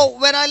 So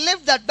when I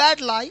lived that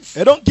bad life,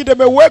 Edong kite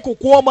meweku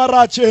kwa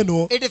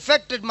maracheno. it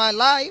affected my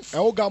life.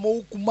 Egamo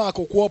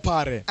ukumako kwa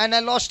pare. And I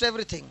lost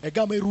everything.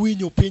 Egame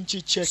ruinyo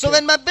pinchi cheke. So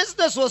when my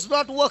business was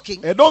not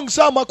working, Edong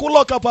sama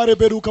kuloka pare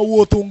beru ka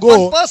one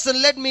wotungo. person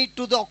led me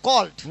to the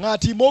occult.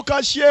 Ngati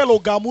moka shielo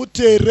gamu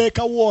tere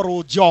ka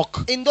woro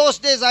jok. In those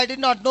days, I did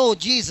not know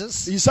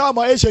Jesus.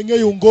 Isama eshe nge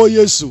yungo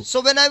Yesu.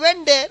 So when I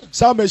went there,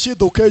 Sama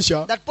shito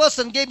kesha. that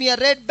person gave me a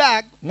red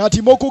bag.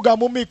 Ngati moku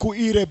gamu miku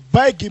ire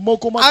bagi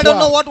moku makwa. I don't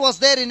know what was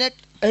there in it.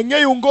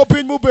 Enge yungo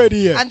pin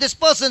mubediye. And this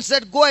person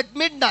said, go at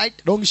midnight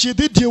Dong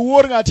shiti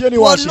diwor ngati eni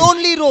to a wasi.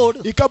 lonely road,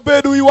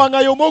 Ikabedu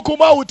iwanga yomoku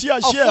mautia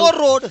a shiel. four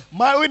road,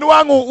 Ma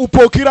wangu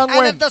upokira and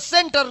ngwen. at the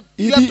center,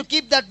 you have to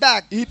keep that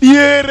bag.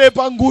 Idiere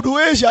pangudu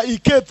esha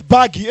iket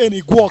bagi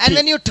eni gwoki. And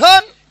when you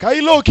turn,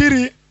 Kailo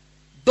kiri.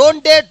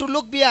 don't dare to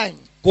look behind.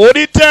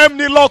 Kodi tem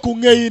ni loku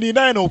ngei ni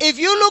neno. If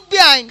you look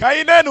behind,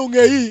 Kai nenu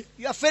ngei.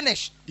 you are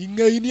finished.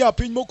 Ingei ni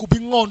apin moku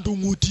pingondu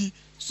nguti.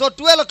 So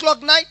 12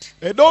 o'clock night,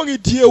 Edong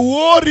itie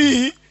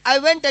wori. I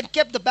went and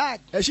kept the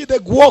bag. Eshite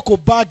gwoko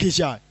bagi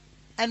sha.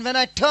 And when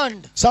I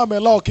turned, Same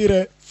lo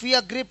kire.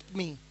 fear gripped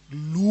me.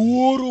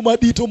 Luoru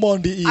madito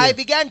mondi I iye.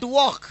 began to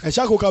walk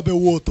Eshako kabe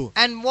woto.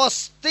 and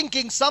was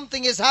thinking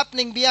something is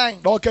happening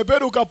behind. Do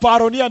kebedu ka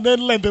paro ni anen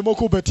lembe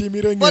moku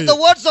betimire But the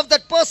ngei. words of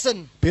that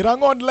person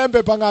Pirangon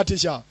lembe pangati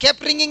sha.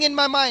 kept ringing in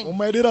my mind.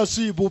 Umedira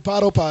sibu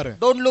paro pare.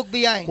 Don't look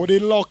behind. Kodi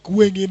lok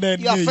wengi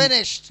nen You are ngei.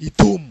 finished.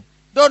 Itum.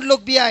 Don't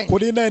look behind.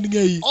 Kodi nen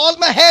ngei. All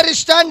my hair is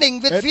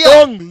standing with fear.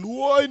 Edong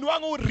luo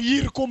inwangu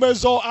rir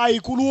kumezo ai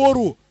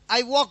kuluoru.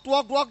 I walked,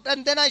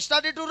 and then I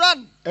started to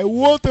run.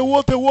 Wote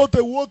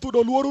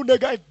do luoru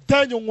nega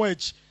denyo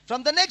ngwech.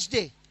 From the next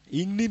day,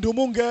 Ingnindo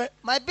munge.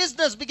 my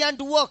business began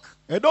to work.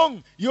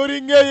 Edong yori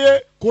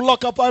ngeye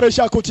kuloka pare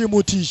shako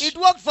timutish. It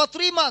worked for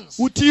 3 months,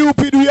 Uti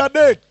upidu ya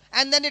det.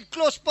 and then it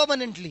closed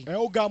permanently.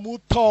 Ogamu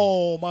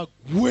to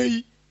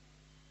magwei.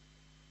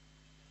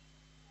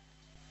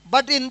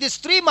 But in these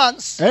 3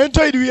 months,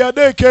 Ento idu ya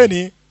de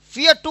keni.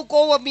 fear took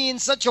over me in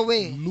such a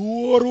way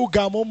Luoru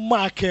gamu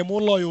make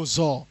muloyo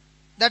zo.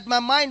 that my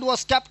mind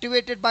was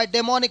captivated by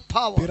demonic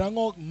power.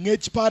 Pirango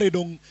ngech pare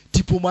dong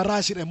tipu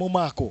marashi remo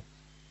mako.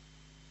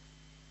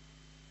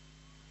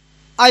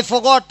 I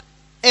forgot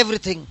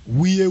everything.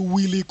 Wiye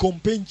wili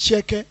kompen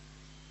cheke.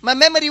 My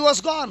memory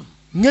was gone.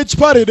 Ngech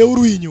pare de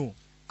uruinyo.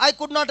 I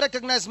could not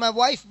recognize my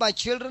wife, my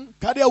children.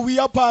 Kadia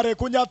wiya pare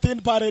kunya tin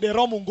pare de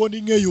romu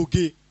ngoni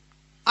ngeyoge.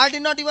 I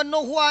did not even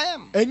know who I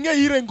am. Enge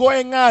ire ngo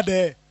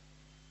engade.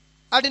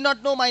 I did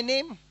not know my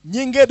name.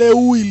 Nyinge de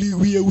wili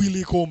wiye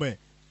wili kome.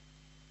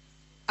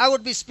 I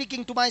would be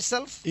speaking to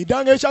myself.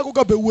 Idange shaku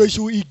kabe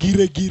weshu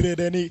igire gire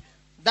deni.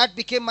 That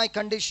became my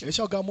condition.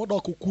 Esha gamodo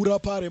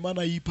kukura pare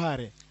mana i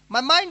pare. My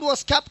mind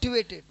was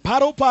captivated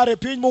Paro pare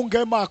pin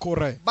munge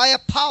makore. by a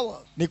power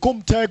Ni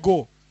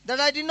kumtego. that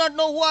I did not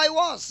know who I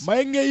was.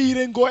 Maenge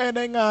ire ngo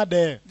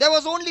enengade. There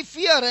was only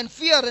fear and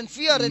fear and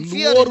fear and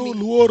fear in me.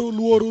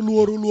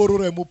 Luoru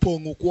remu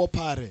pongu kwa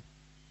pare.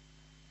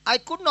 I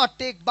could not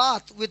take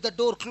bath with the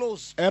door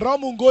closed.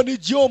 Eramu ngoni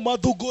jio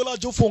madugola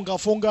jo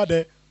funga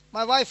de.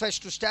 My wife has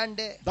to stand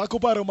there. Dako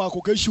pare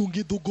mako ke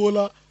shungi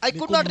dugola. I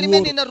could not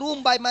remain in a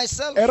room by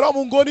myself.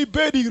 Eramu ngoni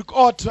bedi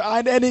ot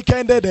and any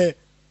kende de.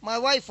 My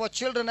wife or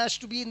children has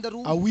to be in the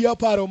room. Awia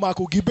pare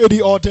mako gibedi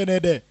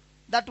otene de.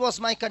 That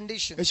was my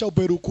condition. Esha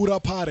beru kura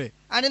pare.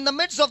 And in the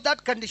midst of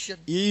that condition,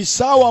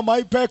 Isawa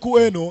mai peku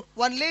eno.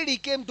 one lady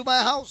came to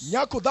my house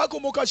Nyako dako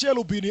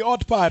mokashelu bini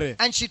ot pare.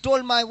 and she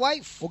told my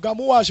wife,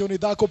 Ugamu washo ni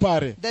dako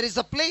pare. there is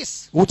a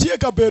place Utie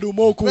ka beru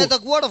moku. where the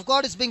word of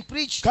God is being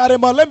preached. Kare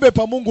malembe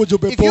pa Mungu jo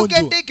If you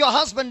can beponjo. take your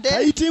husband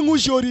there, Kaiti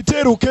ngushori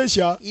teru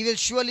kesha. he will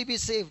surely be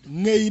saved.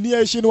 Ngeini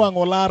eshin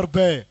wangolar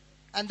be.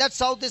 And that's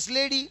how this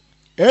lady,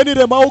 Eni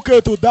de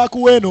mauke tu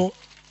daku eno.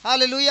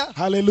 hallelujah,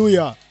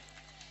 Hallelujah.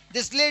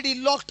 this lady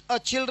locked her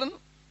children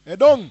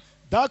Edong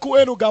daku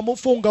eno gamu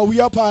funga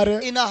wia pare.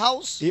 in a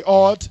house. I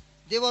ot.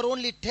 They were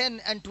only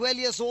 10 and 12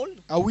 years old.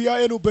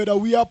 Awia eno beda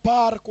wia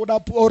par koda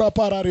ora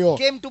parario.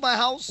 Came to my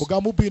house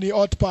Ugamu bini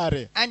ot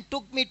pare. and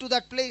took me to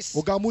that place.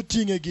 Ugamu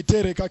tinge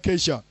gitere ka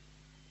kesha.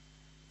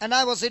 And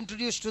I was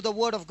introduced to the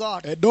word of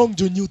God. Edong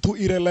jo nyutu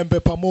ire lembe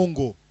pa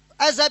Mungu.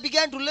 As I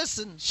began to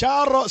listen,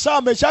 Sharo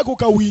same shaku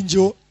ka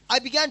winjo. I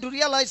began to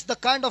realize the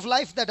kind of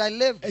life that I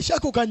lived.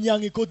 Shaku ka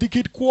nyangi ko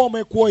dikit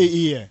kuome koi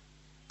iye.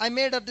 I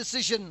made a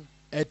decision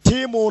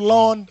Timu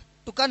lond.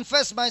 to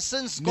confess my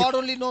sins. God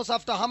only knows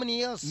after how many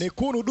years.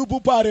 Nekunu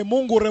dubu pare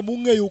Mungu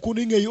remunge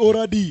yukuninge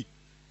oradi.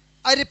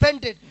 I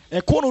repented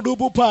Ekunu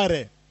dubu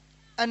pare.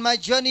 and my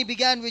journey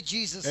began with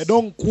Jesus.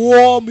 Edong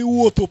kuo mi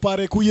wuotho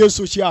pare ku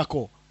Yesu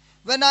chako.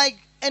 When I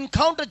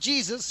encountered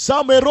Jesus,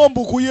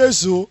 samerombu ku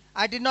Yesu,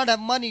 I did not have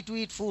money to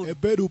eat food.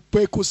 ebedu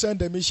peku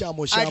sende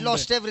mishamo I shambe.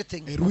 lost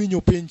everything.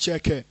 Erwinyo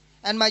pincheke.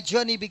 And my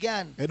journey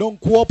began. Edon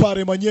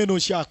kuopare manyeno The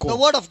shako.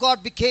 word of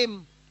God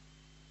became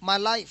my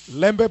life.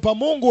 Lembe pa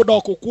Mungu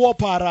doko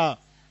kuopara.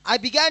 I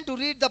began to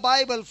read the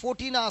Bible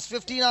 14 hours,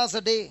 15 hours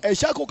a day.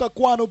 Eshako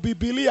kakwano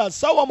Biblia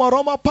sawa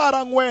maroma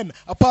para ngwen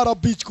apara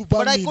beach ku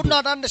But I bamindo. could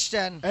not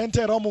understand.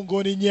 Ente romo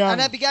ngoni And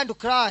I nyang. began to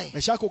cry.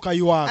 Eshako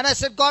kayuak. And I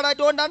said, God, I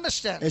don't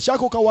understand.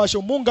 Eshako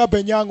kawasho munga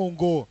benyango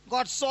ngo.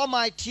 God saw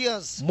my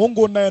tears.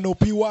 Mungu neno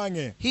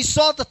piwange. He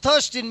saw the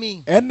thirst in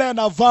me. Ene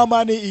na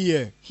vamani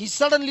iye. He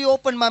suddenly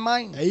opened my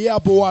mind. Iya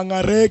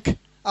buwangarek.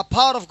 A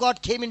power of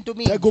God came into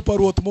me. Tego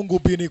paruot Mungu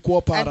bini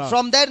kuopara. And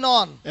from then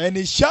on,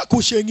 Eni shaku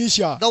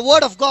shengisha. the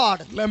word of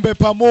God Lembe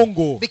pa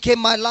Mungu. became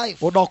my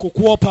life. Odoko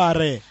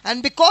kuopare.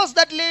 And because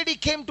that lady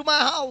came to my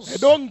house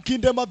Edong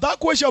kinde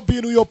madakwesha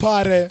binu yo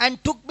pare.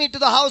 and took me to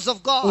the house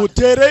of God,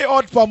 Utere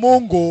ot pa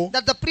Mungu.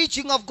 that the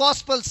preaching of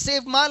gospel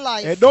saved my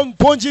life, Edong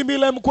ponji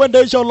milem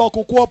kwendesha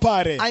loko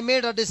kuopare. I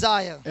made a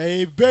desire.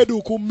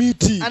 Bedu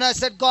kumiti. And I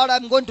said, God,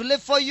 I'm going to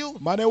live for you.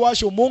 Mane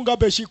washo munga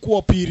beshi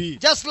kuopiri.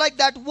 Just like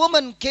that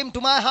woman came to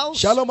my house,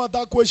 Shalom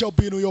madakwesha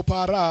binu yo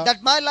para.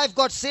 that my life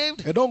got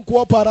saved. Edong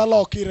kuopara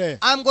lokire.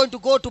 I'm going to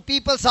go to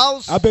people's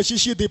house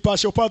Abeshishi di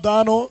pasho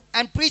padano.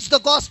 and preach the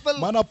gospel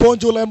Mana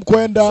ponjo lem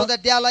kwenda. so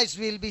that their lives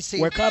will be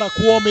saved. Wekara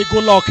kuomi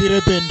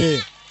gulokire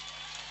bende.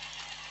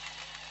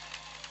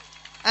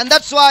 And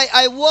that's why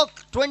I work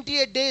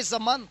 28 days a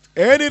month.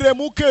 Eni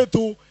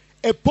remuketu.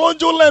 E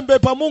ponjo lembe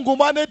pa Mungu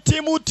mane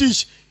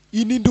timutish.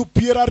 Inindu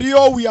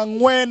pirario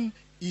wiangwen.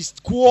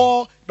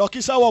 Iskuo.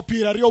 Dokisa wa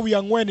pirario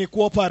wiangwen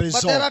ikuo But there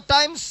parizo. are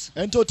times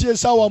Ento tie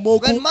sawa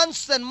moku. when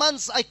months and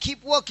months I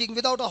keep working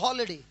without a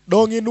holiday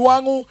Dongin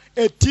wangu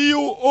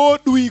etiu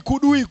odui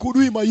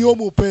kudui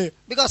mayomu pe.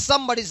 because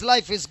somebody's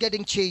life is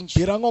getting changed.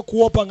 Kirango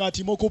kuopa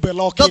ngati moku The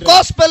belokire.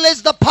 gospel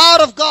is the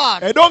power of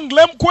God. Edong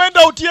lem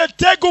kwenda utie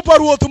tegu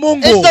paruot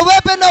Mungu. It's the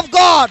weapon of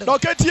God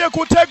Doketie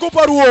kutegu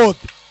paruot.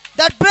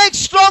 that breaks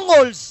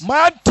strongholds,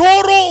 Man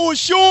toro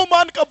ushu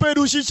man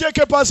kapedu shisheke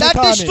that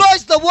pasitani.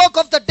 destroys the work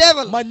of the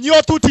devil.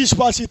 Manyotu tish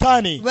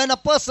pasitani. When a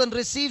person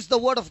receives the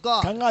word of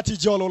God, Kangati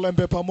jolo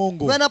lembe pa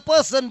Mungu. when a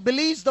person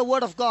believes the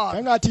word of God,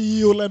 Kangati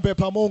iyo lembe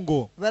pa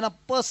Mungu. when a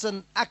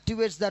person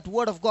activates that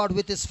word of God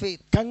with his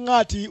faith.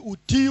 Kangati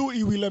utiu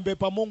iwilembe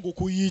pa Mungu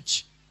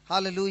kuyich.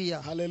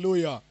 Hallelujah.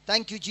 Hallelujah.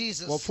 Thank you,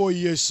 Jesus. Wafo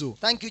Yesu.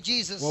 Thank you,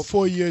 Jesus.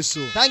 Wafo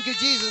Yesu. Thank you,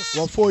 Jesus.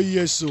 Wafo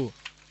Yesu.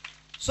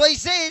 So he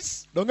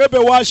says Dongebe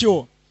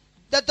washo.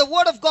 that the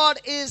word of God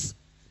is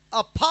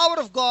a power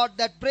of God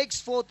that breaks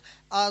forth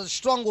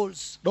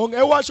strongholds. Dong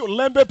ewasho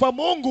lembe pa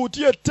Mungu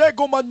tie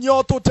tego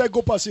manyoto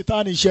tego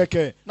pasitani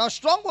sheke. Now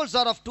strongholds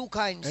are of two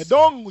kinds.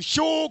 Edong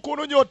shu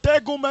kununyo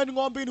tego men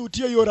ngombi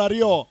utie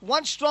yorario.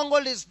 One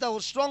stronghold is the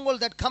stronghold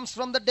that comes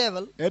from the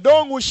devil.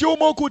 Edong ushu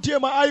moku tie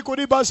maai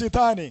kudi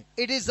basitani.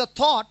 It is a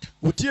thought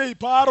Utie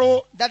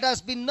iparo. that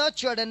has been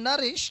nurtured and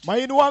nourished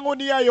Mainu wangu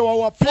ni ayo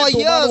wa For wapito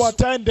years manu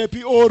watende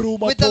pi oru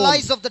with the matol.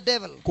 lies of the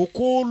devil.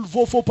 Kukul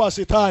vofo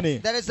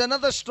pasitani. There is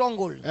another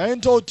stronghold,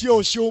 Ento utie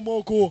ushu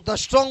moku. the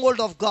stronghold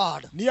of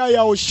God, Ni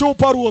aya ushu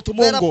paruot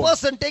where a Mungu.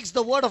 person takes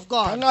the word of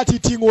God, Kangati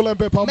tingu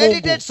lembe pa Mungu.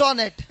 meditates on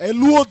it,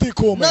 Eluoti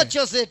kume.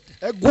 nurtures it,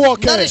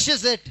 Egwoke.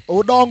 nourishes it,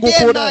 Udongo day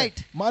and kune.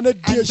 night, Mane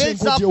and dieshin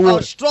builds up kuti a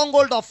word.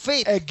 stronghold of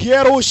faith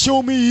Egero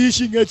shumi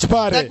ishi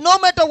ngechpare. that no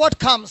matter what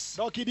comes,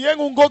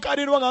 Dokidiengu ngo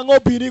kadinwa ngango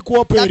bini that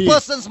kuoperi.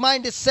 person's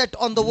mind is set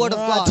on the word of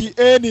God. Ngati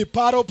eni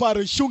paro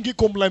shungi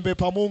kumlembe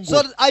pa Mungu.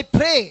 So I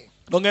pray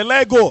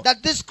Dongelego.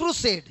 that this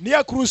crusade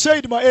Nia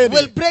crusade ma eni.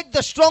 will break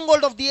the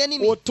stronghold of the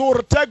enemy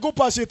Otur tegu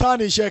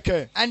pasitani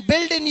sheke. and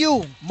build in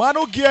you,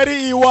 Manu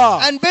gieri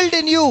iwa. and build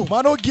in you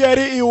Manu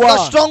gieri the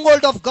iwa.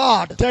 stronghold of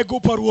God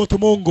Tegu paruot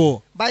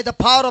Mungu. by the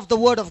power of the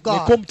word of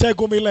God. Nikum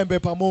tegu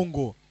milembe pa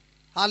Mungu.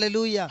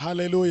 Hallelujah.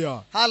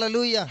 Hallelujah.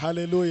 Hallelujah.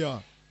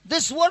 Hallelujah.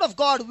 This word of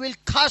God will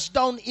cast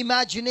down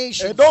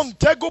imaginations. Edong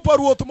tegu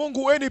paruot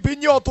Mungu eni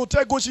binyoto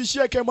tegu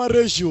shisheke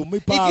mareshu.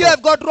 If you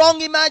have got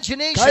wrong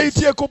imaginations,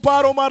 Kaitie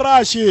kuparo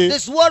marashi.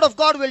 this word of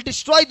God will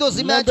destroy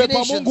those Lembe pa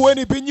imaginations Mungu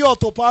eni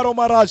binyoto paro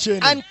marashi.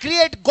 and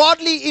create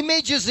godly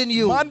images in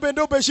you. Man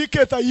bendo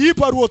beshiketa yi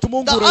paruot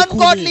Mungu The rekuni.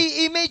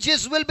 ungodly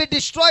images will be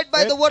destroyed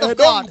by the word of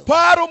Edong God.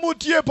 paro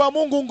mutie pa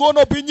Mungu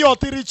ngono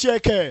binyoti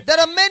richeke. There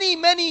are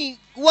many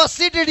who are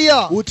seated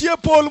here Utie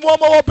pol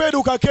mwama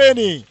wapedu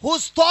kakeni.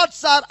 whose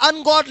thoughts are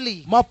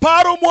ungodly.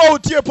 Maparo mwa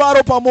utie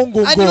paro pa Mungu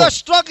And you ngo. are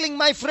struggling,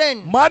 my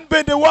friend. Man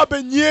bende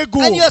wabe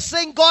nyegu. And you are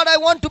saying, God, I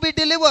want to be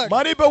delivered.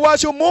 Mani be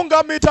washo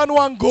munga mitanu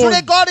wangon.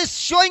 Today God is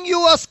showing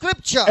you a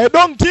scripture.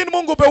 Edong tin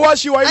Mungu be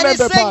washi wa And he's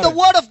ilembe saying the pare.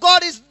 word of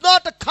God is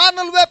not a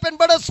carnal weapon,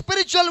 but a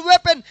spiritual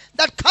weapon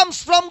that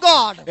comes from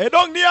God.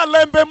 Edong ni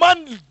alembe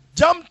man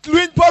jam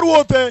luin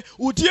paruote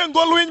utie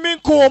ngo luin min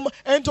kum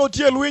ento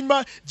tie luin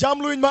ma jam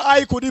luin ma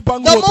ai kudi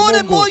pangu The more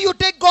and more Mungu. you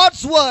take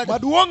God's word,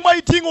 Maduong ma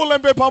itingu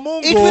lembe pa it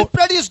will Mungu.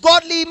 produce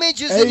godly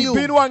images in Ei you.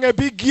 binwange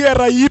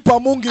bigiera yi pa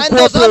Mungu And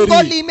those kuoperi.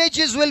 ungodly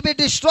images will be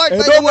destroyed by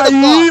the Edong word of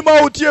ayi God.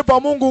 ma utie pa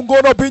Mungu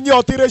ngono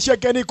binyoti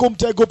reshekeni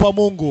kumtego pa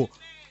Mungu.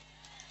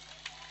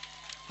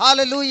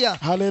 Hallelujah.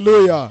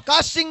 Hallelujah.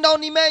 Casting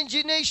down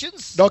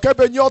imaginations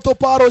Dokebe nyoto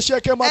paro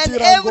sheke and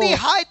matirango. every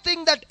high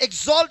thing that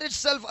exalts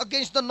itself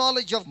against the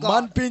knowledge of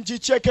God. Manpinji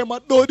cheke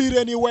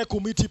madodire ni we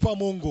kumiti pa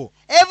Mungu.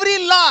 Every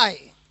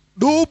lie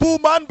Dubu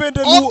man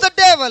bende of the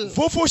devil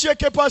fufu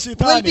sheke will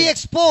pasitani. be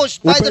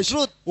exposed by the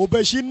truth.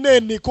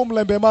 Ubeshineni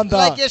kumlembe manda.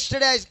 Like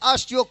yesterday I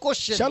asked you a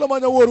question.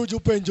 Shalomanya woru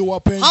jupenju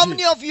wapenji. How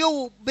many of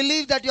you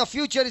believe that your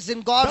future is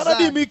in God's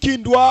Tanadi hand?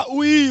 mikindwa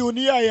ui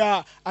unia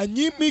ya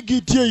anyimi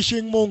gitie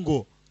ishing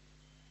Mungu.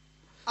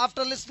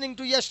 After listening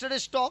to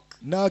yesterday's talk,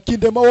 Na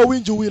kinde mawa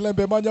winju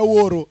wilembe manya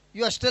woru.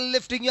 you are still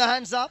lifting your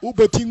hands up.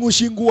 Ubetingu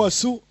shingu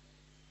wasu.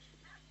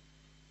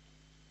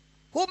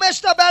 Who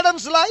messed up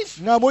Adam's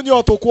life?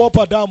 Ngamunyoto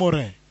kuopa damu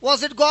re.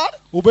 Was it God?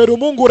 Ubedu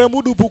Mungu re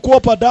mudu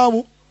kuopa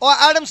damu. Or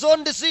Adam's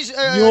own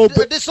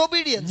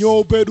disobedience?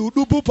 Nyo bedu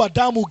dubu pa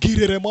damu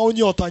girere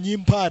maunyota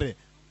nyimpare.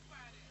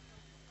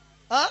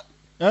 Huh?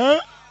 Eh?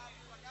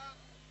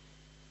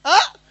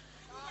 Huh?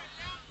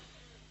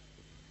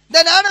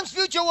 Then Adam's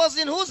future was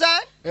in whose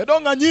hand?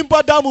 Edonga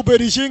nyimpa damu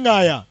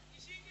berishingaya.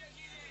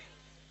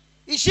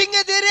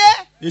 Ishinge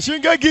dire?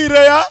 Ishinge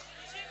gire ya?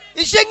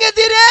 Ishinge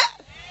dire?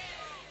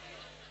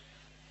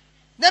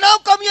 Then how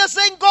come you are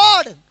saying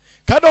God?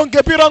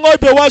 Kadonge pirango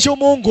ipe washo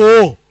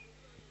Mungu.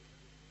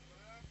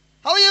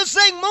 How are you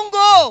saying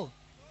Mungu?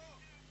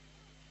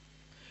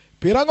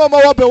 Pirango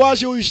mawape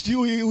washo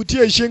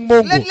utie ishing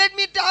Mungu. Let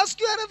me ask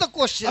you another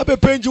question. Abe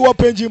penji wa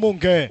penji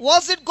munge.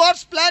 Was it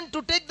God's plan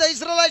to take the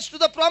Israelites to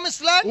the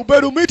promised land?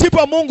 Ubedu miti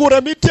pa Mungu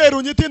re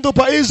miteru nyitindu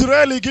pa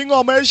Israeli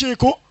gingo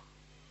meishiku.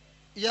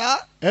 Yeah.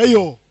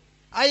 Eyo.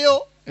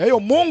 Ayo. Eyo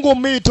Mungu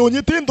mitu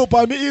nyitindu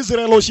pa mi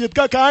Israel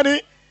oshitka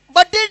kani.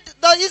 But did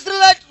the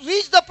Israelites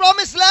reach the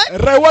promised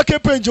land? Rewa ke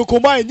penjo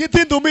kumai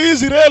nyitindu mi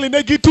Israeli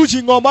ne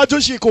gituji ngoma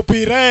joshiku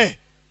pire.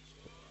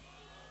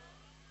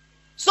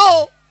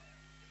 So,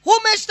 who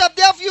messed up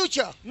their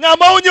future?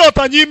 Ngama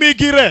unyota nyimi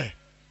gire.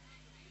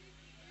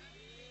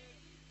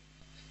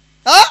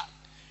 Huh?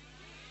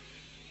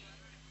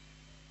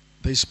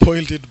 They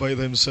spoiled it by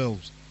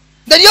themselves.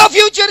 Then your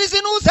future is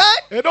in whose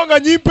hand? Edonga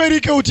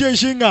nyimperi ke utie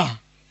shinga.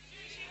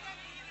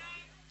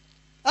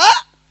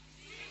 Huh?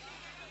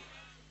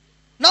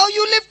 Now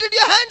you lifted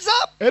your hands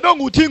up.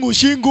 Edonga utingu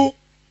shingu.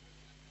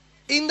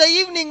 In the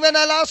evening when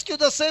I'll ask you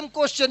the same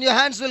question, your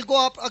hands will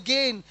go up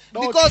again.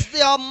 Okay. Because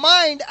your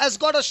mind has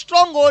got a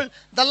stronghold,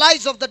 the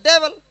lies of the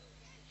devil.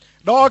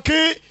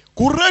 Doki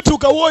kuretu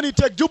kawoni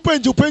tek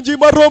jupenji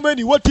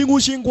maromeni watingu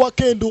shingwa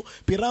kendo.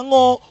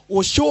 Pirango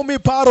oshomi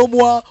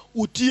paromwa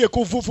utie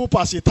kufufu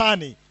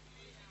pasitani.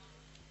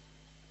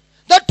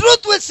 The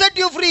truth will set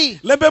you free.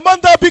 Lembe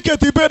manda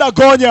biketi beda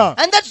gonya.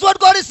 And that's what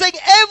God is saying.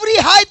 Every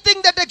high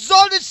thing that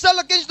exalts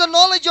itself against the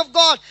knowledge of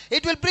God,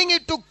 it will bring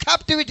it to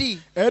captivity.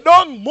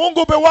 Edong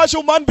Mungu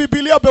bewasho man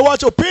Biblia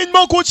bewasho pin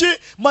mokuchi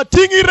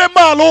matingire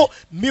malo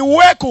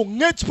miweko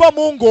ngechpa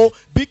Mungu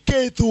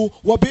biketu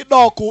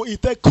wabidoku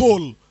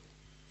itekol.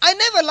 I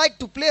never like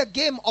to play a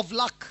game of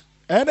luck.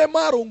 Ene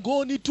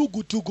marongo ni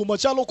tugu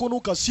machalo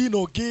kono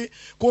casino gi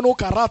kono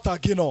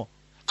karata gino.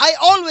 I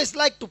always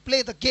like to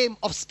play the game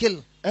of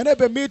skill. Ene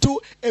be mitu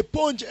e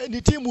ponj ni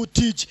timu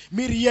teach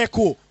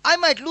mirieko. I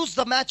might lose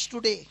the match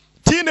today,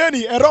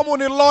 Tineni eromo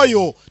ni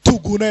loyo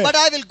tugune. but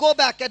I will go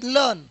back and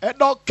learn.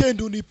 Edok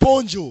kendu ni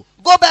ponjo.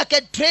 Go back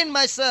and train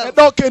myself.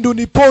 Edok kendu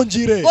ni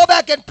ponjire. Go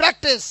back and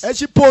practice.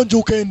 Echi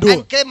ponju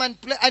kendu.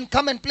 And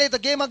come and play the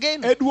game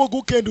again.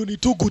 Edwogu kendu ni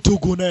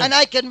tugune. And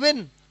I can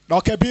win.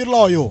 Doke bir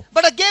loyo.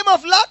 But a game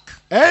of luck,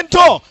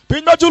 Ento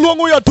pinga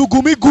julungu ya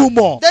tugumi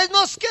gumo. there is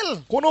no skill.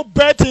 Kono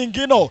betting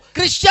gino.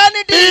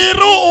 Christianity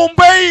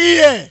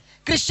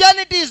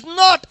is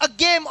not a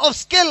game of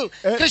skill.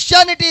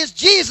 Christianity is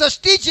Jesus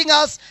teaching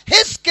us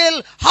his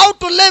skill, how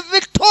to live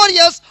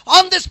victorious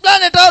on this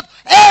planet earth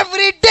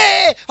every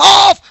day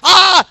of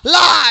our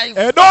life.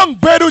 Edong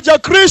bedu ja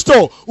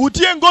Kristo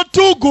utiengo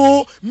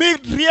tugu mi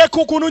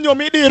rieko kununyo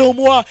midiru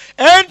mwa.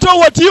 Ento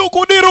watiu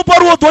kudiru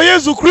paruoto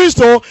Yesu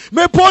Kristo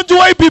me ponju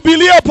wa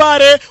Biblia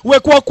pare we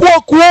kwa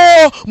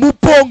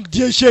mupong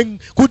diesheng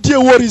kutie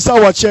worisa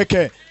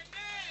wacheke.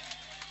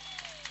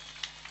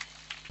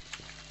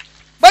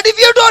 But if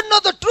you don't know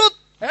the truth,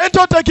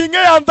 Ento tekinge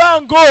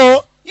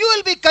andango you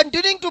will be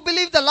continuing to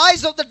believe the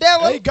lies of the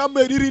devil. ei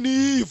gameriri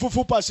ni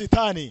fufu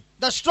pasitani.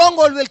 The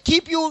stronghold will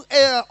keep you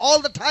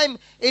all the time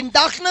in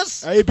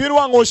darkness. Ei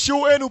birwango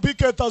shu enu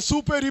biketa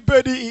super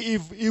ibedi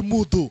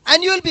imutu.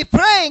 And you will be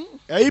praying,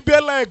 Ei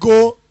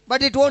belego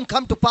but it won't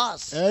come to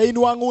pass. ei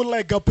nuangu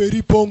lega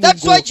peripongu.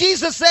 That's why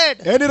Jesus said,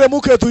 Eni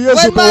remuke tu Yesu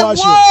when my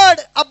bewasho.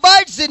 word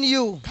abides in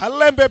you,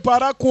 Kalembe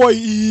para kwa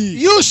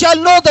ii. you shall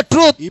know the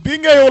truth,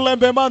 Ibinge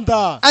yolembe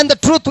manda. and the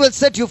truth will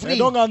set you free.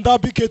 Edong anda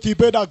biketi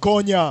beda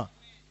gonya.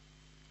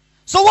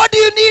 So what do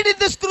you need in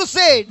this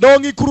crusade?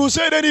 Dongi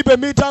crusade ni be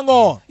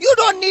mitango. You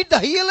don't need the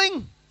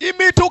healing.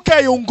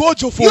 imitukeyo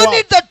ngojo You fuwa.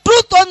 need the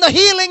truth on the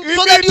healing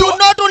so that you Imitu-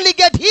 not only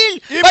get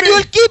healed, but Imi- you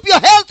will keep your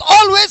health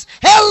always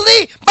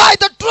healthy by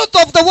the truth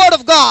of the word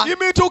of God.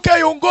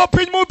 Imitukeyo ngo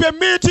pinymu be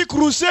miti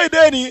crusade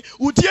eni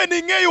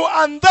utieni ngeyo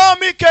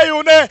andami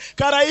keyo ne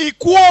kara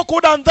ikuo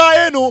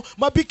kudanda enu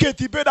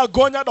mabiketi beda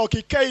gonya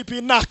doki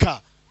keipi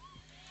naka.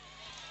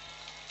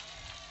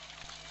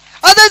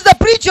 Others, the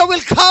preacher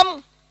will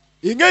come.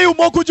 Ingeyo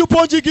moku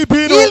juponji He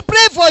gibiro. will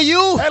pray for you.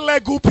 Ele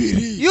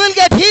gupiri. You will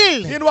get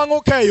healed.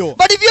 Inwango keyo.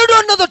 But if you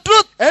don't know the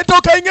truth, Ento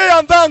ka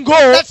ingeyo andango.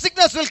 that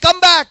sickness will come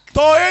back.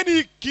 To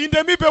eni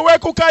kinde mi be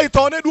weku kai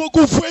to ne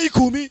duoku fwe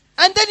ikumi.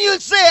 And then you will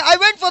say, I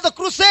went for the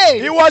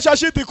crusade. Iwasha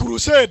shiti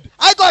crusade.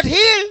 I got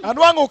healed.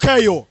 Anwango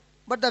keyo.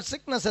 But that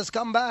sickness has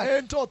come back.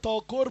 Ento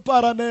to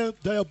korpara ne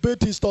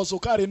diabetes to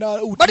sukari na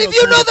uti. But if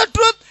you know the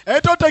truth,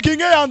 Ento te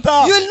kingeyo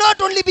anda. you will not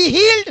only be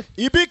healed,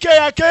 Ibike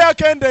ya keya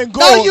kende ngo.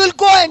 now you will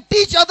go and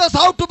teach others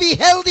how to be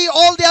healthy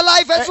all their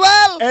life as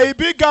well.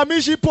 Ibiga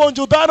mishi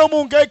ponjo dano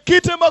munge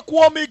kite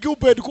makuomi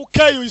gubed ku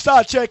keyo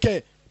isa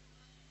cheke.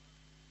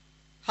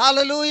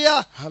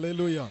 Hallelujah.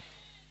 Hallelujah.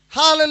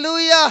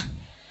 Hallelujah.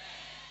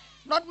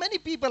 Not many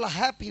people are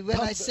happy when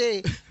I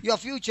say your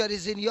future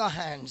is in your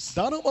hands.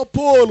 Dano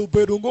mapolu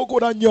bedu ngo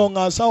koda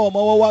nyonga sawa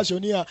mawawasho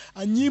niya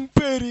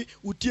anyimperi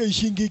utie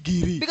ishingi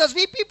giri. Because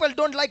we people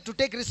don't like to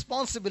take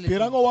responsibility.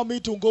 Pirango wa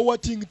mitu ngo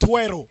wating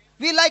twero.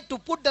 We like to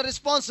put the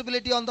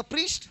responsibility on the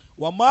priest,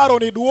 Wamaro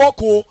ni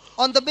duoko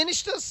on the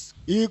ministers,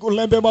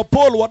 lembe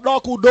mapolu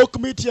wadoku dok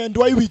miti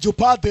endwa iwi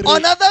jupadere.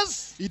 on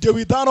others, Ite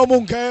widano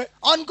munge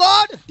on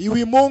God,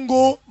 iwi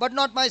mungu. but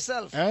not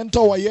myself.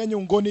 Ento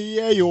wayenyu ngoni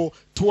yeyo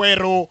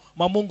twero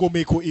mamungu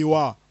miku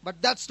iwa.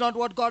 But that's not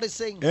what God is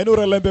saying.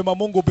 Enure lembe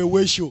mamungu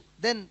beweshu.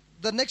 Then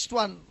the next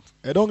one,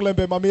 Edong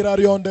lembe mamira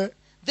rionde.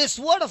 this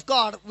word of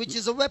God, which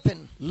is a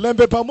weapon,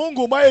 Lembe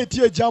pamungu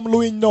maetie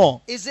jamluin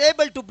no. is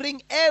able to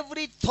bring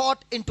every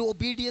thought into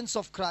obedience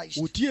of Christ.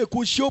 Utie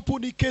kushopu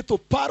ni keto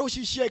paro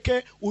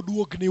shisheke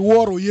uduok ni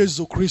woro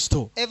Yesu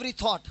Kristo. Every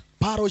thought,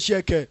 Paro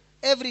sheke.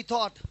 every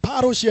thought,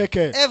 Paro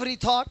sheke. every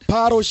thought,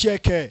 Paro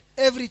sheke.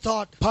 every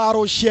thought,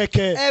 Paro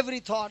sheke. every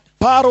thought.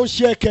 Paro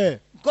sheke.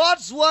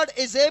 God's word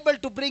is able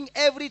to bring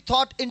every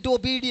thought into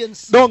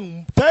obedience.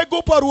 Dong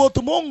tego paruot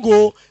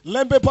mungu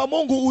lembe pa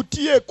mungu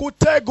utie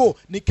kutego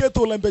ni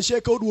keto lembe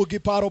sheke uduogi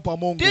paro pa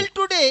mungu. Till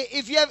today,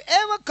 if you have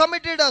ever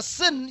committed a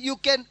sin,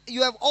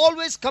 you have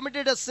always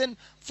committed a sin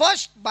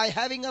first by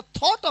having a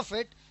thought of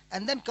it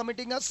and then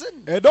committing a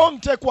sin.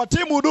 Edong te kwa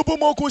timu dubu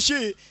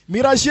mokushi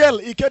mirashel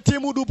ike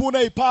timu dubu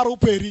na iparu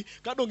peri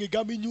kadong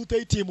igami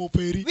nyute timu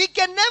peri. We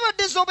can never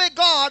disobey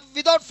God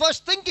without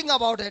first thinking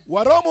about it.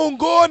 Waromu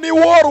ngo ni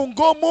woru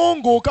ngo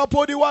mungu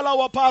kapodi wala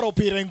waparo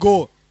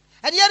pirengo.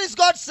 And here is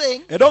God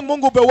saying Edong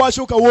mungu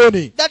bewashu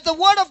kawoni. that the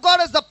word of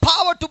God has the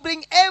power to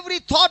bring every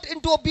thought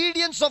into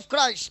obedience of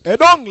Christ.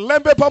 Edong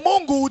lembe pa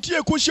mungu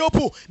utie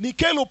kushopu ni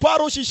kelu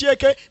paro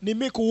shisheke ni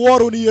miku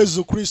woru ni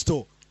Yesu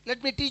Kristo.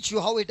 Let me teach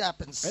you how it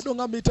happens. Edong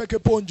amiteke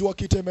ponju wa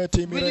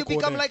kitemeti Will you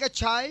become mirekode. like a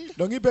child?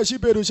 Dong ibe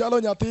shiberu shalo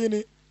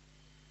nyatini.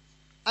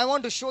 I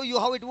want to show you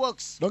how it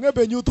works. Dong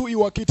ebe nyutu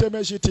iwa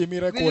kitemeshi Will you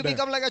mirekode.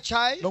 become like a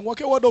child? Dong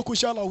wake wadoku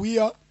shala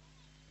wia.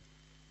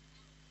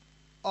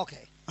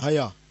 Okay.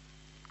 Haya.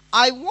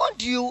 I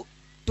want you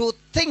to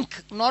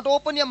think, not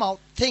open your mouth,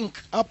 think.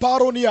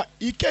 Aparo niya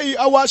ikei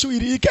awashu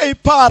iri ikei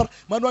par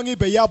manwangi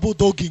be yabu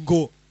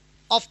dogingo.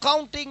 Of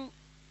counting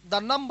the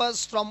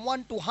numbers from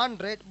 1 to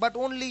 100, but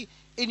only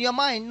in your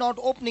mind, not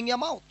opening your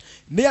mouth.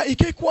 Nia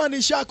ikei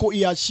kwani shako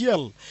i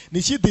achiel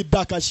nishidi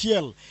dak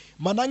achiel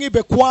manangi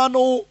be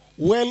kwano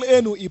wel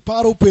enu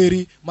iparo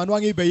peri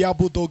manwangi be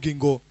yabu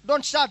dogingo.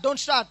 Don't start.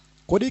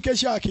 Kodike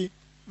shaki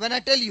When I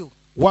tell you,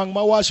 wang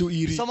mawashu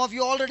iri. some of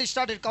you already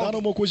started Dano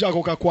counting.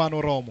 mokushako ka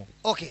kwano romo.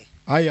 Okay.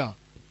 Aya.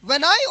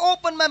 When I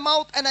open my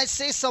mouth and I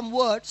say some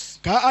words,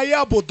 Ka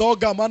ayabu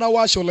doga mana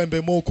washo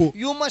lembe moku.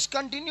 you must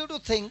continue to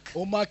think,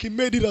 Omaki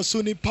medira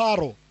suni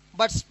paro.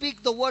 but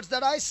speak the words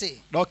that I say.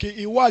 Doki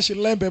iwashi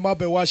lembe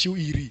mabe washu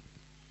iri.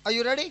 Are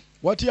you ready?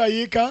 Wati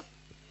ayika?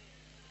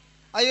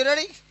 Are you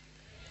ready?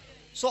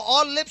 So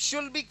all lips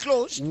should be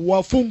closed.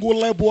 Wafungu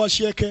lebu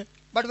washeke.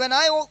 But when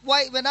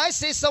I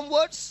say some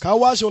words, Ka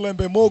washo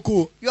lembe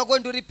moku. you are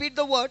going to repeat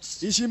the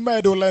words, Ishi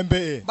medo lembe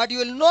e. but you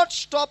will not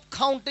stop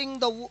counting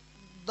the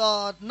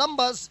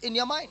numbers in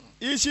your mind.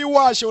 Ishi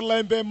washo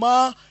lembe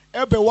ma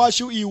ebe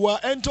washu iwa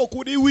ento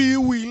kudi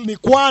will ni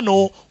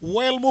kwano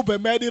wel mu be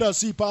medira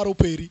si paro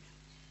peri.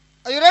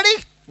 Are you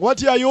ready?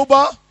 Wati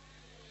ayuba?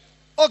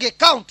 Okay,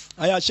 count.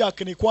 Aya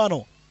shak ni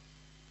kwano.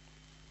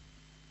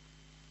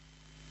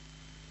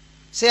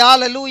 Say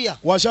hallelujah.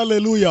 Washa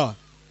hallelujah.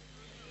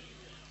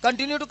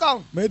 Continue to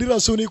count. Medira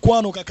suni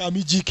kwano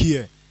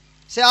kakamijikie.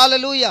 Say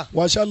hallelujah.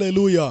 Washa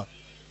hallelujah.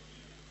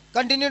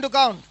 Continue to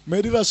count.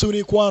 Medira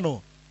suni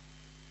kwano.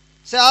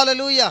 Say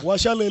hallelujah.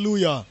 Washa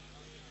hallelujah.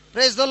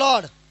 Praise the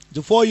Lord.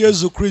 Jufo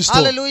Yesu Kristo.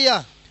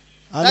 Hallelujah.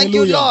 Hallelujah. Thank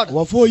you, Lord.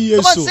 Wafo Come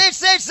on, Yesu. say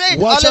say it.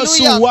 Wacha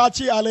su Hallelujah.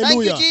 wachi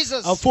hallelujah. Thank you,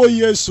 Jesus. Afo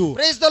Yesu.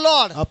 Praise the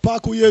Lord.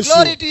 Apaku Yesu.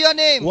 Glory to your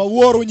name.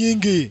 Waworu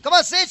nyingi. Come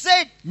on, say it,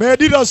 say it.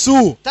 Medira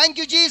su. Thank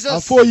you, Jesus.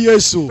 Afo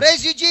Yesu.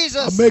 Praise you,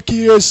 Jesus.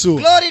 Ameki Yesu.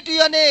 Glory to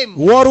your name.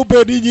 Woru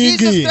bedi nyingi.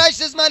 Jesus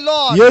Christ is my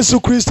Lord. Yesu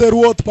Kristo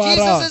ruoth para.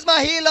 Jesus is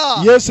my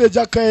healer. Yese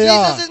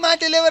jakaya. Jesus is my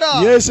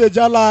deliverer. Yese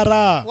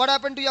jalara. What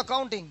happened to your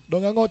counting?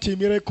 Dongango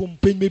timire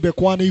kumpin mi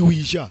bekwani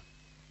wisha.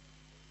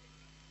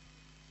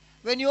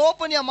 When you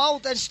open your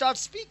mouth and start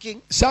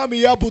speaking,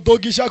 Sami ya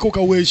budogisha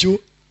kukaweshu.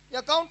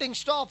 your counting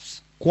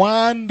stops.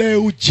 Kwande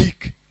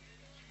ujik.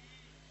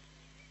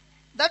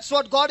 That's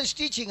what God is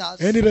teaching us.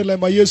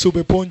 Enirelema Yesu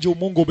beponjo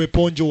Mungu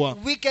beponjo wa.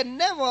 We can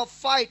never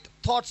fight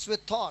thoughts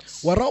with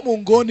thoughts. Waramu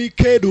ngoni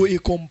kedu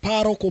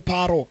ikomparo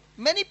kuparo.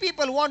 Many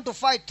people want to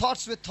fight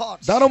thoughts with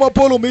thoughts. Dano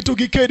mapolo mitu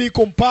gikedi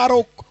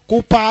kumparo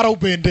kuparo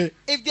bende.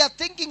 If they are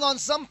thinking on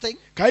something,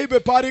 Kaibe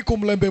pari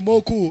kumlembe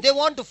moku. they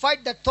want to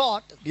fight that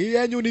thought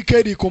Iyenyu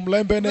nikedi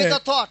kumlembe with ne. a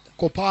thought.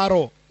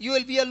 Kuparo. You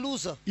will be a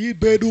loser.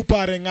 Ibedu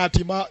pare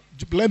ngati ma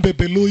lembe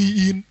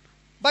beloi in.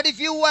 But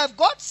if you have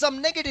got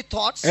some negative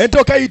thoughts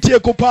Ento kaitie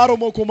kuparo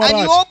moku and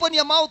you marat. open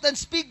your mouth and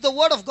speak the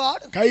word of God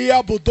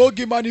Kaya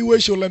budogi mani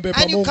wesho lembe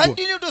and you pamungu.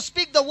 continue to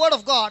speak the word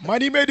of God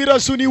Mani medira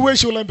suni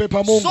wesho lembe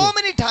pamungu. so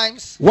many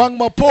times Wang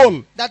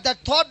mapol. that the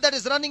thought that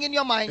is running in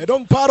your mind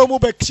Edong paro mu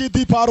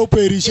bekshiti paro is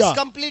perisha.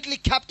 completely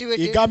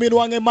captivated Igamin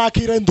wange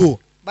makirendu.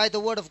 by the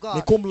word of God.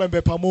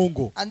 Nikumlembe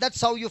pamungu. And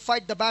that's how you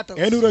fight the battles.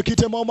 Enure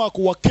kite mama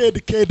kuwa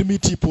ked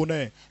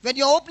mitipune. When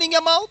you're opening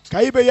your mouth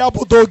Kaibe ya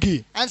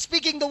budogi. and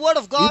speaking the word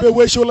of Ibe God,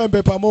 wesho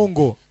lembe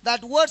pamungu.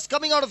 that words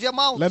coming out of your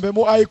mouth Lembe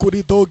mu ai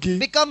kudi dogi.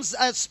 becomes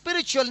a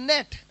spiritual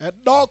net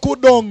Edoku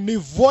dong ni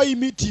voi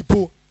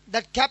mitipu.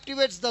 that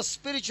captivates the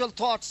spiritual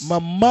thoughts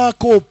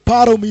Mamako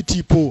paro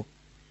mitipu.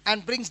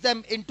 and brings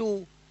them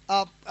into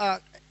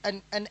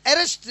and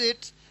arrests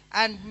it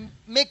and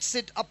makes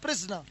it a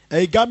prisoner.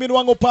 Gamin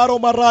wango paro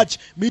marach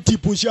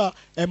mitipusha.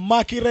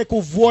 Makire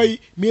ku voi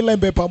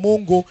milembe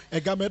pamungu.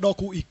 Game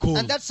doku iko.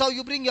 And that's how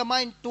you bring your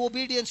mind to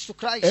obedience to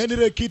Christ.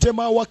 Enire kite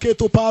ma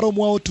waketo paro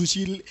mwao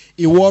tushil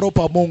iworo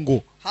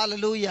pamungu.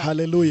 Hallelujah.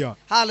 Hallelujah.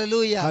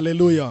 Hallelujah.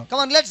 Hallelujah. Come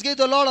on, let's give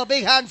the Lord a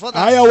big hand for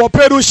that. Aya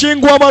wapedu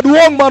shingwa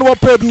maduong man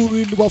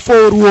wapedu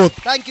wafo ruoth.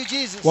 Thank you,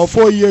 Jesus.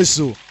 Wafo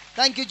Yesu.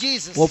 Thank you,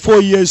 Jesus.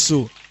 Wafo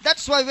Yesu.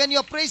 That's why when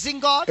you're praising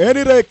God,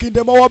 Enire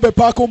kinde mawabe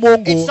pako it's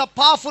Mungu. a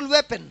powerful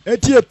weapon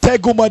Etie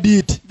tego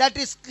madit. that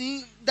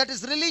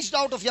is released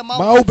out of your mouth.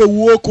 Maube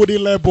uoko di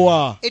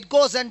leboa. It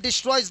goes and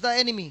destroys the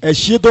enemy.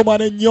 Eshido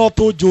mane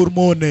nyoto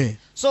jurmone.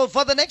 So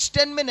for the next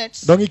 10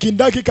 minutes, Dongi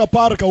kindaki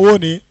kapar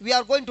kawoni. we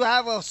are going to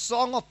have a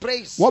song of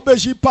praise. Wabe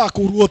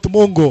shipaku ruoth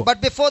Mungu.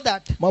 But before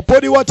that,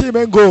 Mapodi wati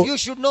mengo. you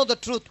should know the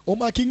truth.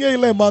 Umakinge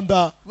ile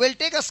manda. We'll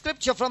take a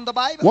scripture from the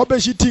Bible, Wabe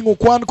shitingu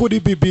kwan kudi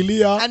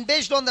Biblia. and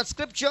based on that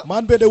scripture,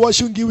 Man bede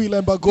washungi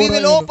wilemba we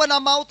will gora. open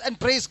our mouth and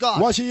praise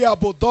God. Washi ya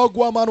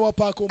bodogwa man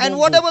wapako And Mungu.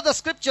 whatever the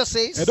scripture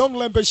says, Edong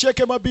lembe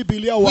sheke ma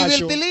Biblia we will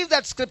washo. believe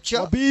that scripture,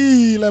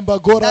 Wabi lemba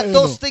gora that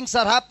those eno. things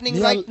are happening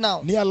right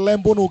now. Ni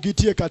lembo no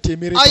gitie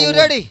katemiri. Are you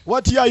ready?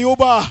 What ya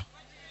yuba?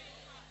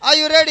 Are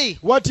you ready?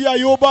 What ya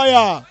yuba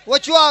ya?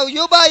 What you are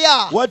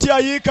Yubaya? What ya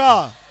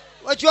yika?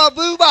 What you are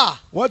Buba?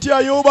 What ya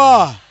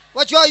yuba?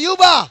 What you are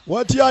Yuba?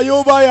 What ya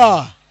yuba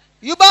ya?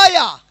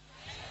 Yubaya.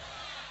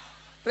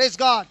 Praise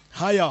God.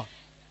 Haya.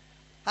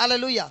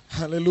 Hallelujah.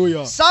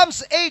 Hallelujah.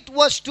 Psalms 8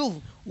 verse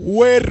 2.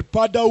 Wer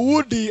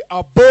Padaudi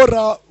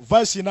abora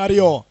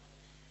vasinario.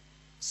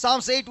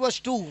 Psalms 8 verse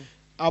 2.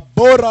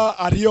 Abora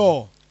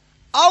ario.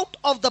 Out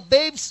of the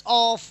babes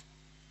of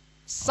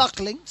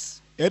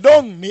sucklings,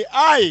 Edong ni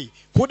ai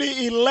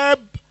kudi ileb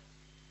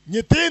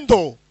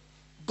nyitindo.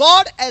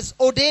 God has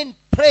ordained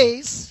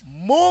praise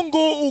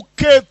Mungu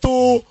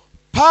uketu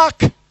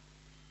pak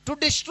to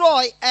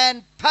destroy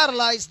and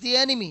paralyze the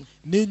enemy.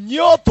 ni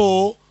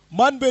nyoto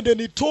man bende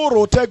ni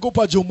toro tego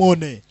pa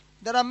jumone.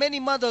 There are many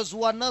mothers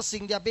who are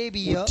nursing their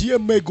baby here. Tie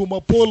megu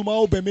mapol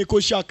maobe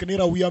meko shak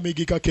nira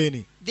wiyamigi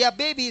kakeni. Their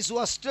babies who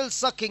are still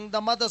sucking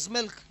the mother's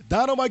milk.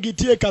 Dano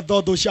magitie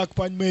kadodo shak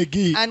pan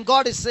megi. And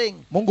God is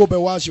saying, Mungu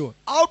bewasho.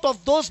 out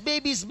of those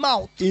babies'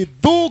 mouth,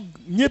 Idug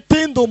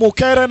nyitindo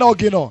mukere no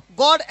gino.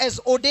 God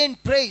has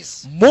ordained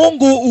praise.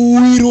 Mungu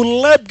uwiru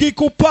lebgi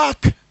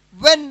kupak.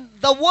 When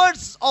the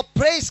words of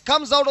praise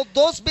comes out of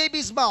those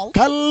babies' mouth,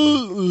 Kal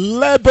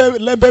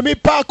lembe mi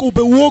pak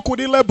ube woku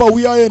di leba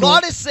wiya eno.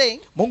 God is saying,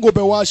 Mungu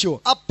bewasho.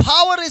 a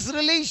power is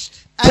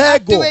released and Tego.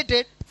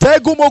 activated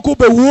Tego moku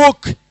be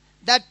wok.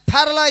 that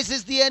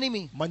paralyzes the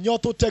enemy,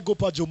 Manyoto tego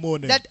pa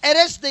jumone. that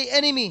arrests the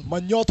enemy,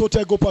 Manyoto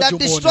tego pa that jumone.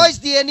 destroys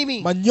the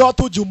enemy.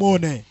 Manyoto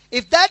jumone.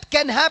 If that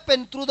can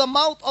happen through the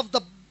mouth of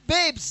the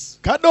babes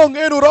Kadong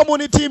enu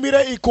ramoni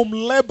timire ikum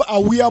leb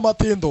awia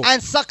matindo.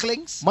 and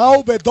sucklings,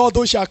 Mau be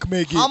dodo shak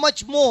megi. how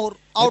much more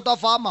out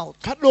of our mouth.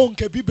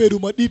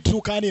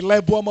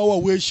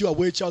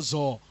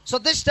 So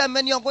this time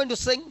when you are going to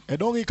sing, I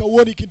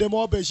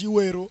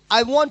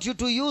want you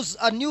to use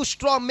a new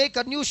make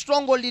a new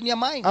stronghold in your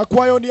mind. That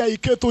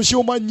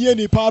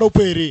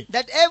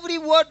every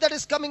word that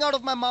is coming out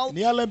of my mouth,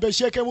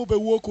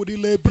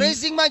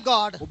 praising my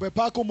God,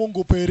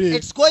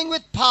 it's going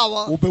with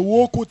power. And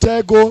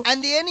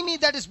the enemy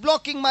that is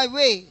blocking my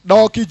way,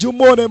 in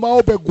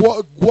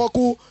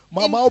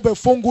my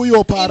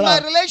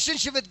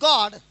relationship with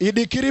God,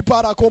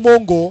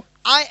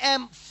 I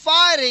am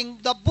firing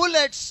the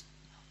bullets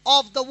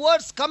of the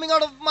words coming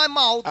out of my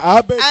mouth,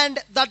 and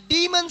the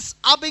demons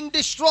are being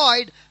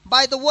destroyed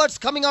by the words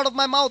coming out of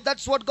my mouth.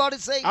 That's what God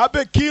is saying.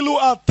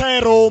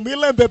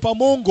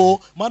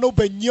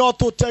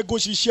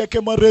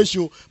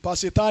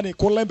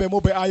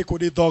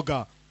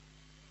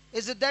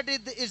 Is it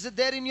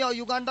there in your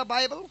Uganda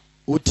Bible?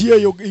 In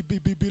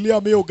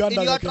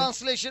your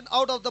translation,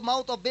 out of the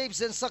mouth of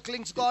babes and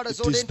sucklings God has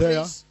ordained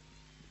praise.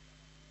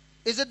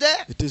 Is it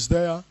there? It is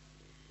there.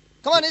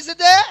 Come on, is it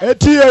there?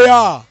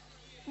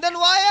 Then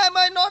why am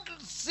I not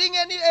seeing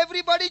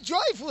everybody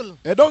joyful?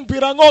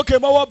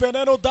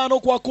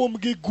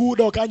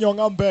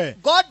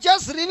 God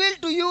just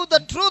revealed to you the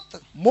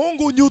truth.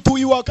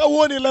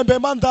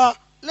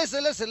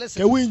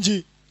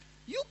 Listen.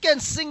 You can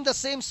sing the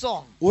same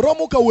song,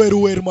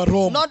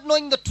 not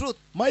knowing the truth.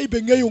 There is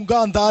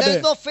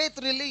no faith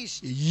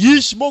released.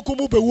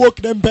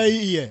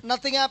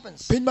 Nothing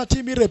happens.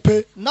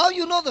 Now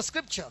you know the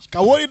scripture.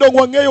 Now you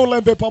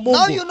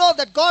know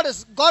that God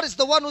is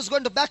the one who's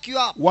going to back you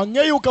up. Now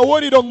you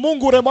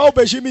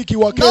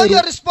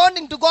are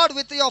responding to God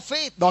with your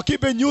faith. Now you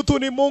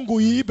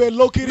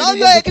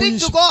are agreeing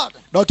to God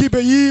and say,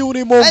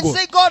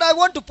 God, I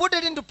want to put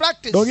it into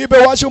practice. And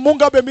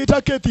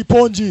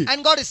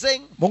God is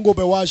saying,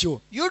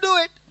 you do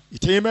it.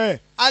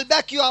 I'll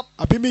back you up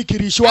and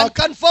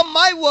confirm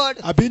my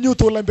word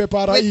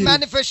with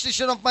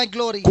manifestation of my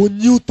glory.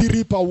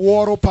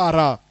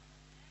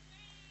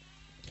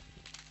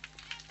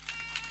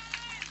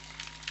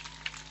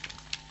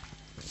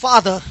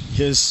 Father,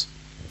 yes,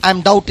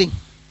 I'm doubting.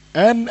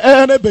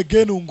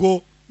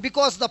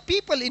 Because the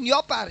people in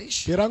your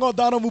parish,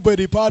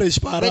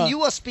 when you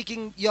were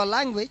speaking your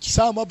language,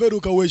 they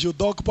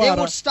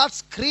would start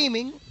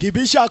screaming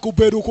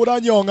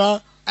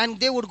and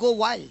they would go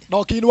wild.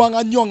 I think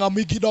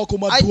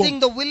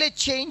the village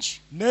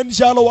change. Your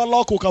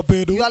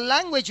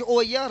language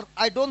over here,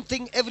 I don't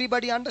think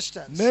everybody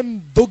understands.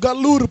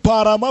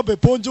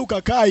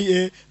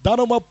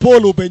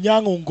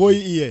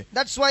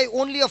 That's why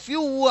only a few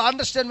who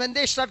understand. When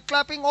they start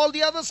clapping, all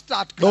the others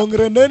start clapping.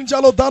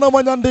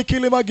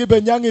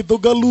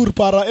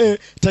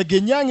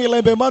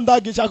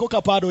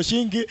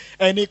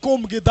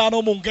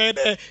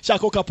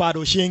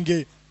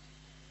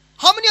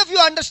 How many of you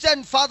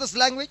understand Father's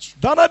language?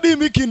 Oh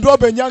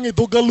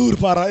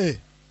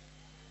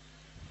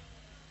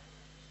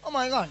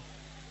my God.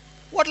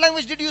 What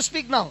language did you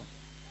speak now?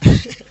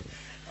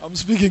 I'm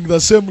speaking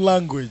the same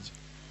language.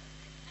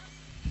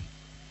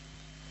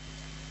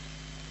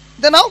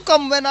 Then how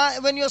come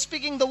when you're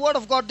speaking the word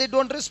of God, they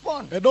don't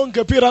respond? Or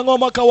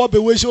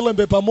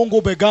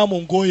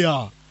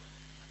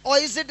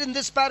is it in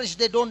this parish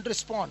they don't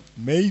respond?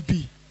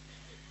 Maybe.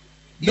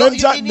 When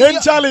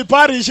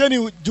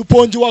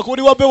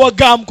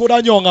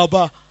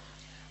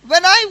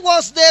I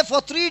was there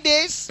for 3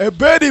 days, the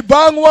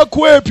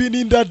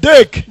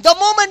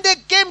moment they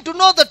came to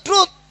know the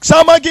truth,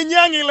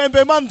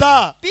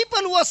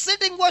 people who were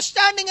sitting were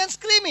standing and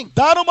screaming.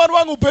 Are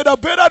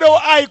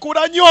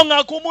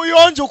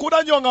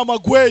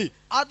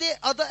there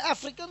other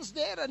Africans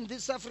there and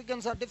these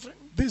Africans are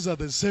different? These are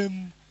the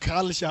same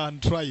culture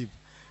and tribe.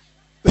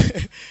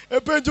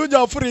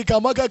 Africa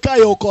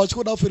makakayo coach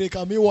kuna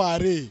Africa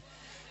miware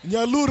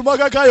nyalur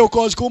makakayo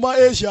coach kuma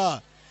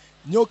Asia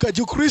nyoka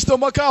jukristo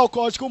makao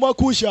coach kuma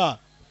kusha.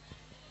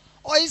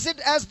 Or is it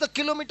as the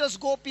kilometers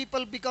go,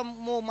 people become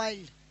more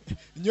mild?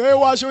 Nyoe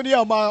washo ni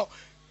ama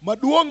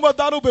maduong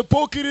madano be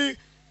pokiri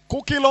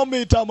ku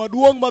kilometer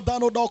maduong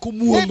madano do ku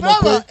muon.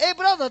 Hey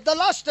brother, the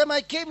last time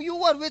I came, you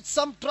were with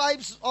some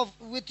tribes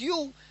with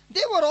you.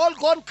 They were all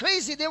gone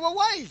crazy. They were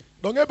wild.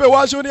 Your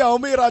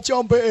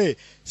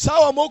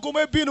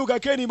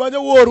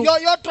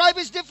tribe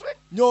is different.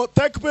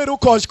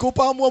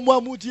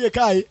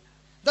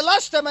 The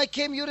last time I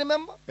came, you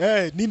remember?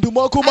 And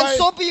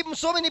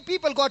so many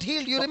people got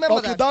healed. You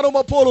remember that?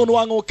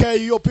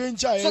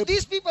 So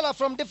these people are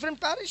from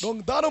different parishes.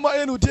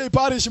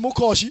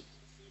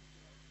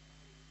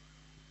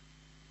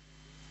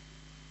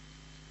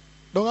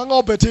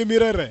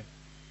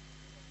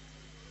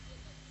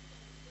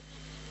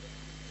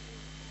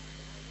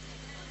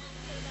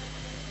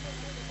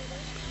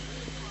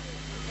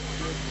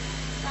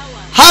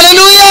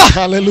 Hallelujah!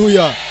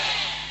 Hallelujah!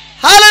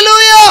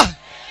 Hallelujah!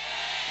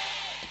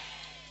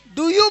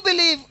 Do you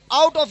believe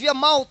out of your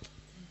mouth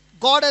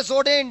God has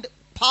ordained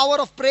power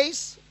of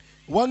praise?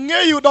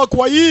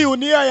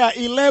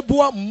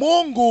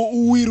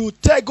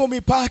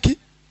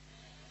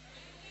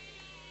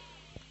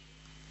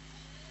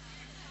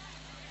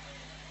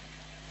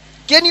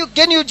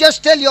 Can you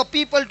just tell your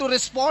people to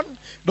respond?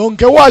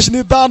 Donke wash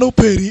ni dhano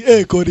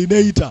peri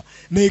coordinator.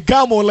 Ni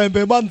gamo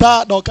lembe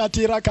manda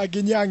dokatira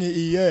kaginyangi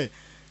iye.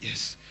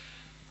 Yes.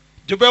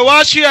 Jube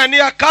washi ani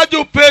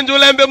akaju penju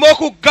lembe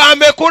moku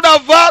game kuda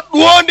va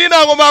duondi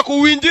na ngoma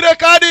kuwinjire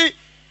kadi.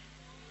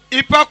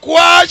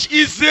 Ipakwash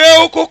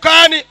izeu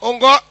kukani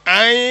ongo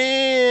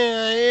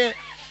ai.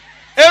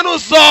 Enu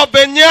so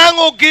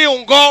benyango gi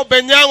ungo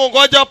benyango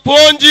ngoja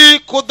ponji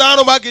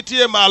kudano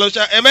magitie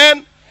malosha.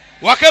 Amen.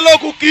 Wakelo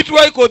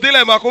kukitwa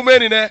ikodile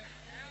makumeni ne.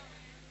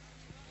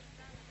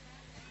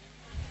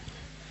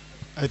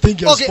 I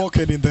think you have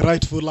spoken in the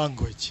rightful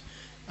language.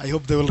 I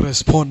hope they will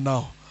respond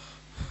now.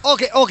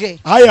 Okay.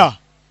 Aya.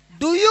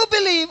 Do you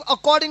believe,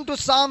 according to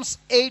Psalms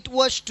 8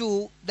 verse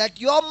 2, that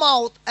your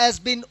mouth has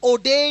been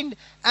ordained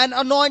and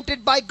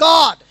anointed by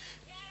God?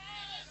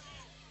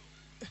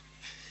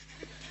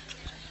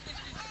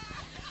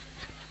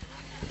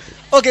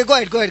 Okay, go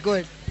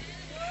ahead.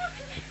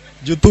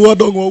 Jutua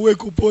dong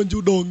waweku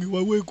ponju dongi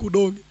waweku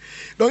dongi.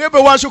 Dongebe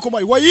washu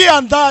kumai. Wayi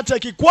andate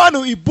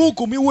kikwanu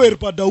ibuku miwer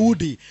pa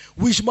Daudi.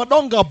 Wish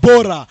madonga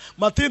bora.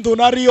 Matindu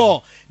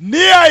nario.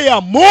 Nia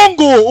ya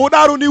Mungu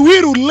udaru ni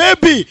wiru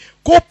lebi.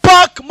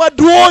 Kupak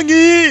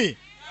maduongi.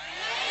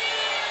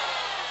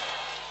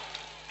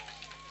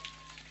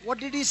 What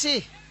did he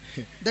say?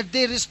 That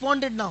they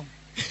responded now.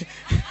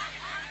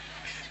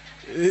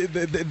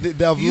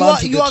 They have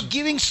you are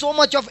giving so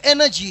much of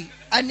energy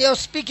and you are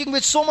speaking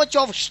with so much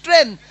of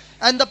strength,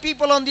 and the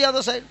people on the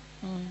other side.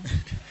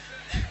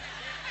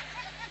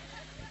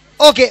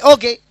 Okay.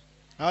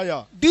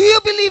 Aya. Do you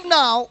believe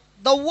now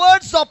the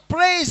words of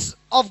praise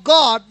of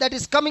God that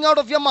is coming out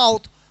of your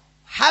mouth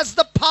has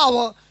the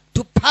power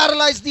to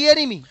paralyze the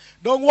enemy?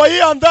 Dong wayi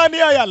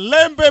andani aya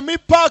lembe mi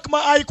pak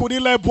ma ai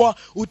kunilebwa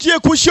utie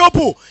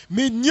kushopu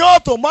mi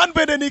nyoto man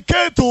bede ni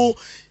ketu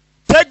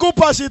tegu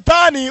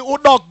pasitani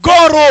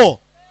udogoro.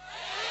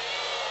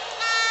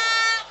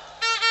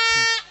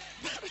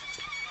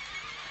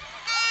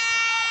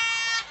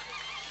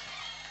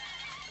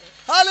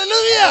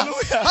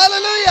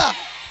 Hallelujah.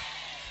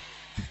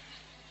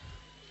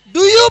 Do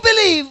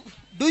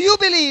you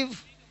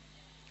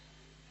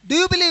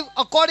believe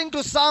according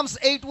to Psalms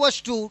 8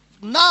 verse 2,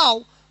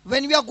 now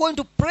when we are going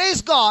to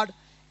praise God,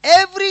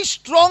 every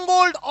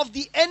stronghold of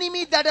the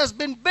enemy that has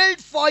been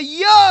built for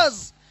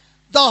years,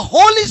 the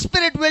Holy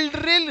Spirit will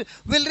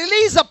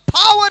release a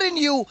power in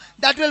you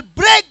that will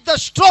break the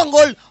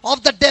stronghold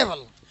of the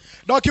devil.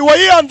 Doki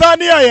wayi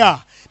andani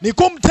aya ni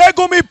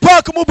kumtego mi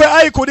pak mube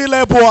ai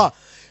kunilebwa.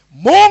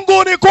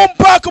 Mungu ni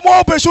kumpak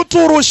mobe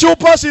shuturu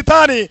shupa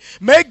sitani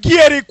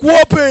megieri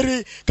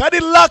kuoperi kadi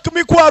lak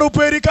mi kwaru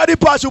peri kadi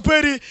pasu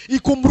peri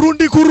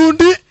ikumrundi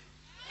kurundi.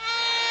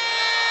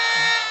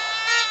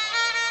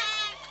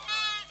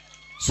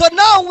 So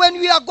now when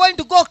we are going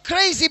to go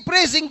crazy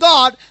praising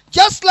God,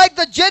 just like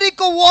the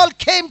Jericho wall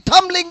came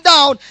tumbling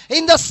down,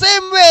 in the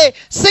same way,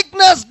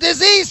 sickness,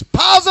 disease,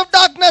 powers of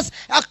darkness,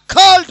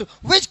 occult,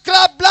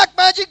 witchcraft, black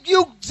magic,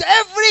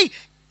 everything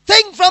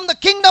from the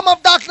kingdom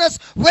of darkness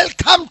will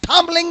come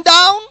tumbling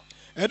down.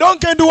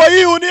 Edonke nduwa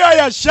hii unia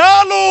ya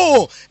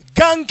shalo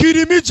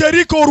gankiri mi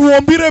Jericho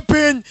ruombire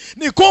pen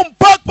ni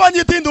kumpak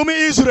panyitindu mi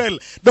Israel.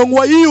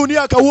 Dongwa hii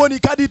unia kawoni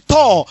kadi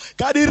to,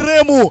 kadi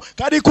remu,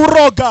 kadi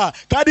kuroga,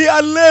 kadi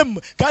alem,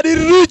 kadi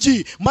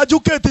riji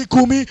majuketi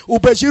kumi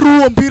ubeshi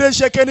ruombire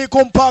shekeni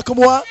kumpak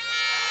mwa.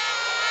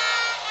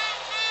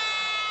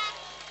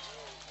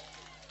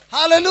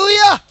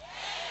 Hallelujah.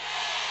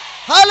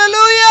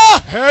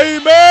 Hallelujah.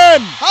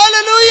 Amen.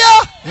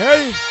 Hallelujah.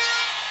 Hey.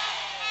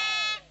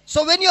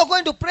 So when you are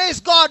going to praise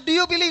God, do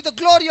you believe the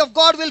glory of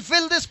God will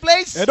fill this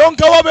place?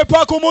 Edonka wabe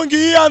pako mungi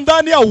hii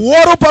andani ya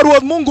woro paruwa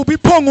Mungu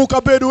bipongu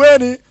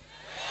kabedueni.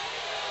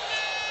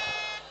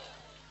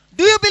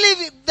 Do you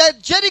believe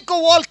that Jericho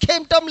wall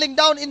came tumbling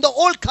down in the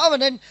old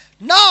covenant?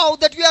 Now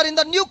that we are in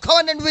the new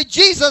covenant with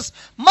Jesus,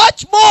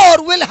 much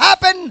more will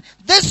happen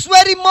this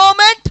very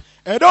moment.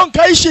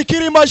 Edonka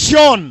ishikiri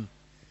mashon.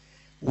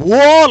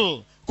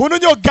 Wall.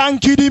 Kununyo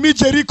gankidi mi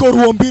Jericho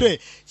ruombire.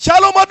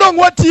 Chalo madong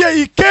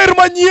watie iker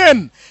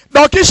manyen.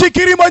 Doki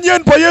shikiri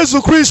manyen pa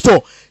Yesu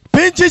Kristo.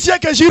 Pinchi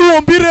cheke shiru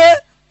ombire.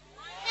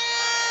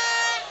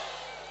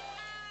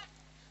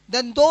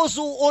 Then those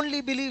who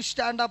only believe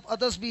stand up,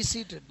 others be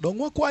seated.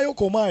 Dongwa kwa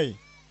yoko mai.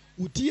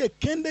 Utie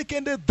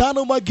kende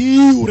dano magi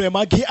ure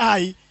magi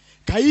ai.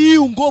 Kai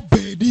ungo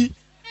bedi.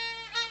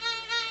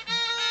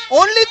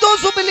 Only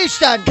those who believe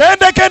stand.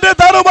 Kende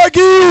dano magi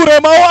ure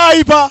mao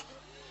aiba.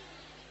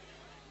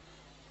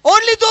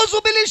 Only those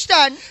who believe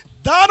stand.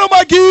 Dano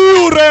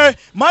magiure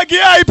magi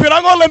ai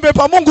pirango lembe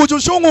pa Mungu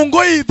chushungu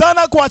ngoi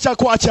dana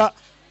kwacha.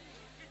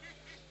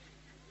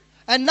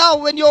 And now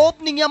when you're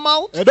opening your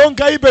mouth,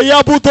 Edonka ibe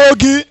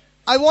yabutogi.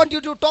 I want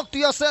you to talk to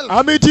yourself.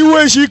 Amiti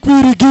weshi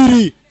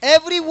kwirigiri.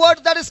 Every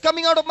word that is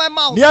coming out of my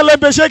mouth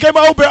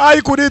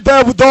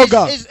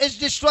is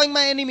destroying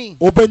my enemy.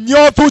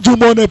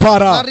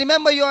 Now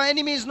remember, your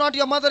enemy is not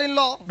your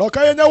mother-in-law.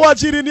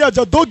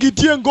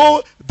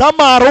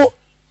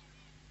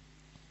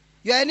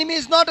 Your enemy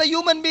is not a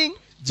human being.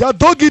 Your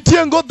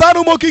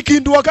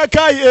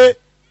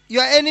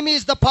Your enemy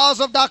is the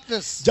powers of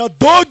darkness.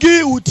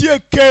 Jadogi utie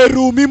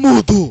keru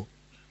mimudu.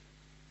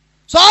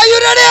 So are you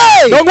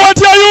ready?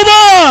 Dongwati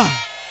ayuma.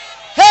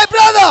 Hey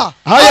brother,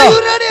 are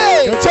you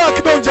ready?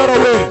 Kachak don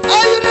jarawe.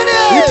 Are you ready?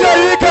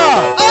 Itiayika.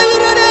 Are you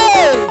ready?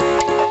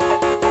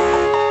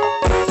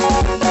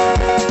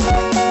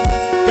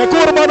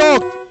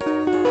 Kekurmanok.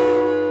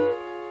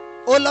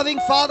 Oh loving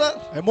Father,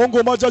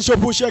 Mungu maja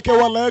shopusheke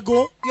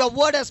walego. your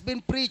word has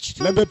been preached.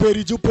 Lembe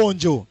peri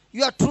juponjo.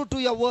 You are true to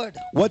your word.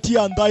 Wati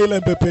andai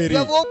lembe peri. You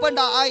have opened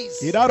our eyes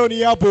Iraro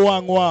ni yapo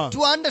wangwa.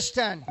 to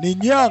understand Ni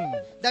nyang.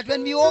 that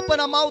when we open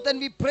our mouth and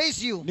we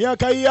praise you, Ni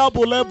akai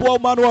yapo lebo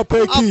manu our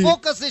peki.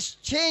 focus is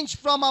changed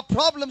from our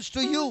problems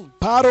to you.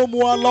 Paro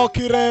mua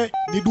lokire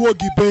ni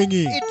duogi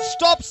bengi. It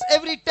stops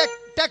every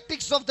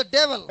tactics of the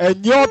devil.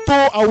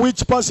 Enyoto a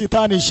which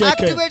pasitani sheke.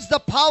 Activates the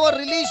power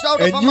released out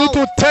of our Enyoto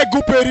mouth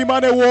tegu peri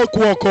mane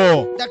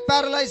woko. that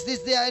paralyzed this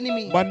their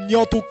enemy. Man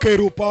nyoto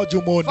keru pa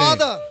jumone.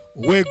 Father,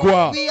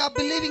 Wegwa. we are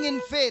believing in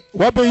faith,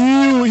 Wabe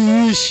yu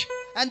iish.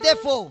 and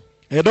therefore,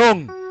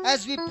 Edong.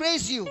 as we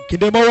praise you,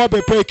 Kindema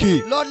wabe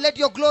peki. Lord, let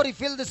your glory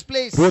fill this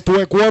place. Rotu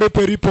wekuaro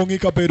peri pongi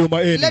kaperu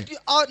maeni.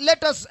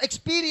 Let us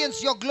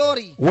experience your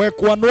glory.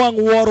 Wekwanuang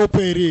waro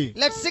peri.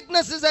 Let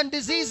sicknesses and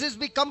diseases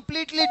be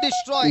completely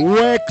destroyed.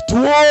 Wek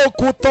tuo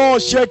kuto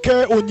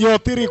sheke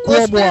unyotiri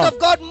Oh Spirit kuomwa. of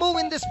God, move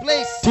in this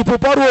place.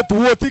 Tipuparu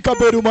otuoti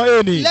kaperu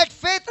maeni. Let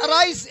faith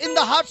arise in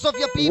the hearts of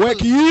your people. Wek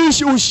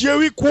iish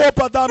ushewi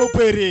kuopa dano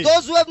peri.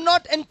 Those who have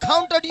not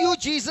encountered you,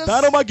 Jesus,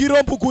 Dano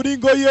magirompu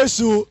kuningo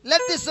Yesu.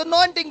 let this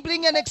anointing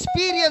bring an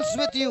experience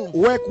with you.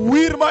 Wek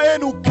wir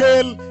maenu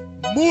kel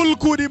mul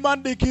kudi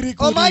mandi kiri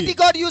kudi. Almighty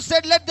God, you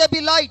said, let there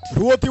be light.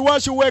 Ruoti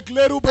washu wek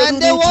leru bedu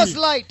And there was nuti.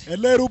 light.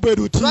 Leru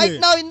bedu Right tiye.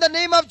 now, in the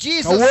name of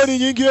Jesus, Kawoni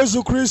nyingi Yesu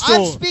I'm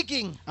Kristo.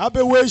 speaking. Abe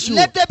weshu.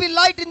 Let there be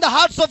light in the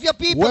hearts of your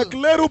people. Wek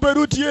leru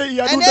bedu tiye And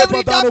yadunde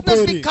every padano darkness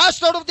be peri.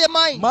 cast out of their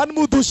mind. Man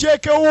mutu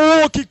sheke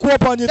uo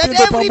kikuopa That nyitinde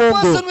every person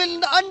pamongo.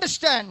 will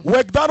understand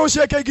Wek dano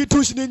sheke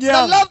gitush ni the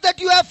nyang. love that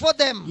you have for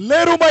them.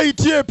 Leru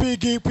maitie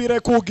pigi pire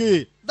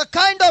kugi. The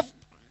kind of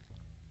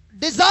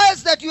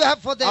desires that you have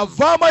for them.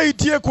 Avama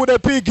itie kude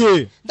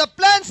pigi. The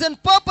plans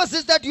and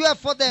purposes that you have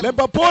for them.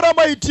 Lemba pora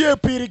maitie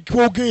piri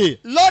kugi.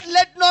 Lord,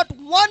 let not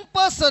one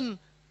person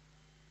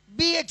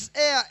be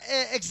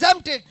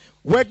exempted.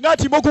 Wek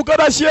ngati moku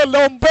kada shie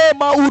lombe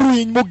ma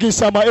uruing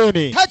mugisa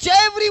maeni. Touch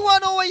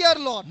everyone over here,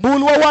 Lord.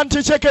 Mulwa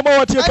wanti cheke ma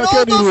watie And all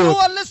kakeni those who ruo.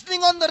 are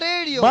listening on the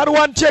radio. Man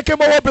wan cheke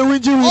ma wabe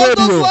winji All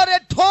those who radio. are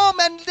at home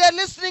and they're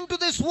listening to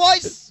this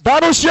voice.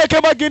 Dano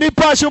sheke magini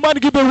pashu man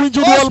gibe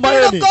winji Oh dual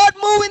Spirit of maeni. God,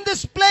 move in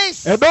this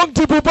place. Edong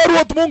tipu paru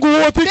wat mungu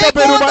woti Take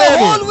kaberu over the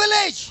whole maeni.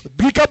 village.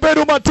 Bika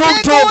beru Take over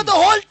matong the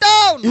whole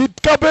town.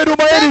 It kaberu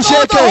maeni Take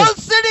over the sheke. whole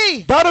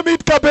city. Dano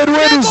mit kaberu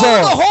Take enu over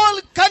the so.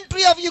 whole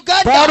country of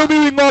Dano Uganda.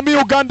 mi ngomi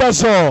Uganda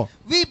so.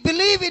 We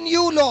believe in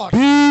you, Lord.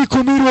 Bi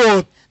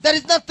kumiruot. There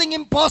is nothing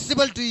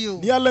impossible to you.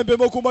 Ni alembe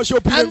mokuma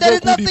shopire And there is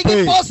ngoku nothing dipe.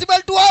 impossible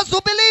to us who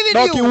believe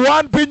Noki in you.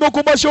 wan pin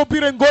mokuma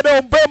shopire ngode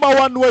ombema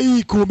wan wa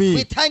We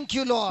ikumi. thank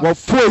you, Lord.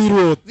 Wafue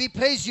irot. We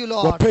praise you,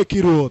 Lord. Wapeki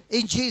irot.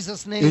 In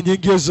Jesus' name.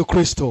 Inyingi Yesu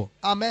Kristo.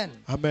 Amen.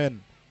 Amen.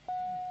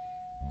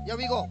 Here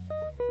we go.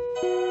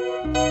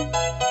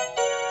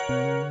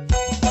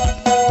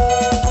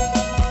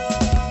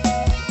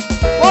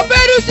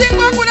 Oberu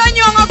singwa kuna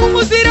nyonga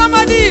kumuzira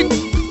madik.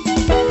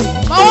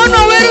 Maono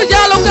weru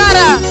jalo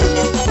kara.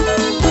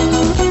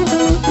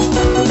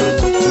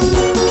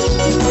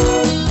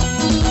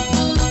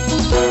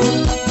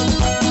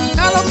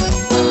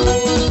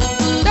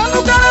 Jalo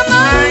kara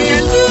ma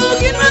yesu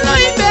kimalo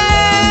ibe.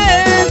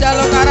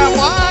 Jalo kara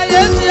ma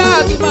yesu ya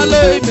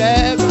kimalo ibe.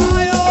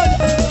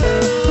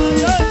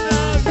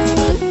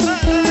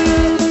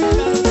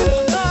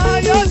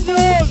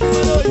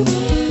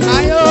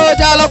 Ayo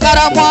jalo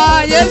kara ma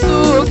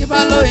yesu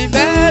kimalo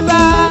ibeba.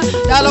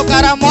 Jalo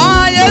kara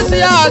ma yesu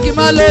ya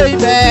kimalo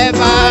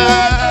ibeba.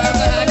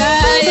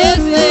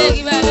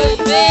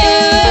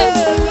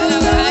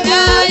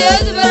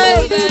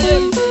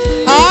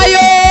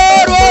 Ayo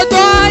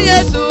roto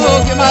yesu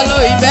kimalo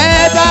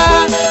ibeba.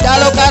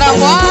 Jalo kara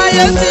ma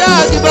yesu ya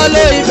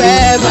kimalo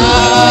ibeba.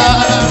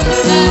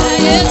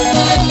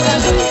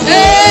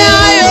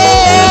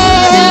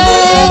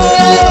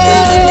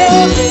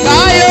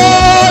 Ayo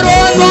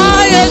roto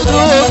yesu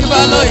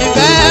kimalo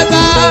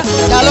ibeba.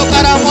 Jalo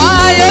kara ma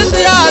yesu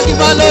ya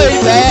kimalo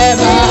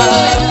ibeba.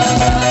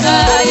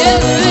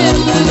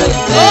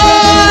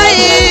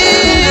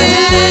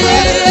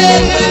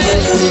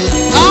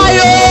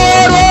 Ayo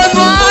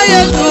roto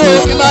yesu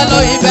kimalo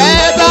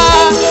ibeba.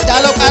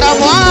 Jalo kara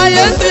ma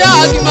yesu ya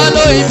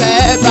kimalo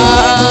ibeba.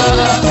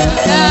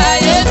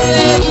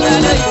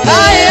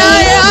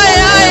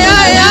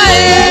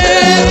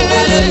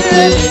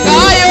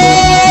 Ayo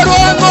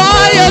roto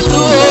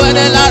yesu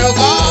ene la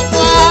rogwa.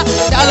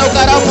 Jalo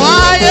kara ma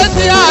yesu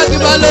ya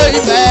kimalo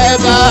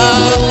ibeba.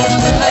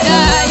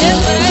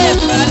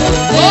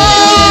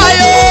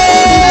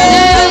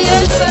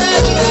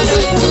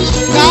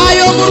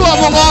 Kayo murwa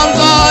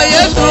mongongo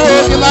yesu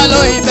kimalo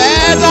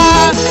ibeba.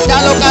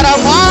 Jalo kara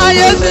ma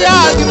yesu ya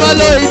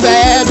kimalo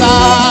ibeba.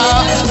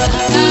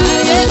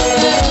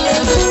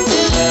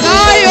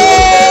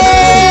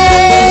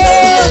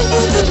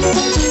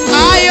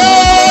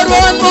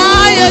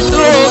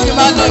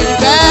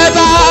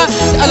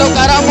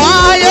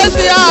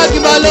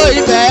 malo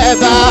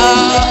ibeba.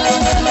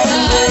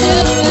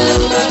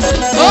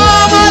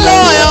 Oh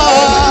maloyo.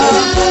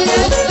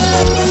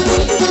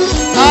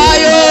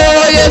 Ayo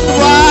Yesu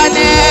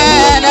wane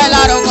na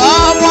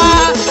larongomwa.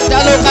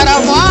 Jalo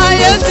karamwa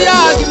Yesu ya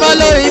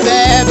kimalo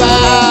ibeba.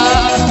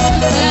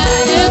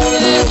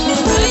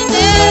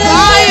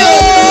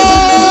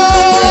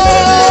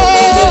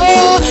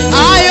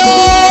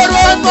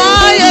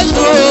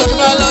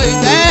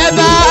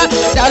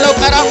 Jalo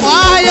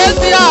karamwa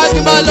Yesu ya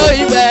kimalo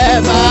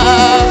ibeba.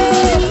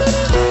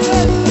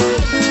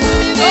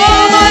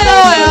 Oh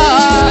maloya.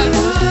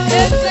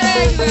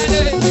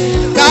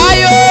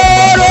 Kayo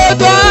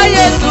rodwa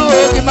Yesu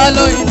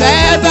kimalo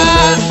ibeba.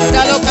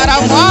 Jalo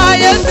karamwa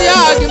Yesu ya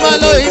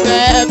kimalo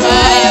ibeba.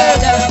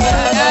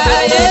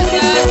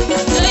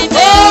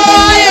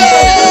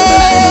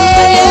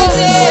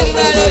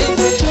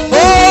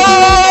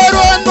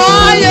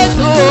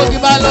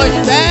 Kimalo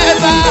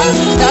ibeba,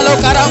 jalo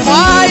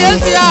karamwa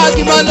Yesu ya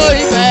kimalo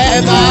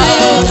ibeba.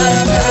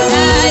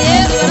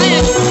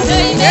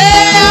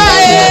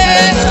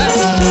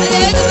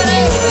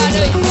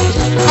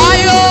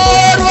 Ayo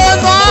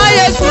ruonwa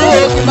Yesu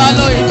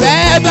kimalo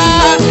ibeba,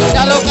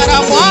 jalo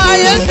karamwa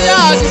Yesu ya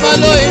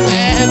kimalo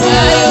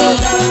ibeba.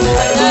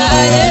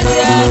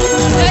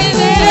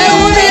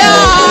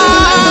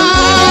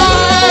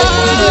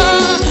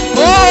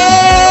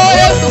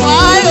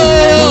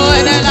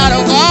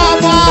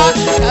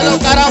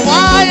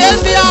 Karamwa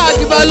Yesu ya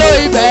kimalo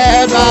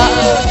ibeba.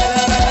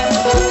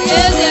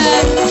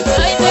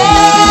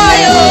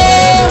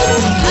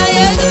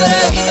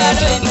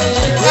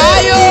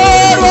 Ayo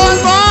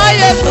ruonwa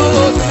Yesu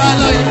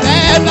kimalo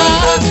ibeba.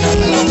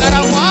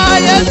 Karamwa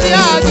Yesu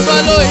ya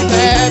kimalo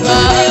ibeba.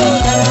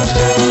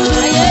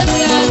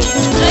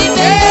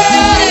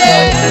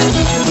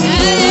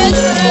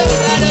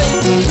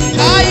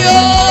 Ayo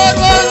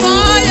ruonwa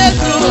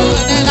Yesu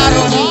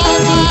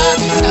nenarongoma.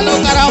 Jalo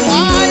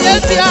karamwa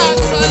Yesu ya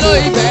kimalo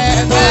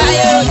ibeba.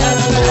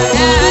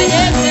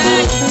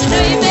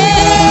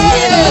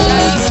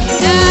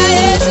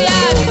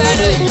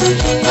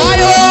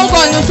 Ayo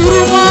konyo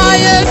turumwa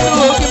Yesu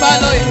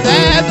kimalo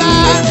ibeba.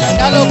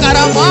 Jalo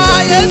karamwa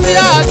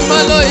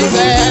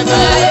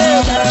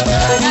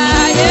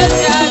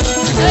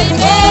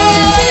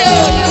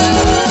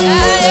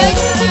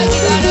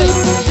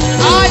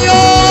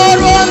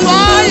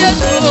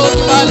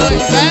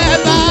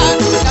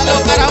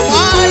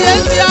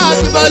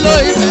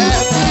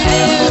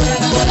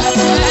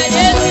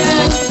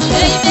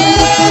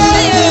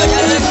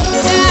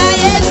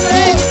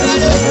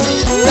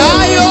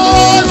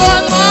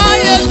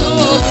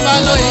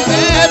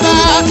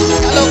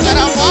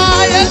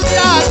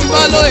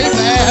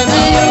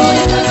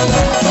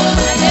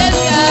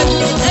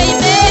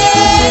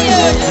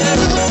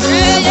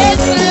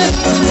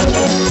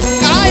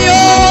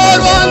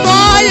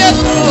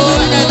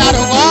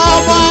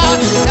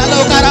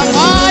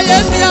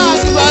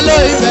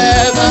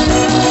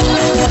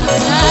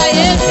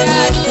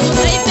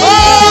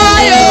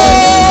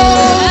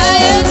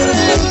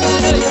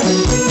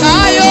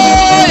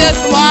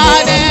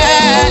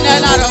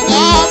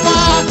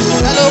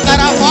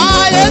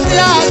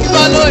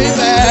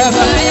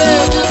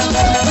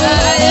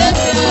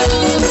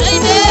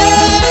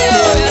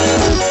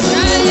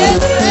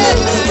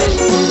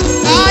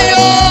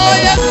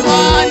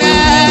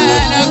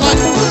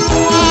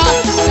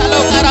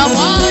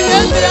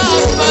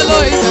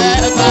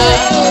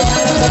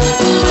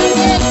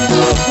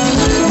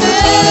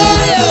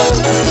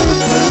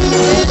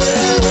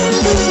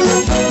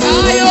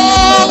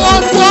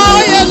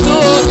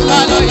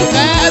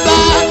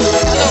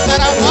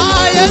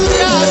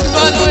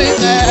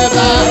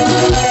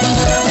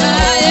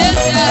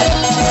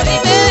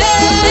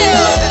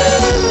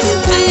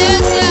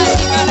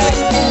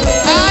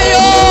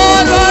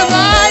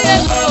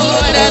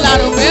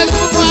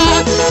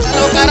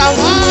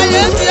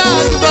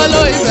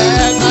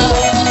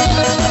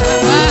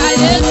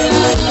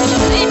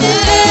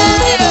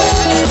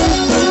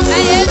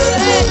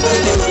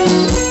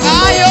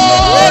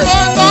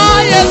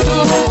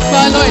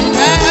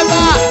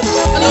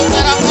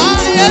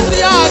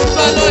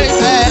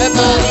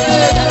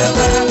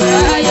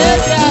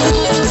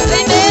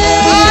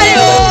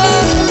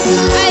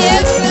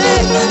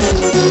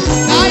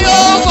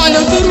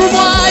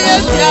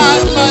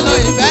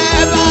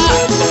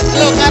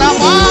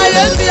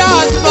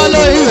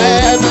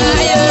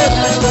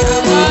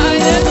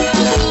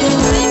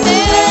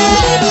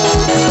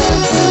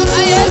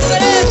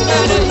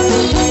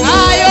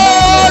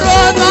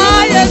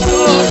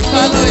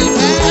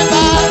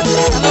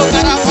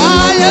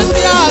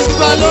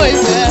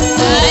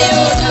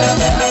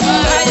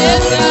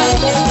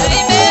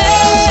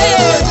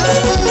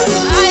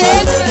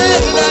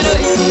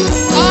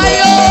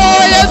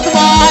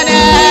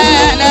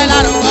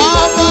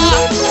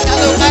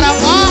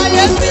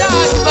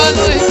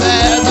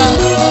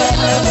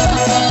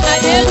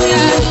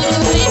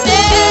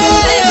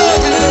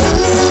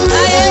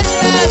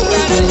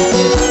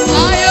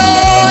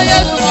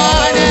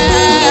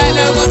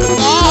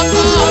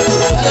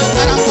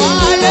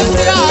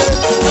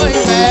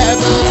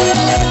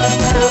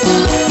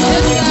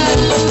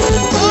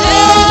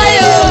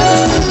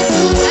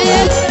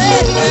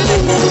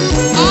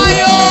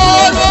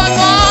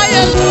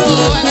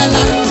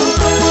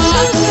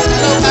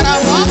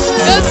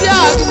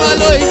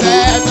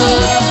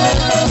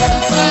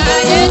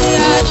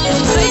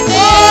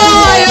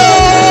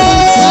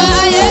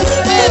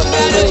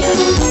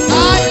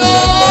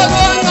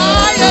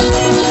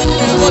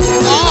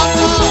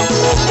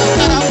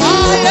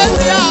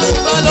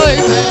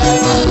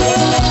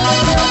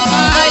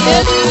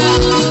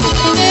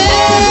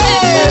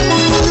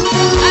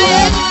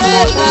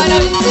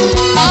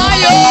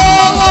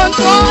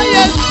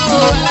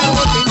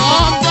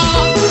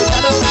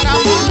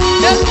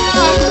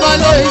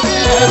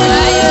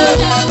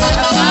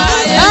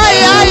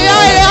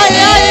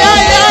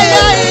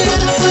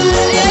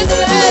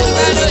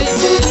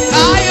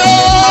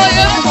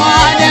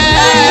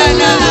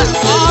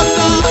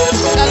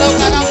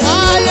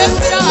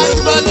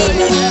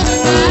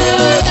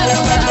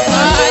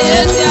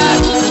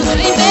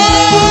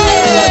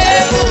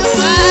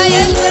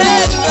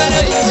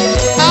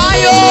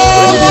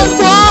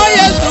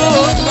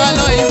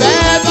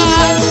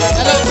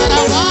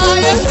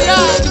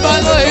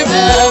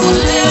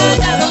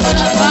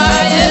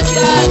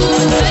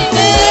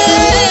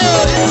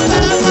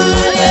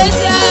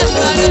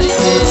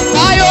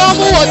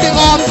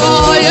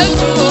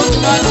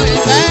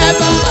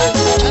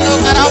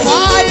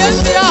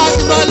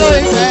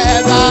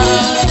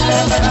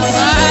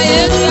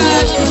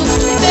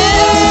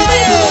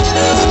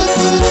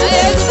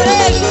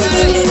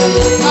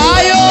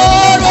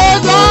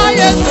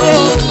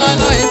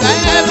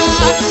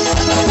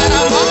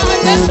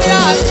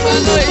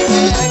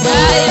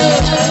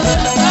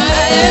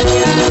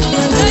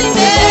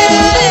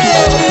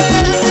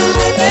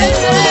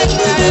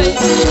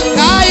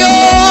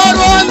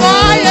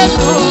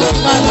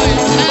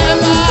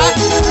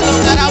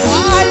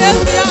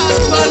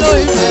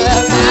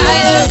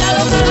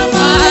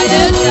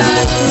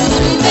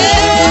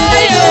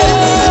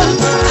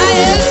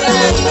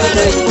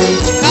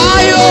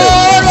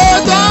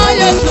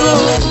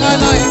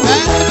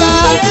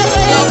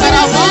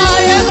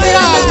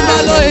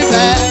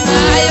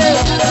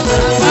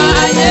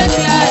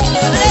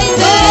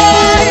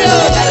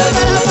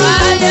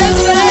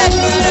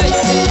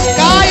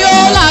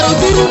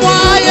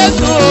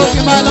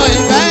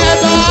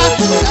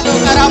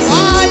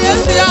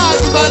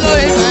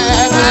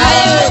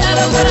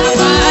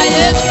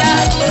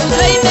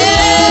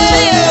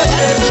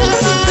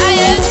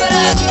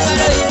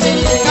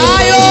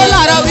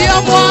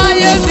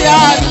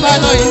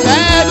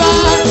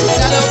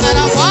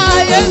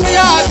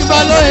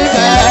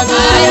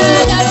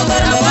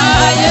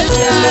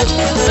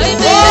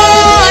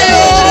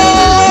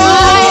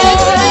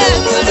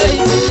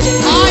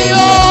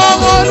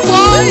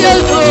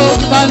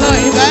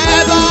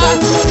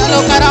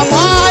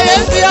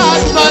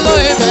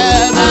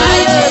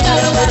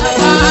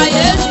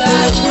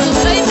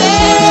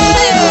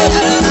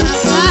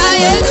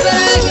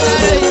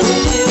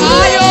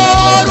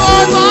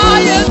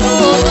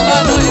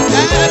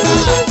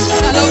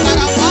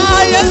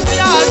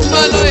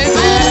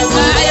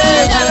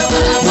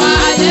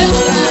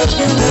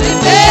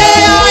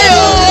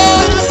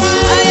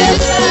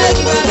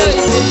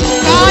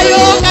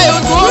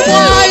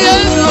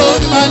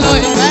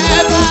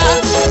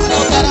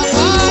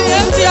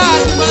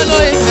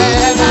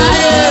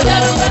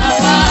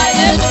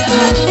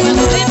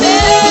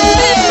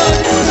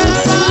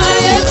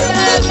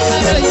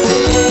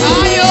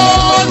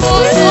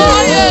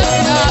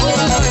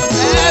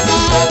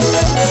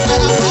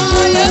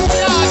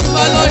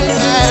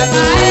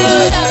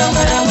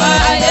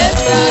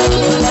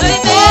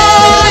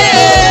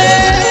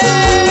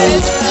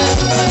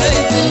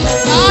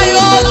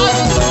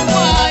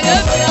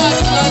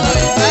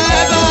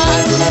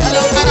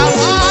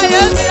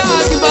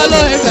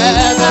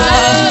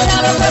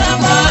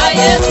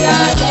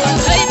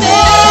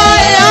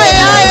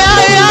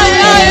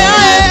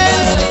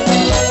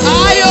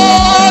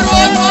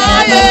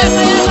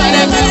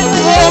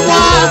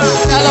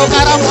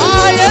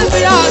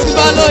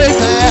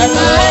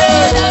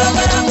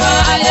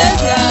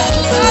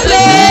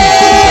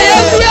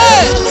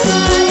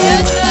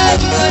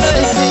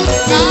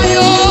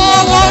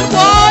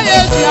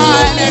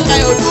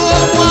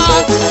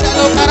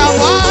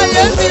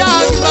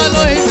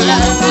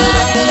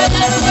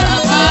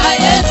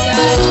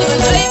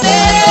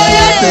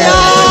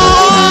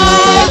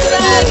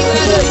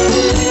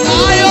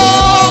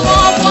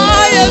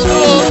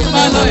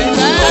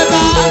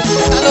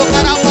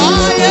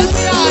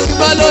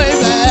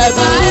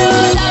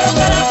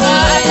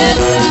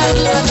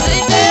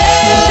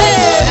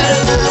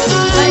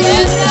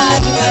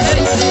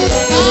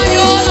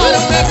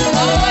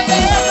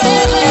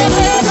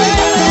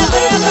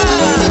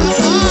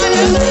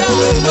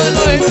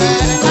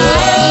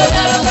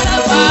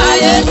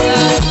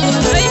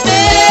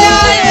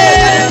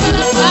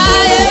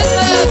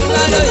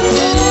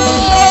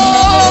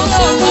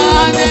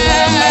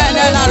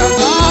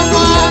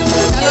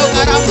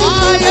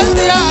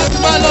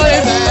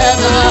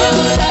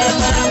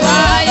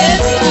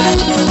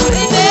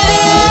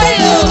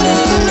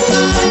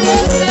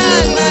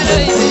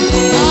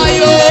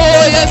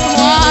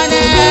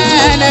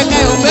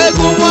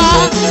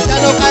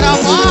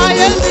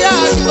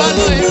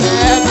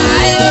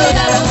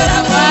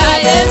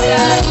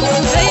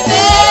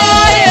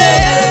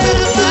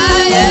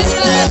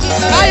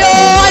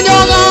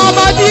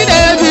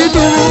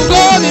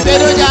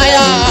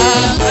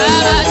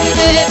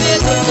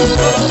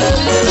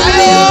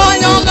Ayo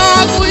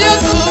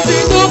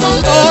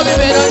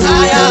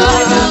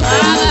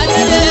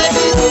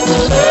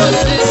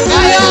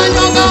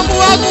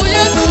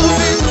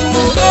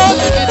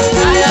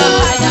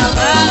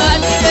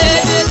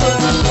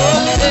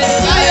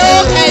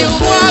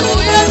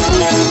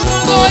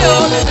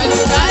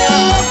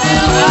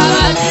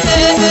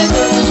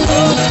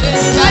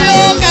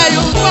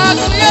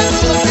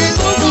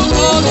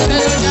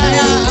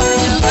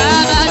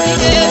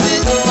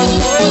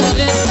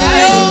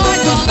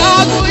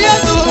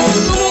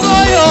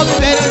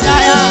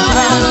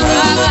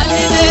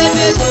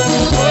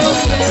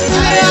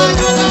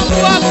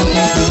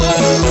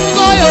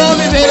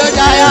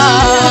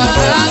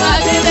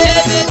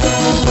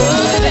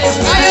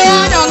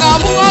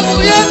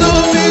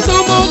Yesu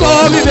Mungu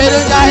bibero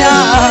jaya.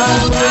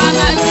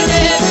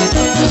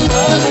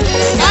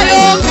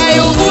 Kayo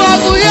kayo mua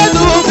ku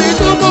Yesu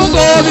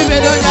Mungu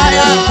bibero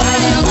jaya.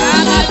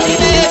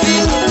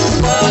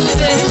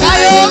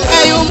 Kayo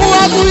kayo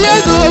mua ku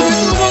Yesu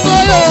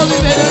Mungu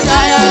bibero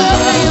jaya.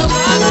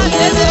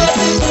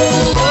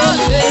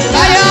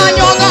 Kayo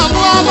nyonga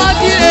mua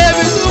matire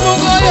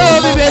Mungu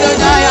bibero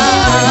jaya.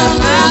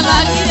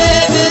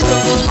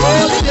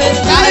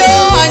 Kayo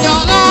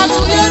nyonga ku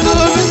Yesu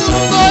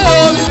Mungu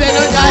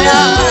bibero jaya.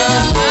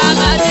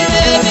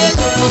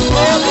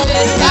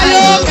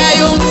 Kayo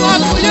kayo mua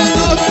ku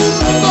Yesu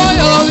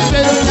Mungu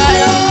bibero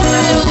jaya.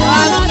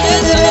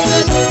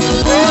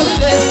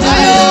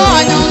 Kayo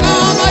nyonga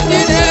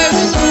matire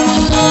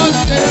Mungu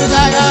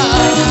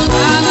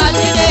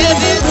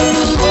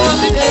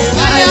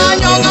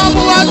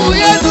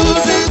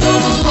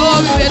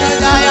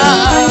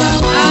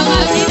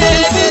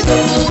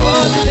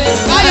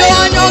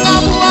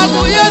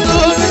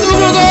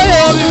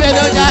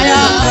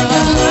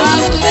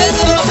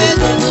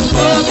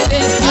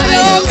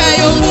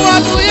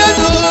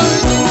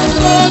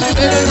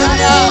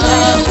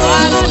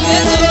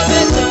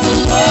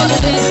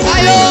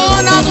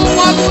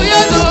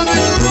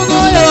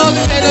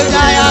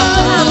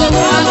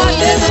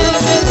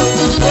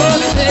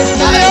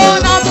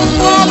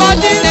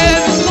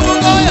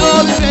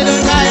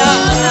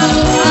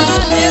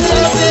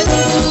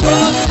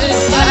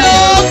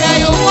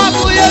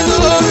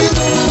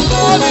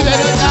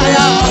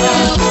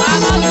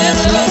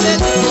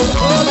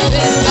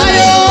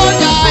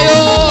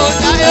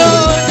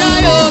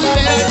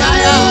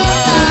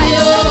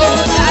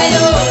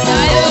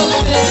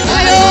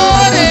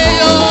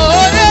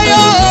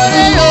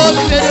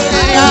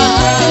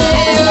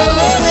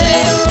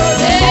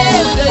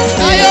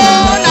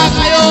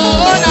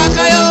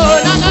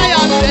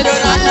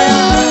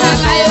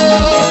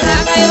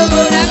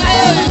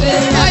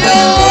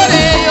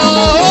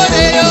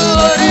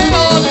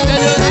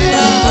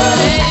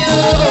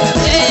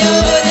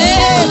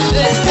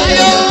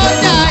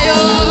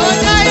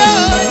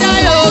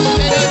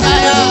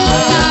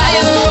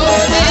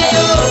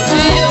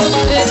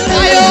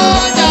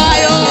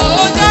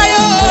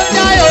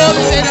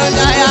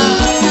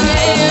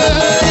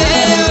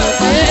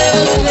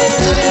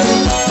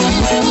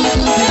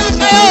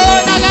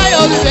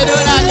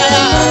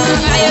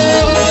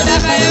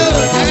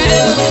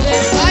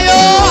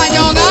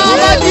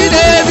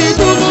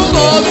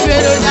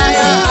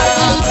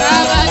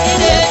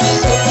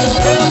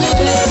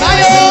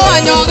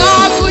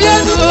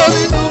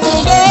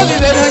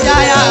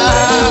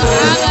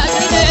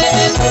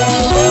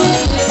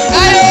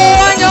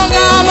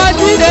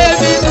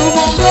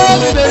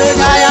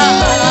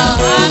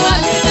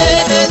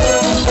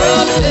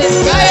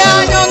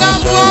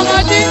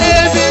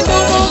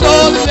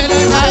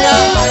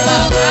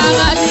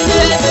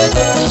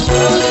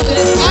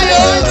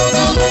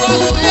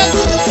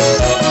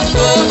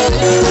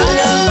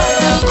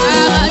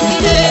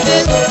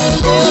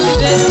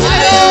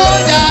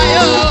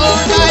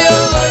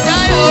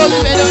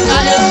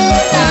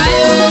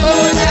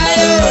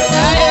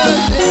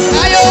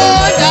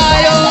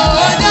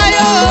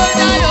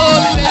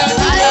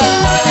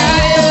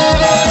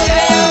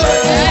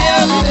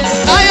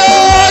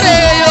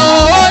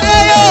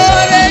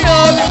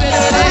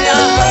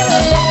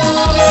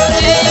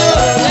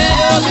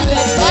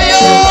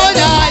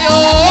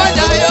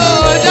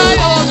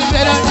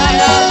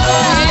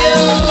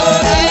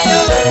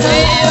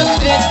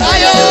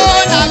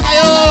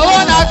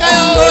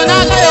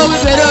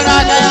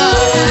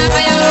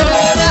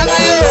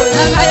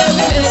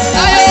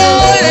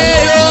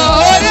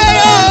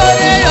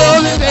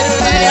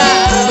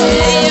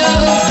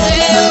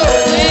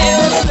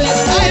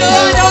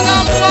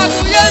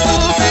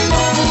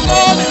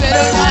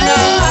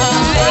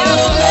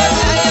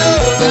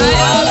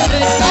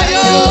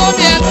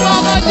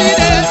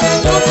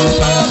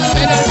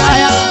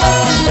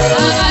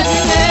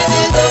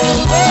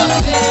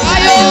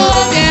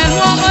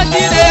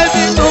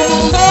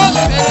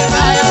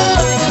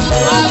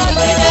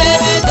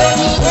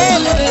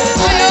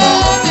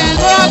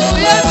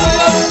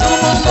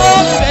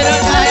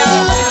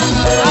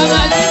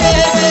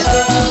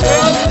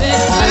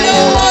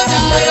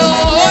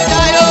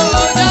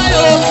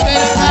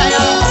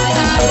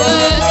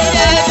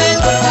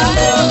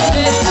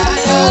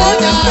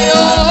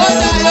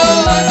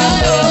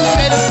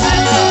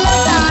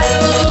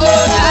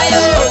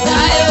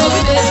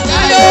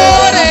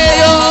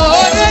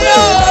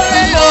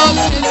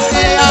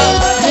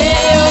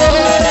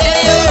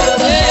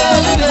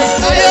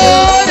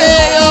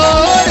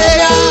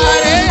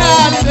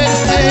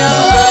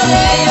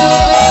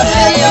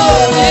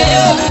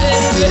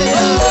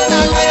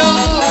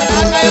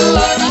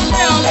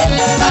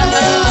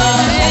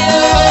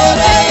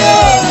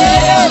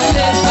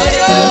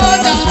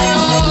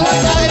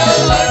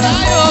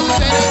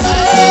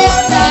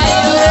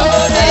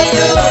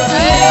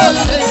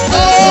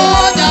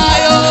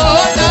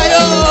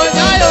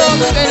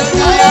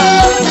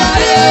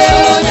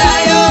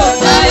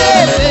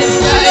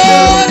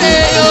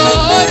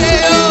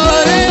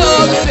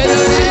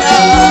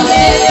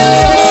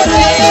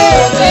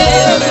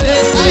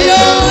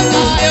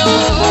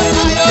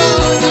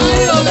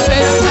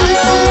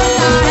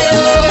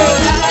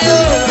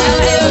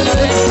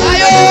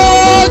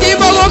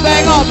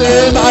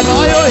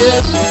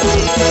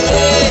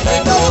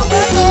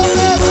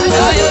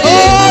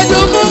Oh,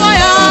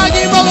 Jukumaya,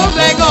 Gimogo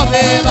Bengo,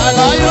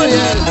 Malayo,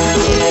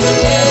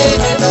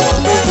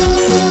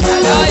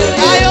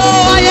 Ayo,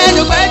 Ayo,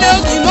 Jukwendo,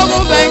 Gimogo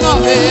Bengo,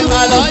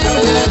 Malayo,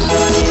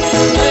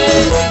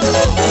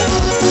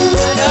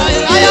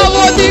 Ayo,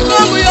 Wotiko,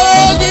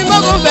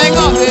 Gimogo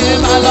Bengo,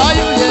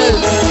 Malayo,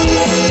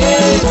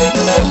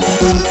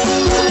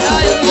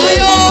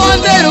 Ayo,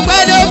 Wandero,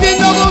 Kwendo,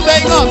 Gimogo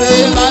Bengo,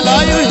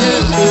 Malayo,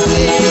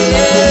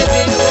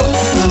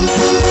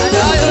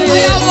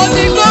 Ayo,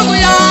 Wotiko,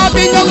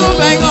 Gimogo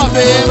Bengo,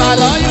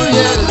 Malayo,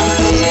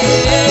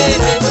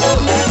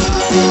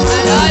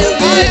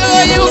 Ayo,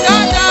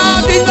 Uganda,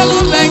 Gimogo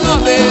Bengo,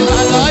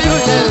 Malayo,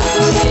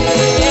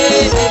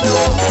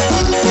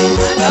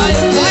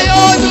 Ayo,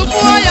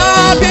 Jukwaya,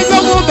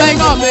 Gimogo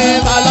Bengo,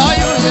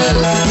 Malayo,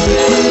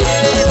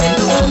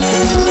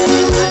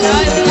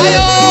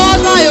 Ayo,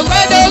 Ayo,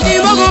 Kwendo,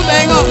 Gimogo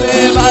Bengo,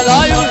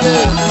 Malayo,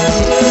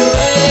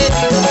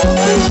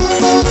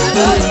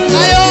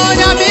 Ayo,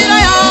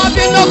 Nyamira,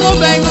 Gimogo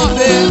Bengo,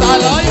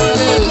 Malayo,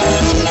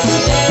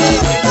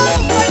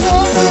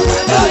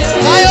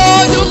 Ayo,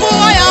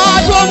 Jukwaya,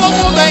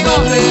 Gimogo Bengo,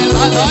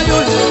 Malayo,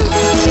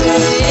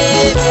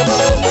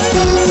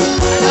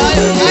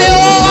 Ayo,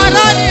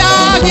 Arania,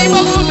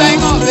 Gimogo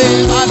Bengo,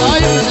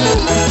 Malayo,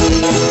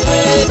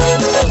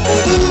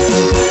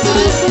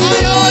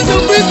 Ayo,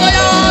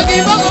 Jukwaya,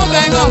 Gimogo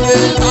Bengo,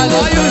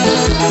 Malayo,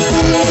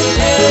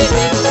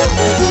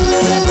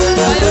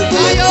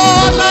 Ayo, Ayo,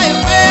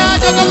 Kwea,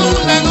 Gimogo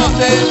Bengo,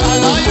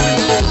 Malayo,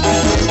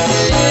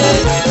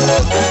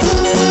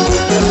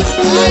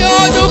 Ayo,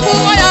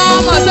 Jukwaya,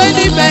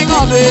 Masai Bengo,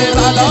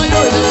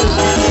 Malayo,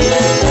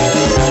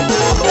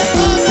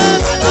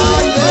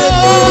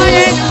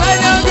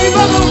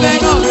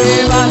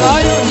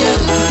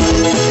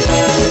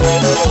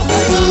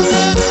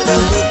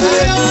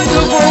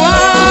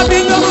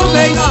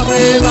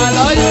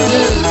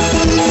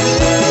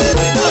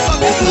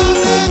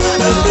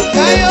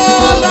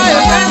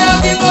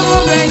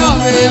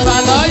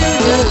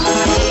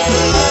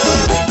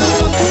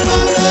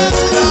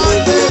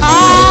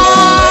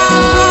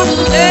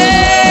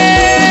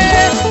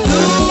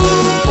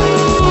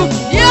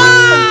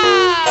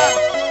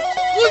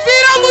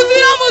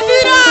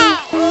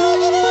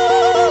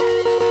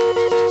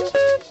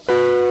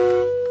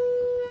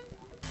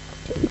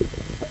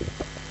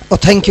 Oh,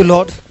 thank you,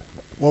 Lord.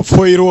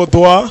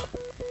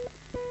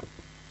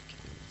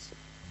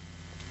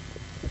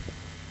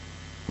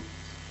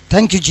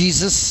 Thank you,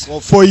 Jesus.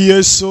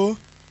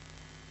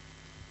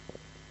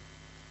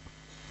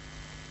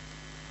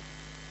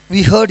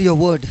 We heard your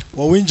word.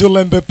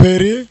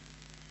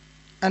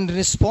 And in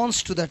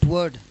response to that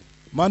word,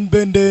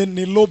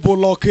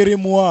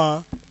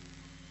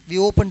 we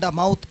opened our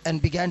mouth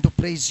and began to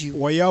praise you.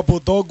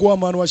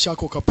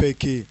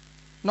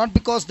 Not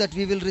because that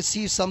we will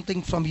receive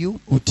something from you,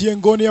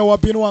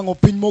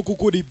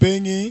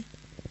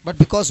 but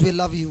because we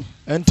love you.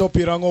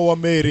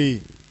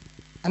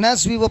 And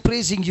as we were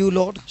praising you,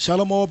 Lord,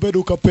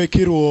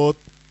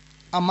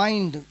 our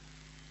mind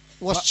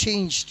was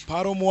changed.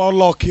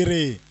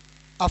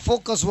 Our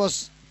focus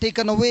was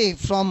taken away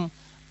from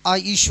our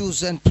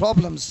issues and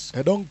problems.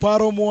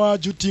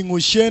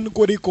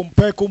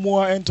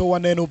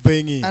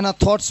 And our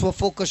thoughts were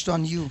focused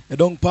on you.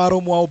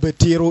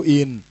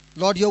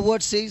 Lord, your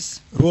word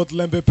says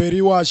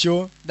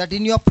that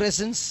in your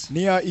presence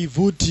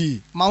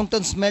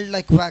mountains melt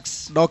like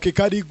wax.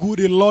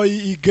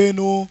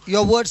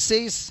 Your word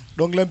says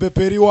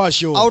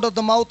out of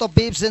the mouth of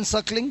babes and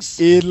sucklings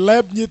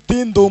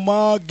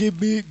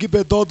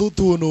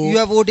you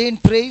have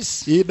ordained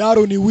praise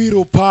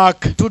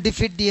to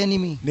defeat the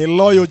enemy.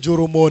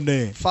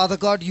 Father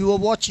God, you are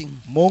watching.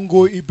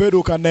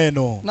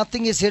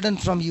 Nothing is hidden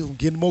from you.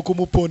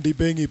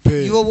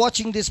 You are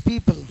watching these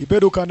people,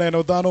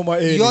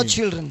 your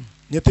children,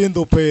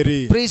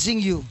 praising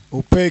you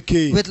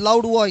with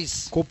loud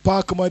voice,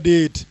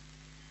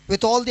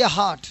 with all their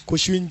heart,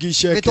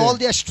 with all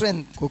their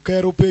strength,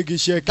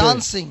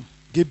 dancing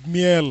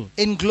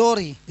in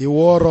glory,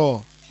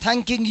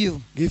 thanking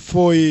you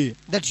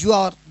that you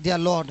are their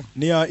Lord.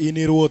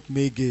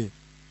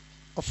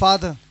 Oh,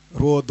 Father,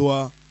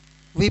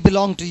 we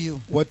belong to you.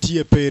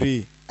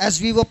 As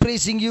we were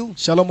praising you,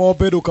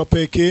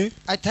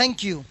 I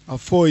thank you.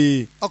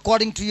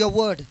 According to your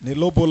word,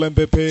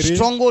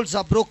 strongholds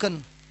are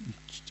broken.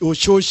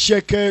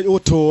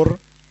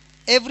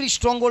 Every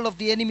stronghold of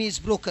the enemy is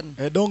broken.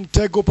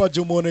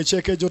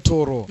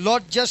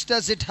 Lord, just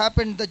as it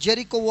happened, the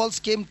Jericho walls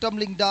came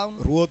tumbling down.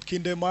 In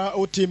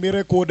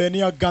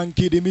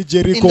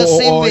the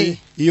same way,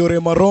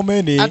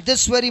 at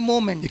this very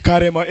moment,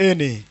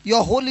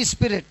 your Holy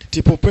Spirit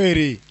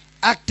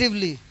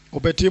actively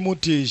obetimu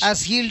tich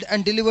has healed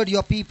and delivered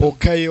your people.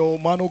 okeyo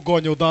mano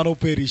gonyo dhano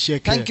peri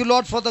sheke. Thank you,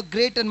 Lord, for the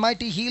great and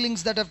mighty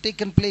healings that have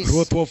taken place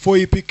Ruoth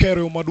wafoyi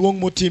pikero maduong'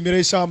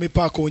 motimire sa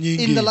mipako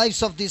nyingi in the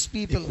lives of these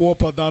people.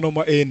 kuopa dhano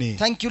ma eni.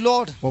 Thank you,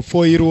 Lord,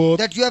 Wafoyi Ruoth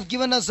that you have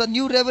given us a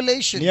new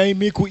revelation ni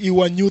imiku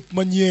iwa nyuth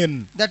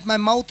manyien that my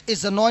mouth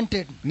is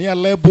anointed. ni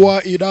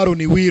lebwa idaro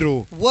ni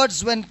wiro.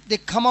 Words, when they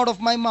come out of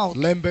my mouth,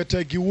 Lembe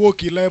te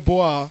giwuok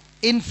lebwa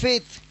in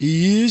faith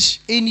iish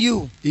in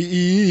you,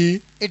 ii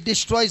it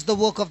destroys the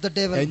work of the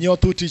devil.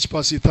 enyotho tich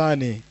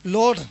pasithani.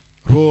 Lord,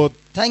 Ruoth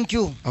thank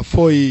you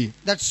afoyi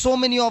that so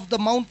many of the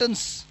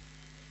mountains,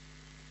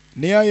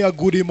 ni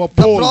ayagudi the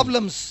mapol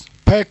problems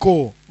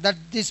peko that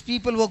these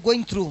people were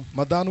going through,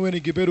 madhano weni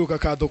gibedo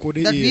kakadho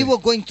kodi that we iye were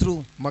going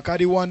through,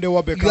 makadi wande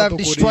wabe you have kadho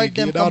destroyed kodi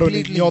them gidaro ni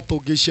completely. nyotho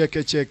gi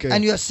sheke cheke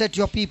and you have set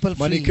your people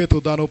free. maniketo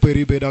dhano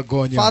peri beda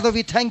gonya. Father,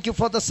 we thank you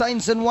for the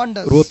signs and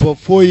wonders Ruoth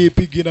wafoyi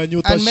pigina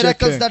nyutha and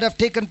miracles sheke that have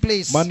taken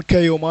place, man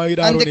keyo ma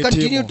idaro and they ni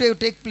continue timo to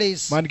take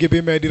place. man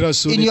gibimedira in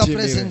suni your timire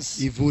presence.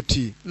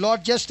 ivuti.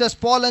 Lord, just as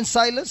Paul and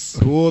Silas,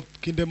 Ruoth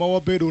kinde ma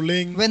wabedo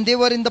ling when they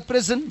were in the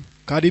prison,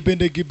 kadi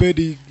bende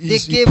gibedi they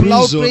is gave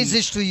loud prison.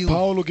 praises to you.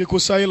 Paulo gi ku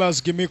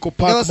Silas gi miko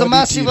pak There was a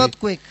massive maditire.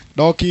 earthquake.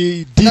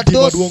 Doki The didi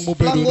doors maduong'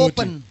 mobedo flung roti.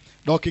 open.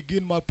 Doki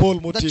gin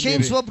mapol The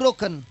chains motimire. were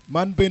broken.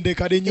 Man bende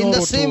kadi In the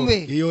nyoro same to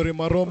way, yore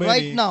marome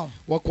right ni now,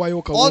 wakwayo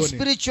All kawoni.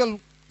 spiritual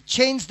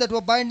chains that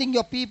were binding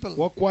your people,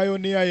 Wakwayo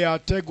ni aya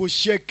tego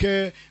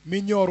sheke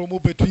minyoro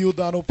mobetwiyo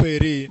dhano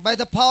peri. by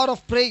the power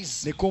of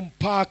praise, Ni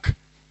kumpak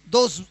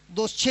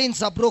those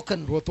chains are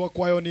broken. Ruoth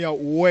wakwayo ni ya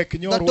uwek The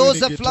nyoro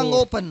doors weni are flung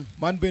gitor. open.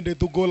 Man bende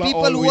thugola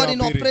People who olu are in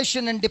yabiri.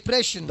 oppression and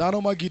depression,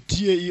 Dhano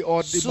magitie i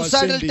od suicidal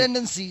masendi.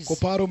 tendencies,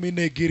 Koparo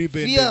minegiri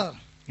bende. fear,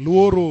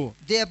 Luoro.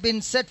 they have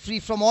been set free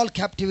from all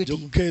captivity.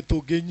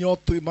 Joketo gi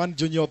nyotho man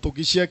jonyotho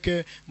gi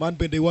sheke man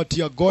bende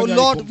watia Oh gonya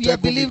Lord, we have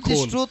ikumtego believed this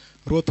mikol. truth,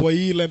 Ruoth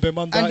wayi lembe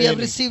man and we have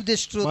eni. received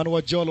this truth, Man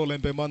wajolo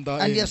lembe man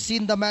and we have eni.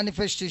 seen the Man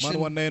manifestation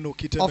waneno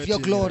kitende of your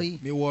glory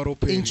miwaro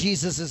peri. in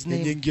Jesus' E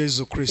name. nying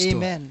Yesu Kristo.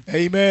 Amen.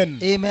 Amen.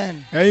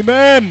 Amen.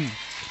 Amen.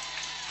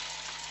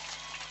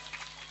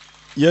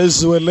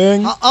 Yesu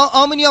eleng.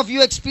 How many of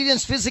you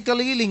experience physical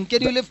healing?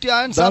 Can you lift your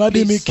hands up, Dana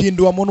di please?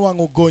 mikindwa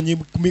monwang'o gonyi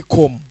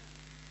mikom.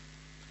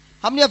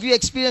 How many of you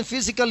experience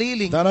physical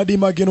healing? Dana di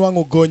magin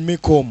wang'o gony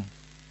mikom.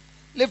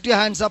 Lift your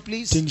hands up,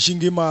 please. Ting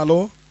shingi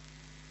malo.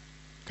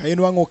 Ka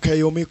inwang'o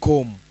keyo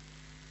mikom.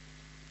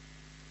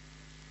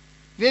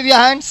 Wave your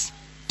hands.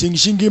 Ting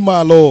shingi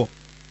malo.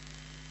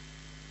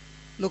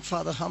 Look,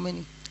 Father, how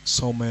many?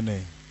 So many.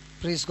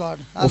 Praise God.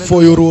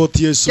 Ofoyo Ruoth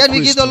Yesu Can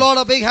we give the Kristo. Lord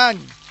a big hand?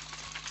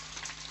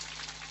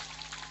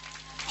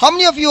 How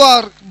many of you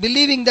are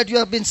believing that you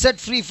have been set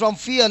free from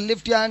fear?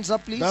 Lift your hands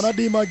up, please. Dana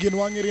di magin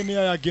wang'iri ni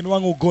aya gin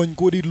wang'o gony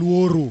kodi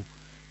luoro.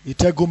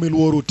 Itego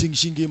miluoro ting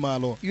shingi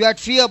malo. You had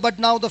fear, but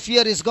now the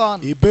fear is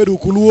gone. Ibedo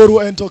kuluoro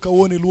ento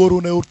kawoni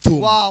luoro ne othum.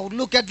 Wow,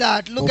 look at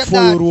that. Look at Ofoyo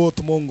that.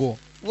 Ruoth Mungu.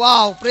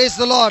 Wow, praise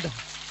the Lord.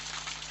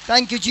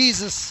 Thank you,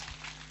 Jesus.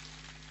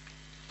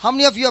 How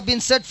many of you have been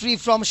set free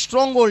from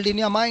stronghold in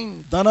your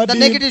mind? Dana The di-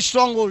 negative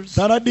strongholds.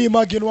 Dana di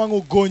magin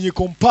wang'o gonyi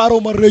kuom paro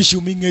maresho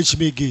ming'ech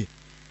migi.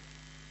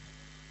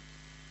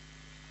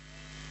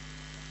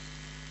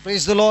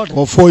 Praise the Lord.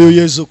 Ofoyo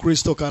Yesu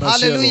Kristo karachielo.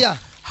 Hallelujah.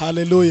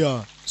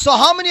 Hallelujah. So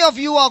how many of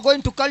you are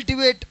going to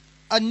cultivate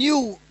a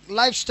new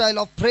lifestyle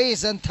of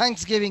praise and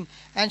thanksgiving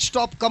and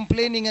stop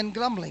complaining and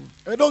grumbling?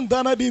 Edong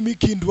dana di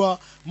mikindwa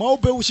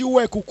maobe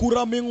usiwe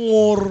kukura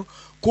ming'ur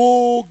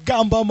ku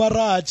gamba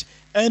marach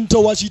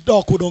ento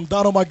wachidoko dong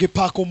dano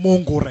magipako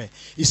Mungu re.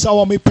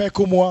 Isawa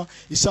mipeko mwa,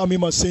 isawa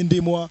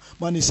mimasendi mwa,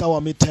 man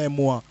isawa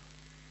mitemwa.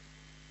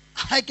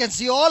 I can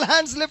see all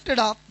hands lifted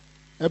up.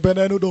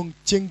 Ebenenu dong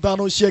ching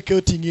dano sheke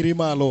tingiri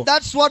malo.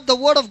 That's what the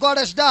word of God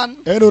has done.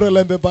 Enu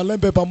relembe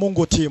ba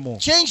Mungu timo.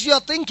 Changed your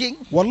thinking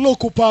Walo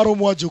kuparo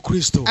mwa ju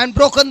Kristo. and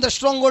broken the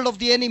stronghold of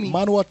the enemy.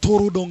 Man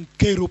watoru dong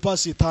keru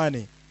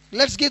pasitani.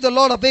 Let's give the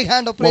Lord a big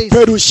hand of praise.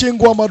 Wapedu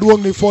shingwa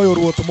maduong ni foyo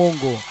Ruoth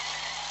Mungu.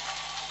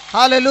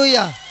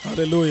 Hallelujah.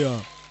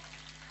 Hallelujah.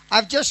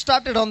 I've just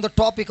started on the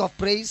topic of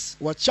praise.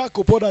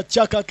 Wachako poda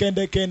chaka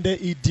kende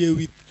idie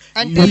with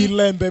Until-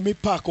 wilembe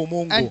mipako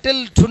Mungu.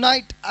 Until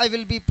tonight, I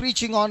will be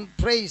preaching on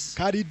praise.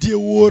 Kadi die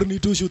wor ni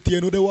tushu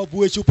tienu de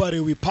wabuechu pare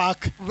wi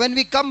pak. When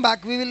we come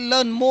back, we will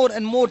learn more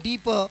and more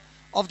deeper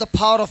of the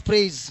power of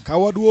praise.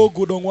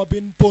 Kawaduogo dong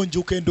wabin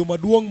ponju kendo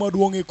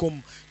maduong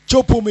ikom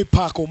chopo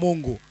mipako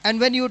Mungu. And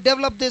when you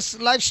develop this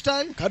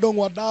lifestyle, Kadong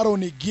wadaro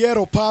ni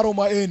giero paro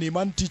maeni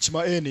man tich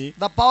maeni.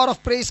 the power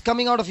of praise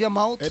coming out of your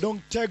mouth Edong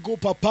tego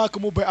papak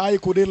mube ai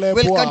kude will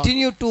lepoa.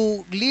 continue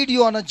to lead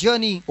you on a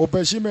journey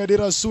Opeshime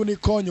dira suni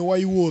konyo wa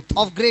iwuotho.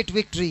 of great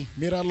victory.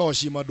 Mira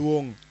loshi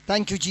maduong.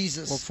 Thank you,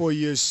 Jesus. Ofo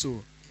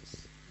Yesu.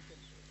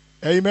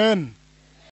 Amen.